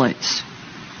bullets.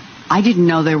 I didn't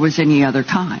know there was any other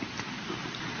kind.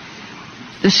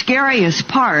 The scariest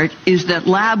part is that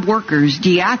lab workers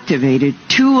deactivated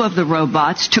 2 of the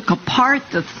robots, took apart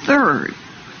the 3rd,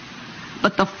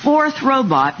 but the 4th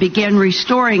robot began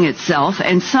restoring itself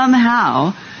and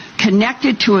somehow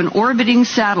connected to an orbiting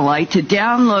satellite to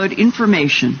download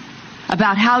information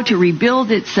about how to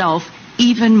rebuild itself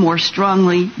even more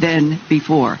strongly than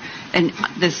before. And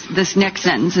this next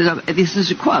sentence this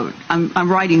is a quote.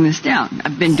 I'm writing this down.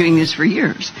 I've been doing this for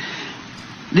years.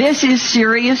 This is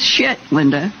serious shit,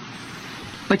 Linda,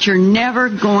 but you're never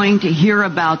going to hear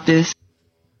about this.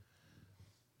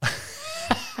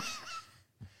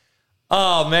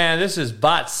 Oh, man, this is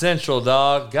Bot Central,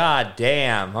 dog. God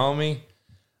damn, homie.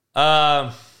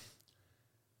 How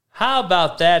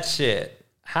about that shit?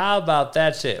 How about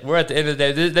that shit? We're at the end of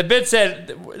the day. The bit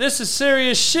said, this is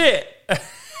serious shit.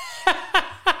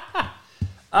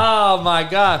 Oh, my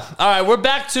God. All right, we're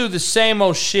back to the same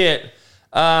old shit.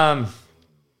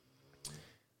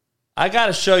 I got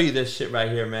to show you this shit right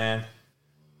here, man.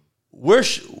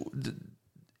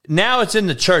 Now it's in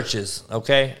the churches,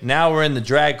 okay? Now we're in the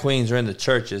drag queens are in the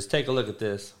churches. Take a look at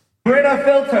this. Brita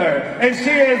Filter, and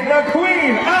she is the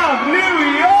Queen of New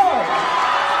York.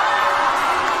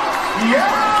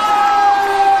 Yeah!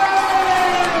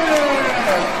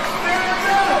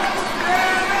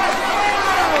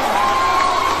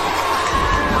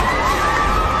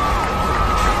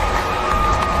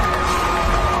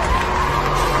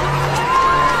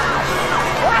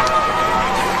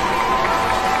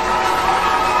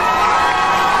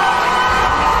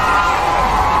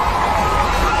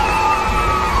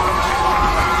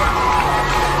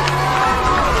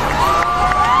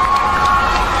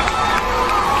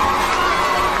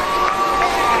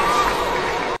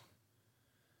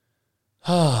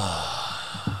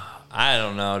 I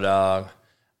don't know, dog.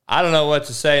 I don't know what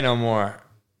to say no more.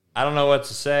 I don't know what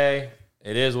to say.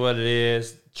 It is what it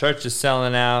is. Church is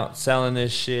selling out, selling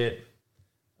this shit.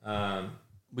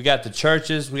 We got the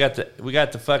churches, we got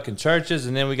the fucking churches,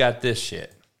 and then we got this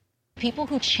shit. People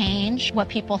who change what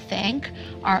people think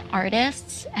are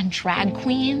artists and drag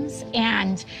queens.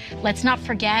 And let's not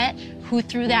forget who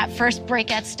threw that first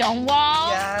brick at Stonewall.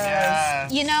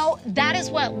 Yes. You know, that is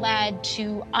what led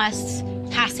to us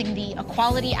passing the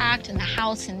Equality Act in the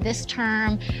House in this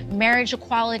term, marriage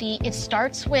equality. It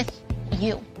starts with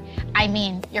you. I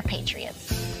mean, you're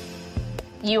patriots.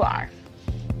 You are.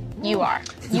 You are.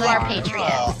 You are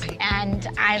patriots. And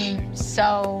I'm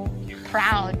so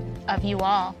proud of you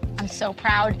all. I'm so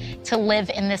proud to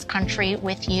live in this country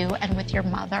with you and with your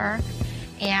mother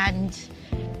and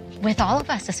with all of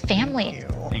us as family.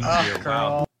 Thank you.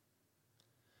 Girl.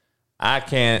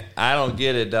 I don't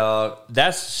get it, dog.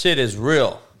 That shit is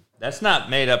real. That's not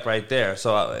made up right there.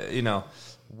 So,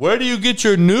 where do you get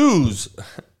your news?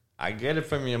 I get it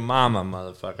from your mama,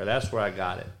 motherfucker. That's where I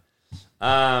got it.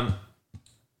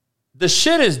 The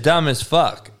shit is dumb as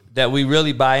fuck that we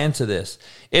really buy into this.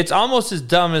 It's almost as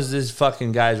dumb as these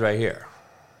fucking guys right here.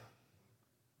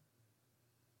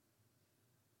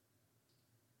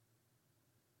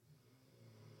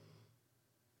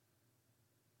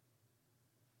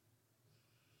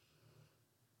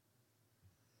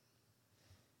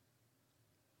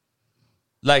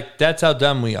 Like, that's how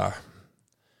dumb we are.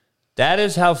 That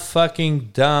is how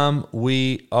fucking dumb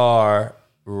we are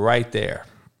right there.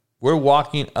 We're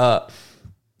walking up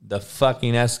the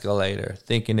fucking escalator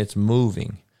thinking it's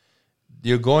moving.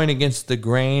 You're going against the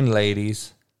grain,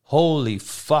 ladies. Holy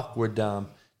fuck, we're dumb.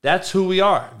 That's who we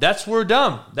are. We're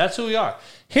dumb. That's who we are.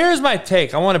 Here's my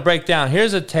take. I want to break down.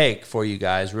 Here's a take for you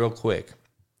guys real quick.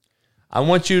 I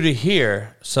want you to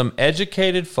hear some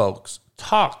educated folks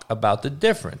talk about the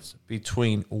difference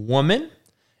between woman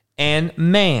and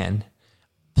man.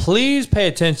 Please pay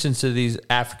attention to these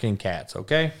African cats,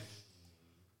 okay?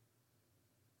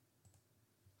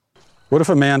 What if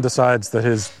a man decides that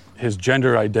his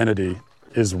gender identity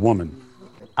is woman?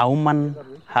 A woman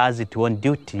has its own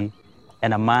duty,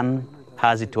 and a man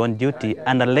has its own duty,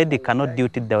 and a lady cannot do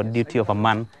the duty of a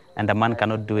man, and a man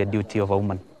cannot do a duty of a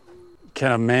woman.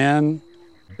 Can a man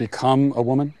become a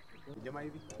woman?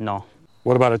 No.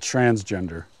 What about a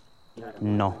transgender?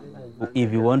 No.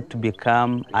 If you want to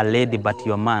become a lady but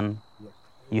you're a man,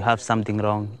 you have something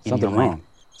wrong in your mind.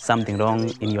 something wrong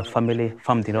in your family,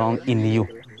 something wrong in you.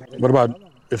 What about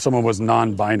if someone was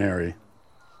non-binary?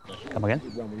 Come again?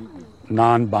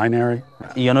 Non-binary?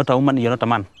 You're not a woman, you're not a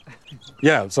man.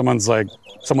 Yeah, someone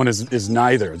is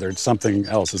neither. There's something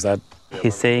else. Is that?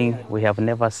 He's saying we have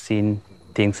never seen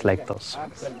things like those.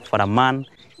 For a man,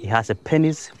 he has a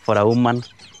penis. For a woman,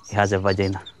 he has a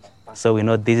vagina. So we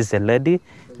know this is a lady,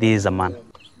 this is a man.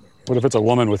 What if it's a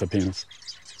woman with a penis?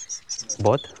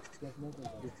 Both.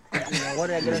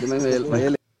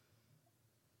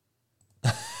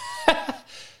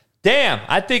 Damn,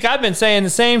 I think I've been saying the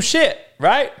same shit,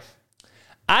 right?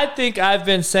 I think I've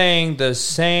been saying the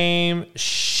same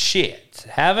shit,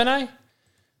 haven't I?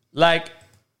 Like,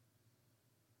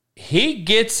 he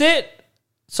gets it,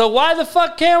 so why the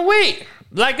fuck can't we?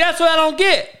 Like, that's what I don't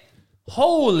get.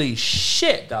 Holy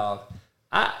shit, dog.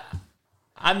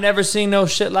 I've never seen no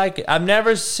shit like it. I've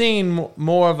never seen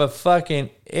more of a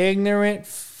fucking ignorant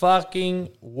fucking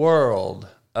world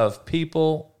of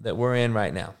people that we're in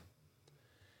right now.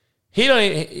 He don't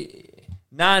even,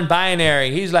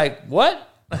 non-binary. He's like, what?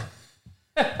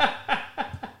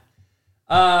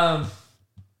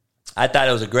 I thought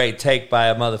it was a great take by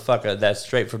a motherfucker that's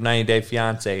straight from 90 Day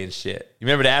Fiance and shit. You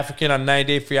remember the African on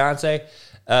 90 Day Fiance?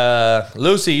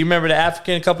 Lucy, you remember the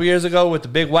African a couple years ago with the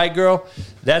big white girl?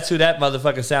 That's who that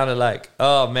motherfucker sounded like.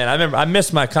 Oh, man. I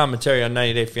missed my commentary on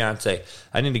 90 Day Fiance.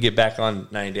 I need to get back on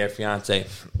 90 Day Fiance.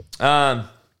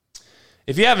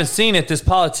 If you haven't seen it, this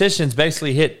politician's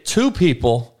basically hit 2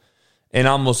 people and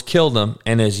almost killed them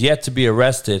and is yet to be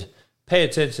arrested. Pay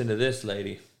attention to this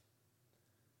lady.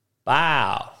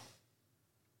 Wow.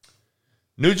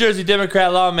 New Jersey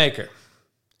Democrat lawmaker.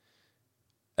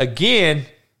 Again,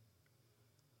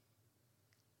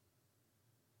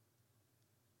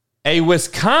 a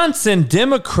Wisconsin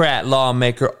Democrat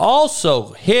lawmaker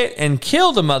also hit and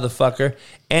killed a motherfucker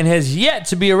and has yet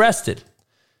to be arrested.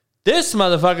 This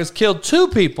motherfucker's killed 2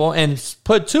 people and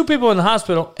put 2 people in the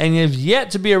hospital and is yet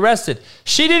to be arrested.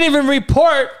 She didn't even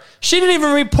report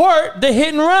the hit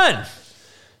and run.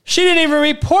 She didn't even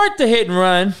report the hit and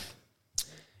run.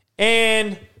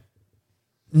 And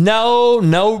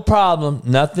no problem.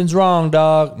 Nothing's wrong,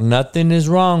 dog. Nothing is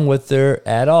wrong with her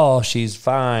at all. She's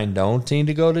fine. Don't need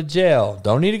to go to jail.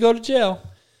 Don't need to go to jail.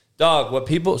 Dog,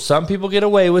 some people get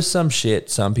away with some shit.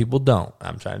 Some people don't.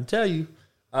 I'm trying to tell you.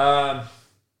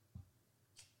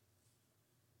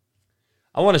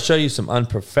 I want to show you some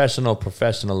unprofessional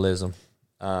professionalism.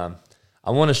 I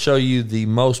want to show you the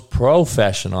most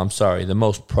professional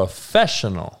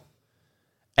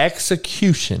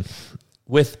execution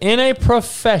within a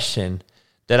profession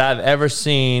that I've ever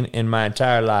seen in my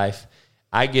entire life.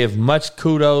 I give much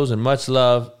kudos and much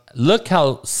love. Look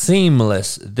how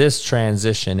seamless this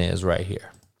transition is right here.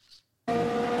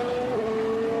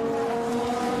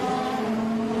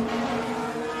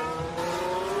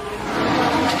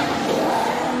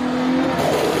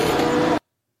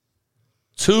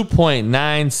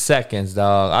 2.9 seconds,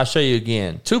 dog. I'll show you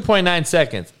again. 2.9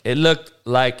 seconds. It looked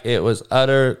like it was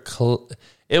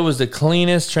it was the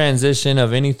cleanest transition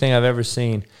of anything I've ever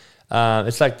seen.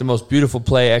 It's like the most beautiful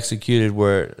play executed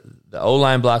where the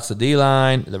O-line blocks the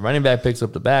D-line, the running back picks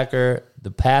up the backer, the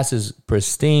pass is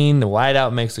pristine, the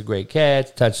wideout makes a great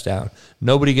catch, touchdown.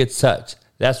 Nobody gets touched.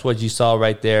 That's what you saw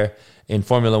right there in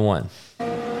Formula One.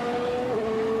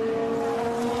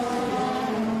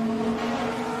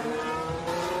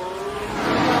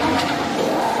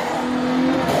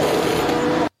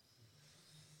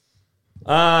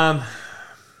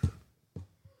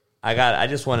 I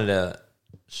just wanted to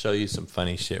show you some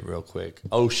funny shit real quick.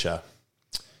 OSHA.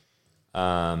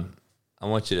 I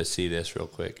want you to see this real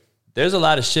quick. There's a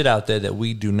lot of shit out there that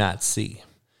we do not see.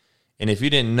 And if you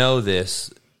didn't know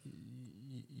this,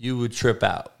 you would trip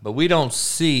out. But we don't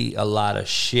see a lot of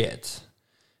shit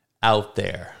out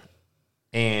there.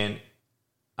 And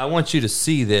I want you to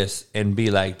see this and be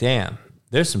like, damn,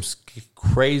 there's some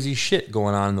crazy shit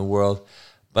going on in the world.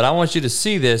 But I want you to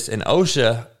see this, and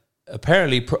OSHA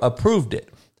apparently approved it.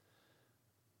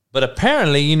 But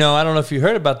apparently, I don't know if you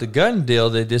heard about the gun deal.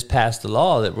 They just passed the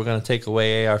law that we're going to take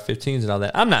away AR-15s and all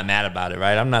that. I'm not mad about it,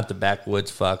 right? I'm not the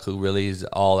backwoods fuck who really is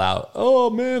all out. Oh,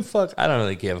 man, fuck. I don't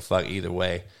really give a fuck either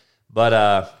way.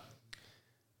 But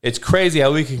it's crazy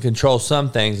how we can control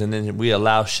some things, and then we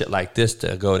allow shit like this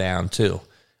to go down, too.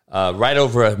 Right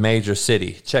over a major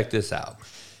city. Check this out.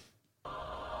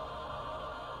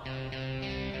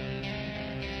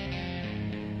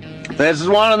 This is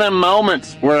one of them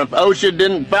moments where if OSHA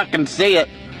didn't fucking see it,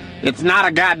 it's not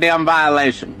a goddamn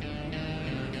violation.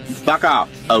 Fuck off,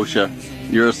 OSHA.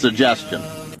 You're a suggestion.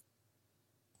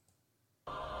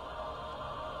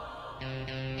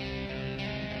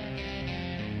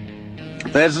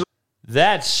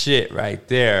 That shit right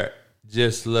there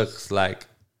just looks like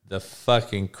the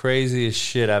fucking craziest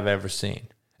shit I've ever seen.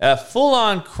 A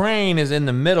full-on crane is in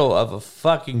the middle of a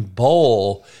fucking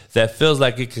bowl that feels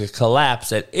like it could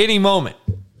collapse at any moment.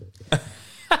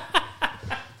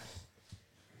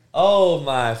 Oh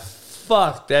my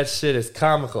fuck, that shit is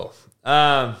comical.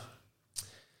 That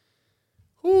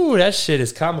shit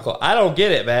is comical. I don't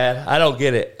get it, man. I don't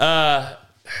get it.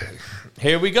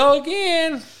 Here we go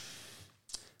again.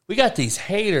 We got these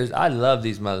haters. I love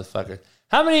these motherfuckers.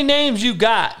 How many names you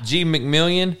got, G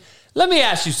McMillion? Let me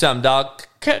ask you something, dog.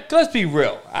 Let's be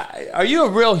real. Are you a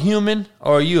real human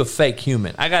or are you a fake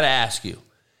human? I got to ask you.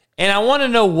 And I want to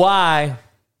know why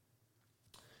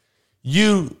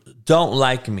you don't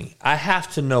like me. I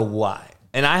have to know why.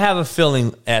 And I have a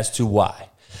feeling as to why.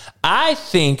 I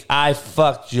think I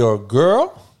fucked your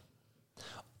girl.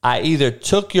 I either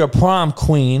took your prom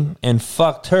queen and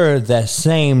fucked her that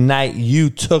same night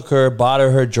you took her, bought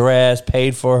her dress,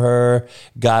 paid for her,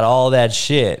 got all that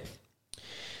shit.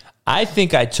 I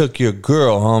think I took your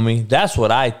girl, homie. That's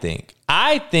what I think.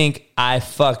 I think I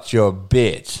fucked your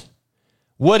bitch.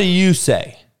 What do you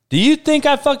say? Do you think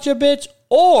I fucked your bitch?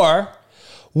 Or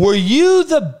were you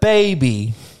the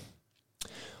baby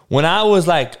when I was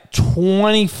like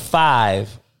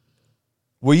 25?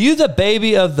 Were you the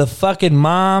baby of the fucking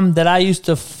mom that I used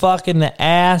to fuck in the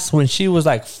ass when she was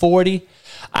like 40?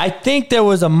 I think there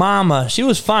was a mama. She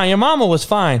was fine. Your mama was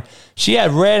fine. She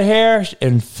had red hair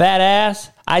and fat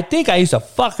ass. I think I used to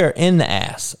fuck her in the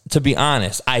ass, to be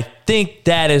honest. I think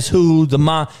that is who the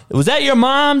mom... Was that your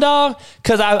mom, dog?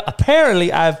 Because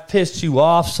apparently I've pissed you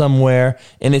off somewhere,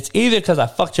 and it's either because I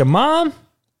fucked your mom,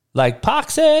 like Pac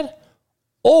said,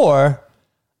 or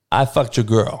I fucked your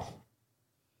girl.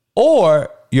 Or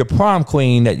your prom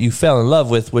queen that you fell in love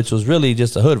with, which was really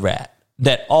just a hood rat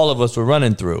that all of us were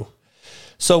running through.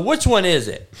 So which one is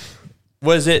it?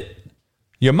 Was it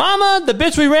your mama, the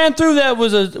bitch we ran through that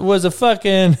was a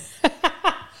fucking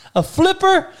a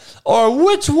flipper? Or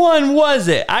which one was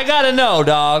it? I gotta know,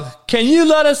 dog. Can you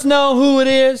let us know who it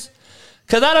is?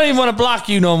 Because I don't even want to block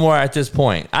you no more at this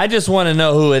point. I just want to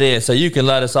know who it is so you can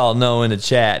let us all know in the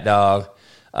chat, dog.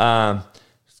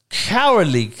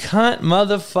 Cowardly cunt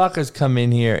motherfuckers come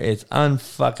in here. It's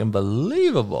unfucking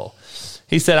believable.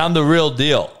 He said, I'm the real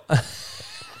deal.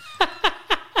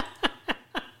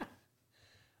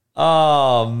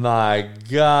 Oh my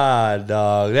God,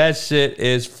 dog. That shit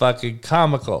is fucking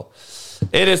comical.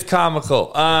 It is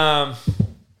comical.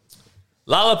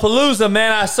 Lollapalooza,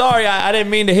 man. I didn't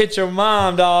mean to hit your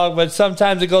mom, dog, but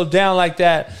sometimes it goes down like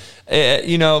that.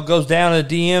 Goes down in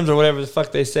the DMs or whatever the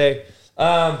fuck they say.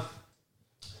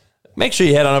 Make sure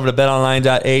you head on over to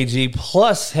betonline.ag.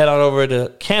 Plus, head on over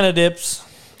to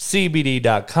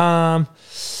CanadipsCBD.com.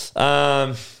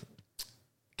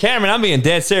 Cameron, I'm being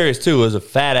dead serious, too. It was a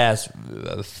fat ass,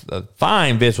 a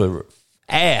fine bitch with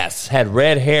ass, had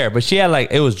red hair, but she had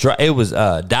it was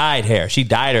dyed hair. She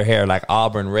dyed her hair like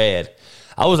auburn red.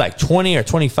 I was like 20 or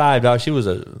 25, dog. She was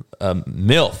a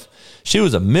MILF. She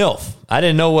was a MILF. I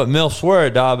didn't know what MILFs were,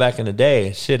 dog, back in the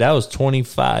day. Shit, that was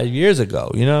 25 years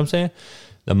ago. You know what I'm saying?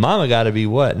 The mama got to be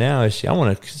what now? Is she? I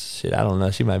don't know.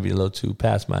 She might be a little too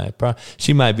past my prime.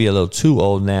 She might be a little too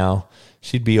old now.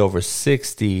 She'd be over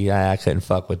 60. I couldn't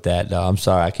fuck with that, dog. I'm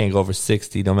sorry. I can't go over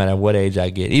 60 no matter what age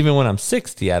I get. Even when I'm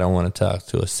 60, I don't want to talk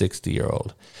to a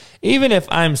 60-year-old. Even if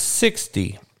I'm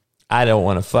 60, I don't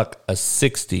want to fuck a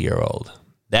 60-year-old.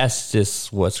 That's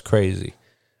just what's crazy.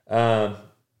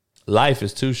 Life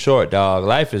is too short, dog.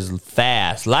 Life is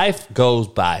fast. Life goes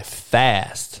by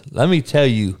fast. Let me tell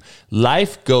you,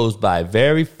 life goes by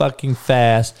very fucking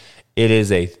fast. It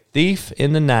is a thief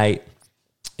in the night.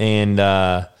 And,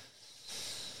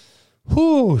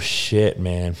 shit,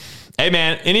 man. Hey,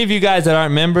 man, any of you guys that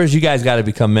aren't members, you guys got to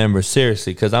become members,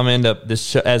 seriously, because I'm going to end up,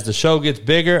 as the show gets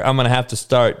bigger, I'm going to have to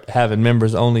start having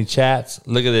members-only chats.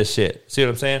 Look at this shit. See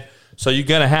what I'm saying? So you're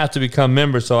going to have to become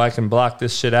members so I can block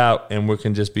this shit out and we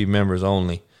can just be members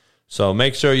only. So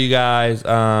make sure you guys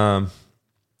become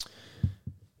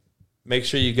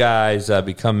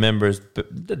members.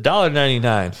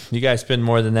 $1.99. You guys spend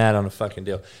more than that on a fucking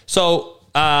deal. So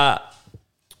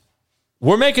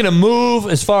we're making a move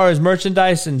as far as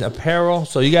merchandise and apparel.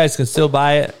 So you guys can still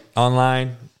buy it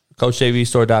online,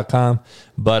 CoachJVStore.com.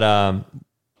 But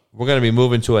we're going to be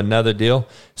moving to another deal.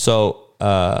 So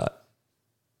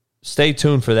stay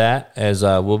tuned for that as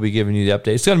we'll be giving you the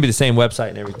update. It's going to be the same website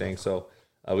and everything. So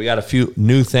we got a few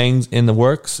new things in the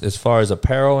works as far as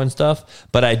apparel and stuff.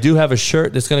 But I do have a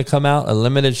shirt that's going to come out, a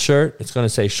limited shirt. It's going to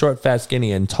say short, fat,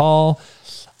 skinny, and tall.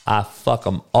 I fuck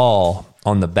them all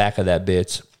on the back of that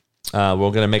bitch. We're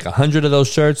going to make 100 of those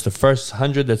shirts. The first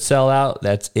 100 that sell out,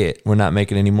 that's it. We're not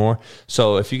making any more.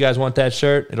 So if you guys want that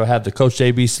shirt, it'll have the Coach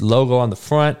JB logo on the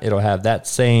front. It'll have that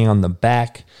saying on the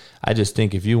back. I just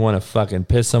think if you want to fucking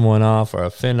piss someone off or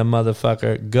offend a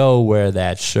motherfucker, go wear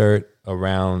that shirt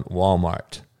around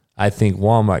Walmart. I think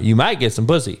Walmart, you might get some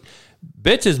pussy.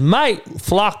 Bitches might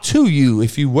flock to you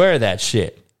if you wear that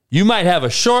shit. You might have a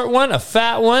short one, a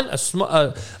fat one, a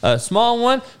small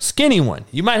one, skinny one.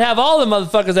 You might have all the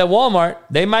motherfuckers at Walmart.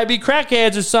 They might be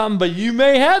crackheads or something, but you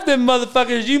may have them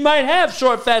motherfuckers. You might have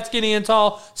short, fat, skinny, and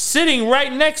tall sitting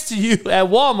right next to you at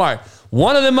Walmart.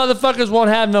 One of them motherfuckers won't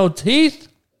have no teeth.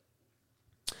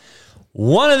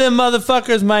 One of them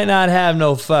motherfuckers might not have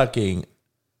no fucking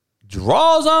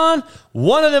drawers on.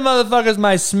 One of them motherfuckers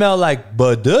might smell like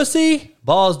badussy.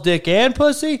 Balls, dick, and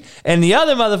pussy. And the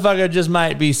other motherfucker just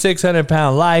might be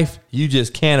 600-pound life. You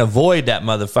just can't avoid that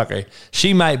motherfucker.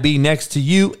 She might be next to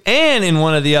you and in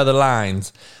one of the other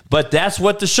lines. But that's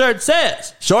what the shirt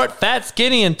says. Short, fat,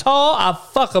 skinny, and tall. I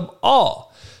fuck them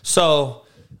all. So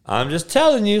I'm just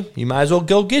telling you, you might as well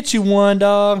go get you one,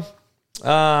 dog.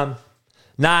 I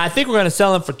think we're going to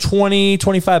sell them for $20,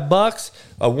 $25.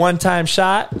 A one-time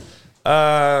shot.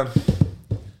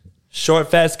 Short,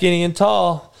 fat, skinny, and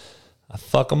tall. I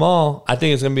fuck them all. I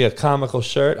think it's going to be a comical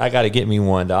shirt. I got to get me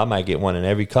one, though. I might get one in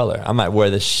every color. I might wear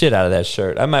the shit out of that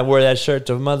shirt. I might wear that shirt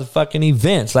to motherfucking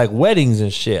events like weddings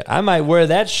and shit. I might wear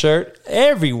that shirt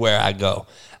everywhere I go.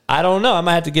 I don't know. I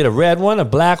might have to get a red one, a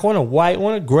black one, a white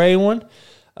one, a gray one.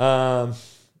 Notice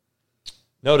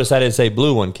I didn't say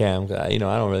blue one, Cam. I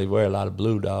don't really wear a lot of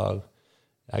blue, dog.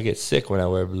 I get sick when I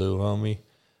wear blue, homie.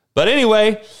 But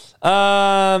anyway,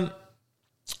 man,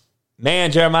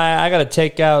 Jeremiah, I got to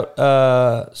take out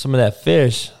some of that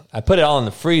fish. I put it all in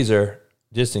the freezer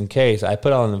just in case. I put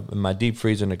it all in my deep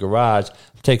freezer in the garage.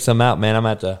 Take some out, man. I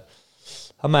might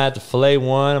have to fillet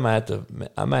one.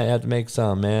 I might have to make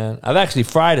some, man. I've actually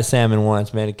fried a salmon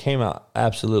once, man. It came out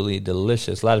absolutely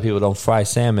delicious. A lot of people don't fry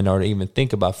salmon or even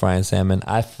think about frying salmon.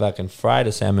 I fucking fried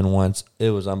a salmon once.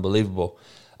 It was unbelievable.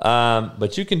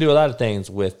 But you can do a lot of things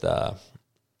with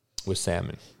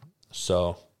salmon.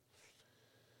 So,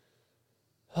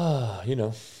 it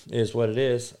is what it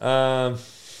is.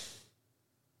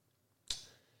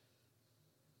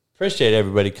 Appreciate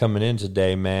everybody coming in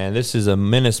today, man. This is a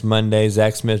Menace Monday.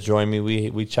 Zach Smith joined me.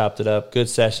 We chopped it up. Good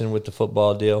session with the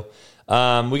football deal.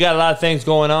 We got a lot of things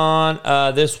going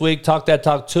on this week. Talk That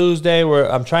Talk Tuesday,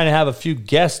 where I'm trying to have a few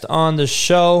guests on the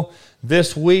show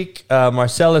this week.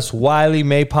 Marcellus Wiley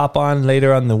may pop on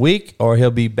later on the week, or he'll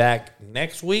be back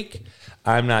next week.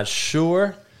 I'm not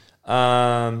sure.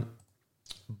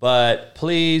 But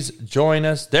please join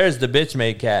us. There's the bitch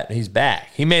made cat. He's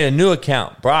back. He made a new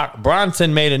account. Brock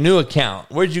Bronson made a new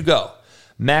account. Where'd you go?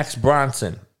 Max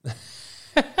Bronson.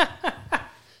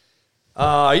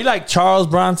 Are you like Charles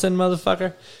Bronson,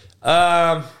 motherfucker?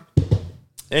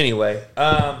 Anyway,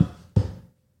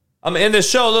 I'm going to end this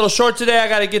show a little short today. I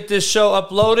got to get this show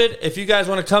uploaded. If you guys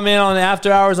want to come in on the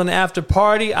after hours, on the after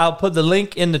party, I'll put the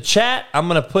link in the chat. I'm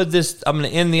going to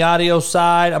end the audio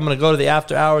side. I'm going to go to the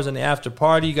after hours and the after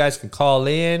party. You guys can call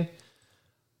in.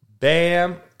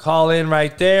 Bam. Call in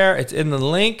right there. It's in the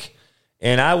link.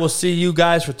 And I will see you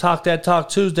guys for Talk That Talk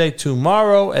Tuesday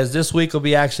tomorrow, as this week will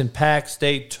be action-packed.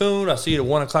 Stay tuned. I'll see you at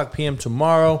 1 o'clock p.m.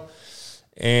 tomorrow.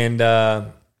 And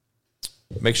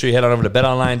make sure you head on over to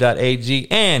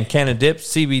betonline.ag and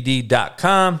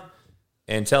CanadaDipsCBD.com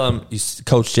and tell them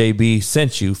Coach JB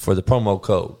sent you for the promo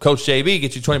code. Coach JB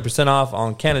gets you 20% off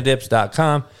on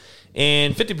CanadaDips.com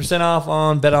and 50% off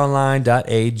on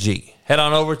betonline.ag. Head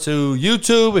on over to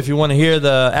YouTube if you want to hear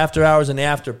the after hours and the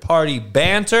after party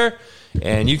banter.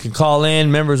 And you can call in,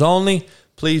 members only.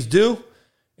 Please do.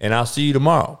 And I'll see you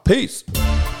tomorrow. Peace.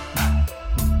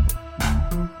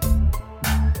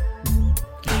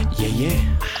 Yeah.